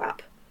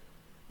overlap.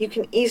 You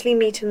can easily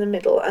meet in the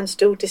middle and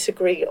still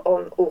disagree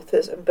on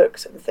authors and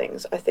books and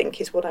things, I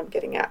think is what I'm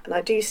getting at. And I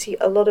do see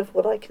a lot of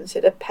what I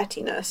consider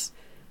pettiness,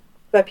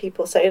 where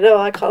people say, no,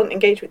 I can't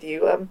engage with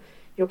you,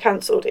 you're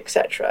cancelled,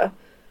 etc.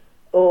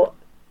 Or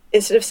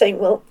instead of saying,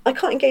 well, I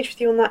can't engage with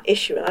you on that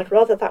issue, and I'd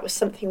rather that was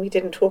something we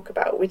didn't talk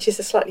about, which is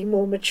a slightly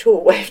more mature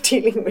way of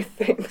dealing with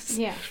things.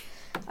 Yeah.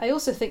 I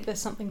also think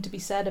there's something to be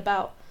said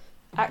about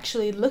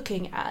actually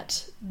looking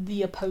at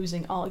the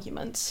opposing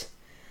arguments.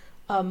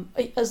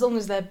 As long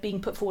as they're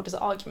being put forward as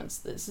arguments,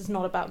 this is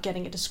not about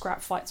getting into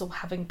scrap fights or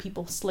having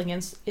people sling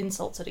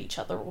insults at each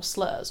other or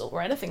slurs or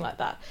anything like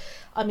that.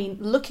 I mean,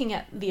 looking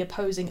at the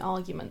opposing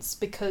arguments,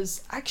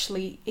 because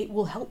actually it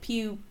will help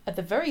you, at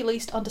the very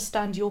least,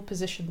 understand your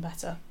position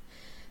better.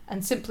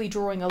 And simply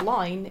drawing a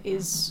line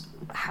is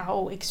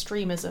how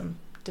extremism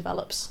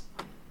develops.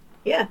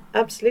 Yeah,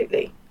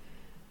 absolutely.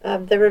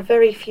 There are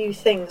very few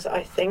things,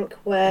 I think,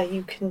 where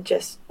you can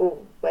just, or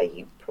where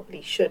you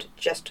probably should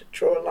just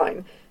draw a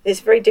line.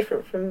 It's very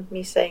different from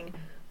me saying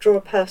draw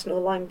a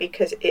personal line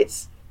because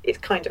it's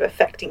kind of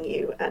affecting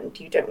you and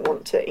you don't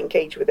want to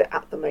engage with it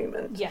at the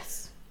moment.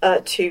 Yes.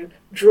 To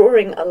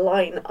drawing a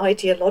line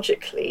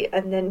ideologically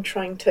and then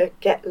trying to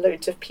get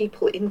loads of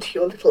people into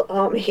your little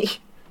army.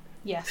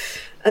 Yes.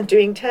 And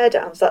doing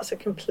teardowns, that's a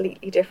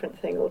completely different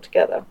thing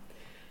altogether.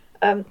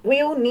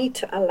 We all need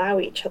to allow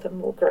each other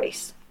more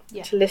grace.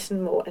 Yeah. To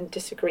listen more and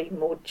disagree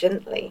more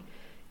gently.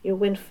 You'll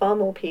win far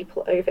more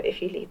people over if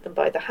you lead them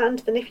by the hand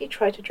than if you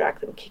try to drag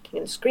them kicking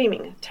and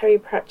screaming. Terry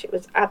Pratchett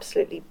was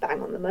absolutely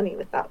bang on the money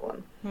with that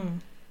one.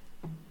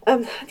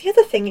 The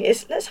other thing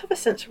is, let's have a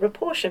sense of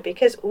proportion,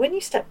 because when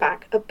you step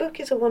back, a book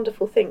is a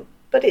wonderful thing,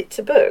 but it's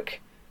a book.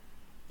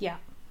 Yeah.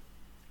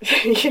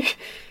 You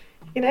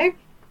know?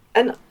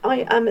 And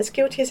I am as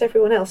guilty as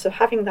everyone else of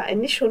having that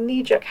initial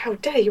knee-jerk, how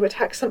dare you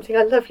attack something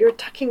I love, you're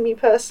attacking me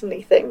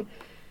personally thing.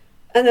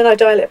 And then I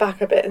dial it back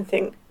a bit and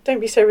think,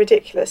 don't be so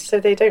ridiculous, so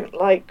they don't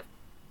like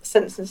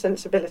Sense and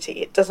Sensibility,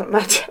 it doesn't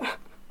matter.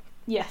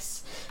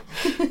 Yes.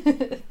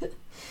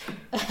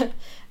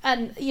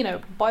 And,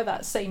 by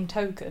that same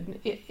token,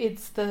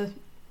 it's the,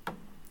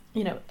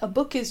 a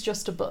book is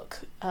just a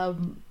book.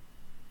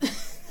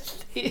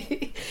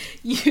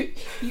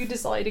 You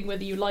deciding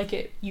whether you like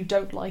it, you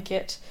don't like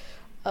it,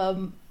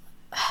 and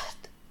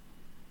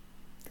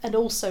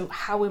also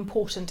how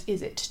important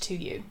is it to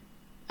you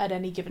at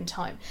any given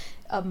time.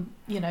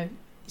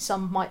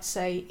 Some might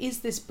say, is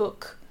this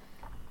book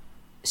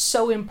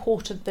so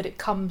important that it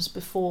comes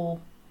before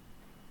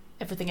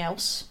everything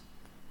else?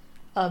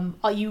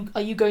 Are you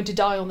going to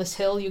die on this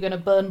hill? You're going to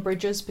burn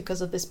bridges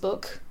because of this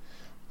book?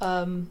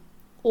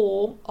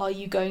 Or are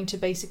you going to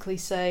basically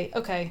say,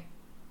 okay,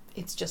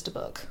 it's just a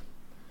book?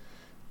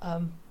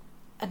 And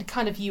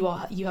kind of you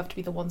have to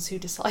be the ones who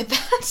decide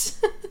that.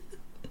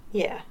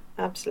 Yeah,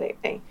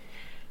 absolutely.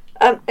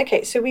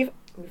 Okay, so we've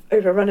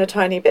overrun a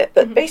tiny bit,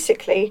 but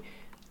basically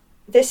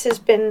this has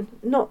been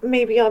not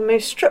maybe our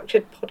most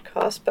structured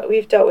podcast, but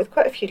we've dealt with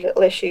quite a few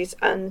little issues,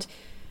 and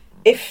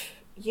if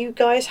you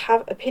guys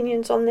have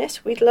opinions on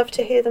this, we'd love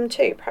to hear them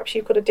too. Perhaps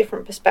you've got a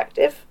different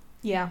perspective.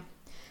 Yeah.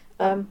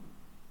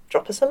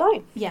 Drop us a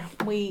line. Yeah,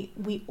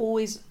 we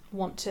always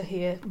want to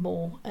hear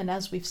more, and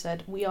as we've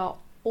said, we are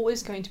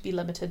always going to be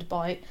limited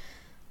by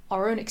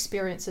our own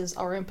experiences,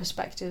 our own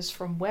perspectives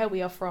from where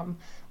we are from,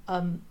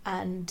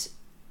 and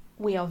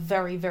we are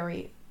very,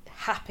 very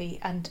happy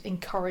and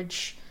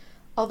encourage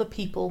other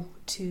people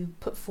to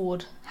put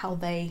forward how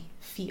they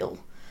feel,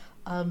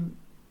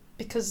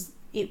 because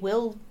it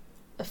will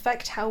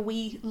affect how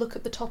we look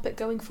at the topic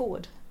going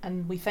forward,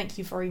 and we thank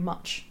you very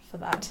much for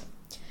that.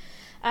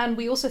 And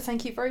we also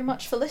thank you very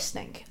much for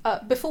listening.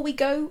 Before we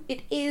go,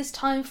 it is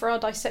time for our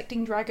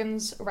Dissecting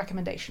Dragons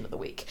recommendation of the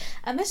week,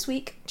 and this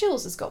week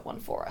Jules has got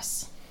one for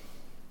us.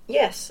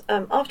 Yes,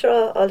 after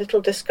our little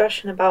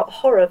discussion about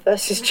horror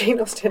versus Jane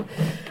Austen,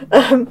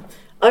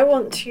 I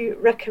want to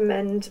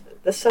recommend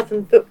The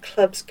Southern Book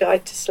Club's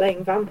Guide to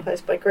Slaying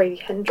Vampires by Grady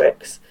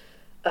Hendrix.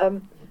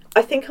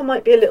 I think I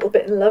might be a little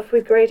bit in love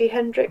with Grady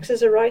Hendrix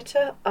as a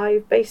writer.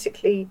 I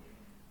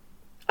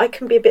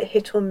can be a bit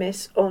hit or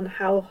miss on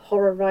how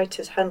horror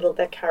writers handle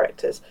their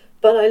characters,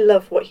 but I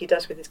love what he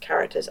does with his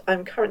characters.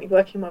 I'm currently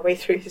working my way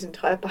through his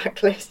entire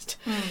backlist.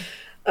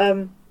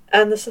 And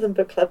The Southern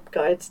Book Club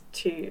Guide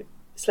to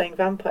Slaying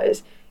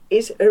Vampires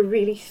is a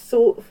really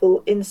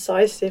thoughtful,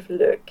 incisive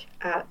look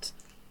at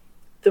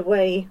the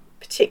way,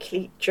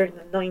 particularly during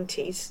the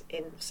 90s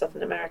in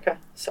Southern America,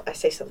 so I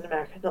say Southern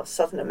America, not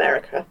Southern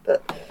America,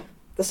 but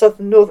the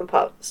northern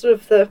part,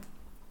 sort of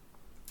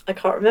I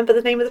can't remember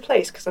the name of the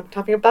place because I'm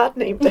having a bad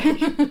name day.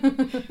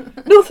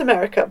 North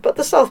America, but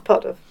the south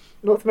part of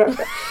North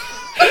America.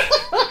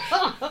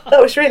 That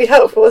was really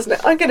helpful, wasn't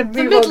it? I'm going to move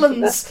the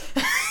Midlands.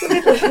 On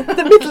from that.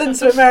 The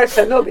Midlands of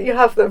America, not that you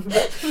have them,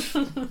 but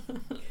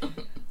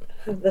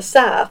the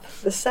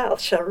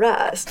South shall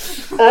rise.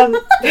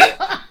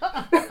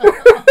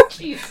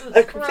 Jesus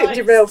I've completely Christ.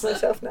 derailed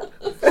myself now.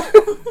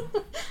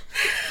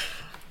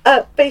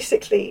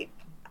 Basically,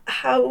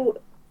 how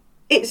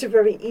it's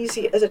very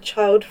easy as a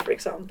child, for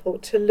example,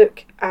 to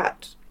look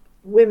at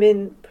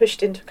women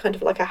pushed into kind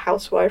of like a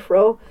housewife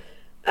role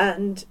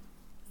and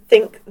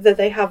think that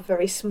they have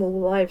very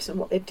small lives and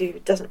what they do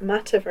doesn't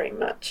matter very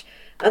much.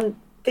 And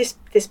this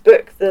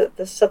book, the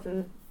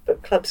Southern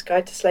Book Club's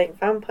Guide to Slaying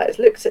Vampires,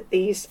 looks at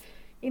these,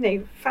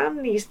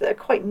 families that are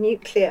quite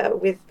nuclear,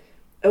 with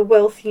a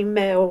wealthy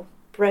male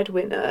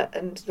breadwinner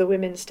and the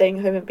women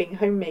staying home and being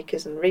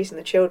homemakers and raising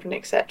the children,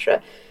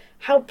 etc.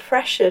 How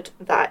pressured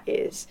that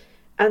is.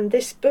 And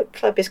this book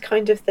club is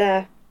kind of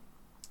their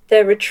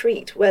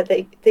retreat where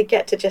they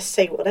get to just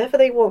say whatever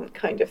they want,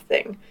 kind of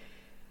thing,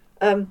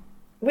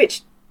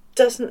 which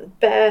doesn't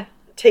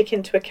take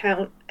into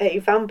account a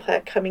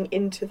vampire coming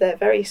into their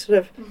very sort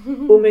of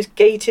almost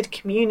gated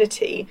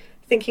community,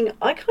 thinking,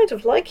 I kind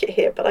of like it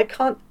here, but I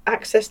can't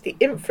access the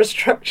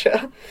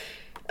infrastructure.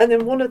 And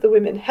then one of the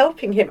women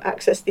helping him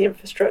access the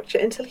infrastructure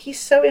until he's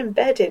so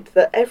embedded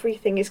that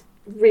everything is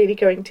really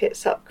going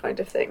tits up, kind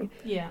of thing.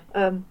 Yeah.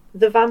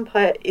 The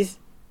vampire is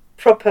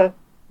proper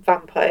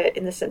vampire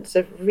in the sense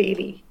of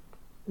really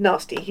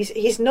nasty.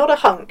 He's not a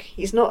hunk.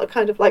 He's not a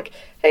kind of like,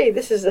 hey,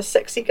 this is a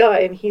sexy guy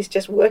and he's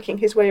just working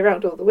his way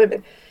around all the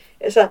women.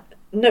 It's like,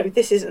 no,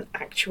 this is an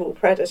actual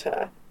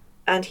predator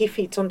and he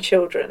feeds on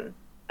children,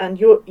 and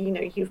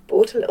you've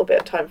bought a little bit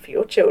of time for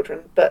your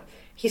children, but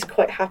he's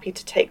quite happy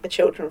to take the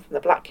children from the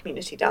black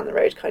community down the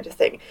road, kind of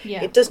thing.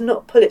 Yeah. It does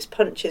not pull its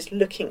punches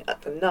looking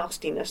at the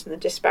nastiness and the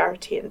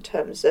disparity in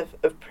terms of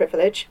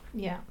privilege.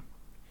 Yeah.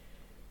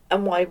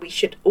 And why we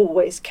should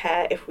always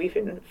care if we've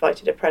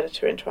invited a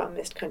predator into our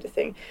midst, kind of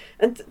thing.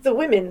 And the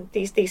women,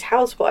 these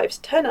housewives,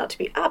 turn out to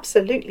be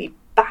absolutely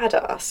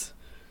badass.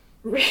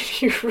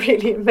 Really,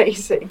 really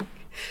amazing.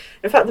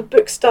 In fact, the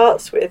book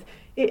starts with,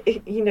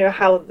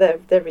 how they're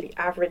really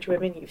average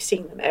women. You've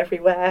seen them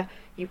everywhere.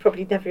 You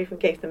probably never even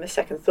gave them a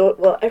second thought.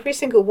 Well, every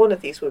single one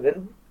of these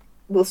women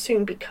will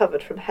soon be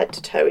covered from head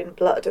to toe in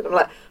blood. And I'm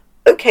like,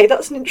 okay,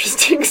 that's an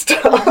interesting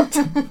start.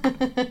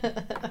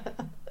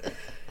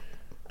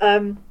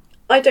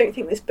 I don't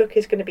think this book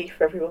is going to be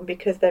for everyone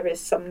because there is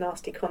some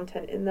nasty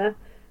content in there.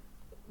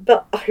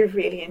 But I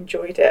really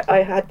enjoyed it.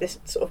 I had this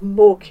sort of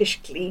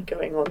mawkish glee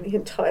going on the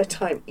entire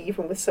time,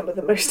 even with some of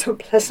the most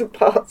unpleasant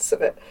parts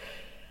of it.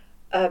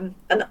 And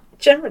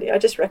generally, I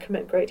just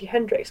recommend Grady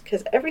Hendrix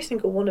because every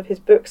single one of his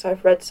books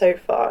I've read so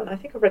far, and I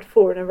think I've read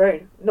 4 in a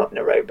row, not in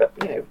a row, but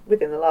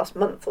within the last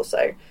month or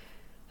so,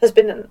 has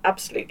been an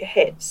absolute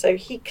hit. So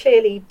he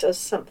clearly does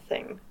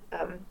something.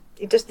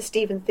 He does the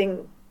Stephen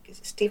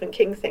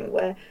King thing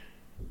where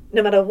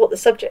no matter what the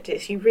subject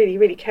is, you really,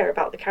 really care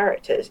about the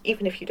characters,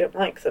 even if you don't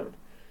like them.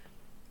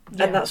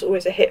 Yeah. And that's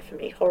always a hit for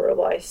me,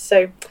 horror-wise.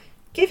 So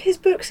give his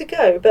books a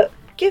go, but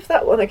give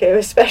that one a go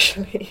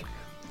especially.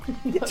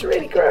 It's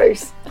really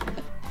gross.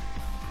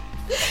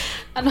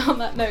 And on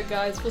that note,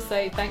 guys, we'll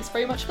say thanks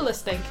very much for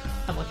listening,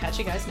 and we'll catch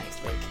you guys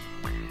next week.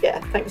 Yeah,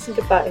 thanks and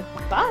goodbye.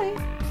 Bye.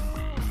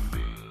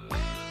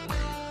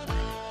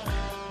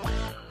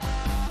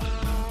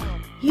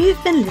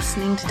 You've been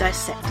listening to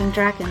Dissecting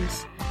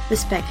Dragons, the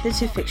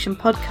speculative fiction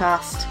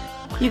podcast.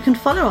 You can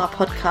follow our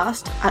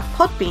podcast at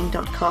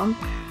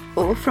podbean.com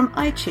or from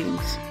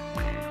iTunes.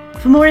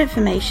 For more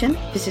information,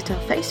 visit our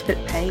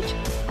Facebook page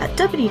at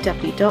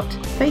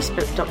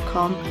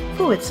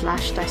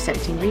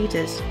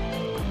www.facebook.com/dissectingreaders,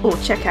 or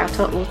check out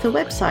our author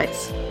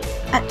websites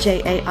at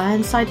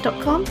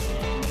jaironside.com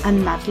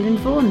and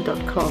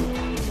madeleinevaughan.com.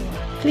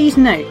 Please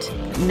note,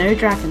 no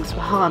dragons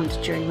were harmed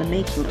during the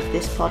making of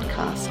this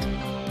podcast.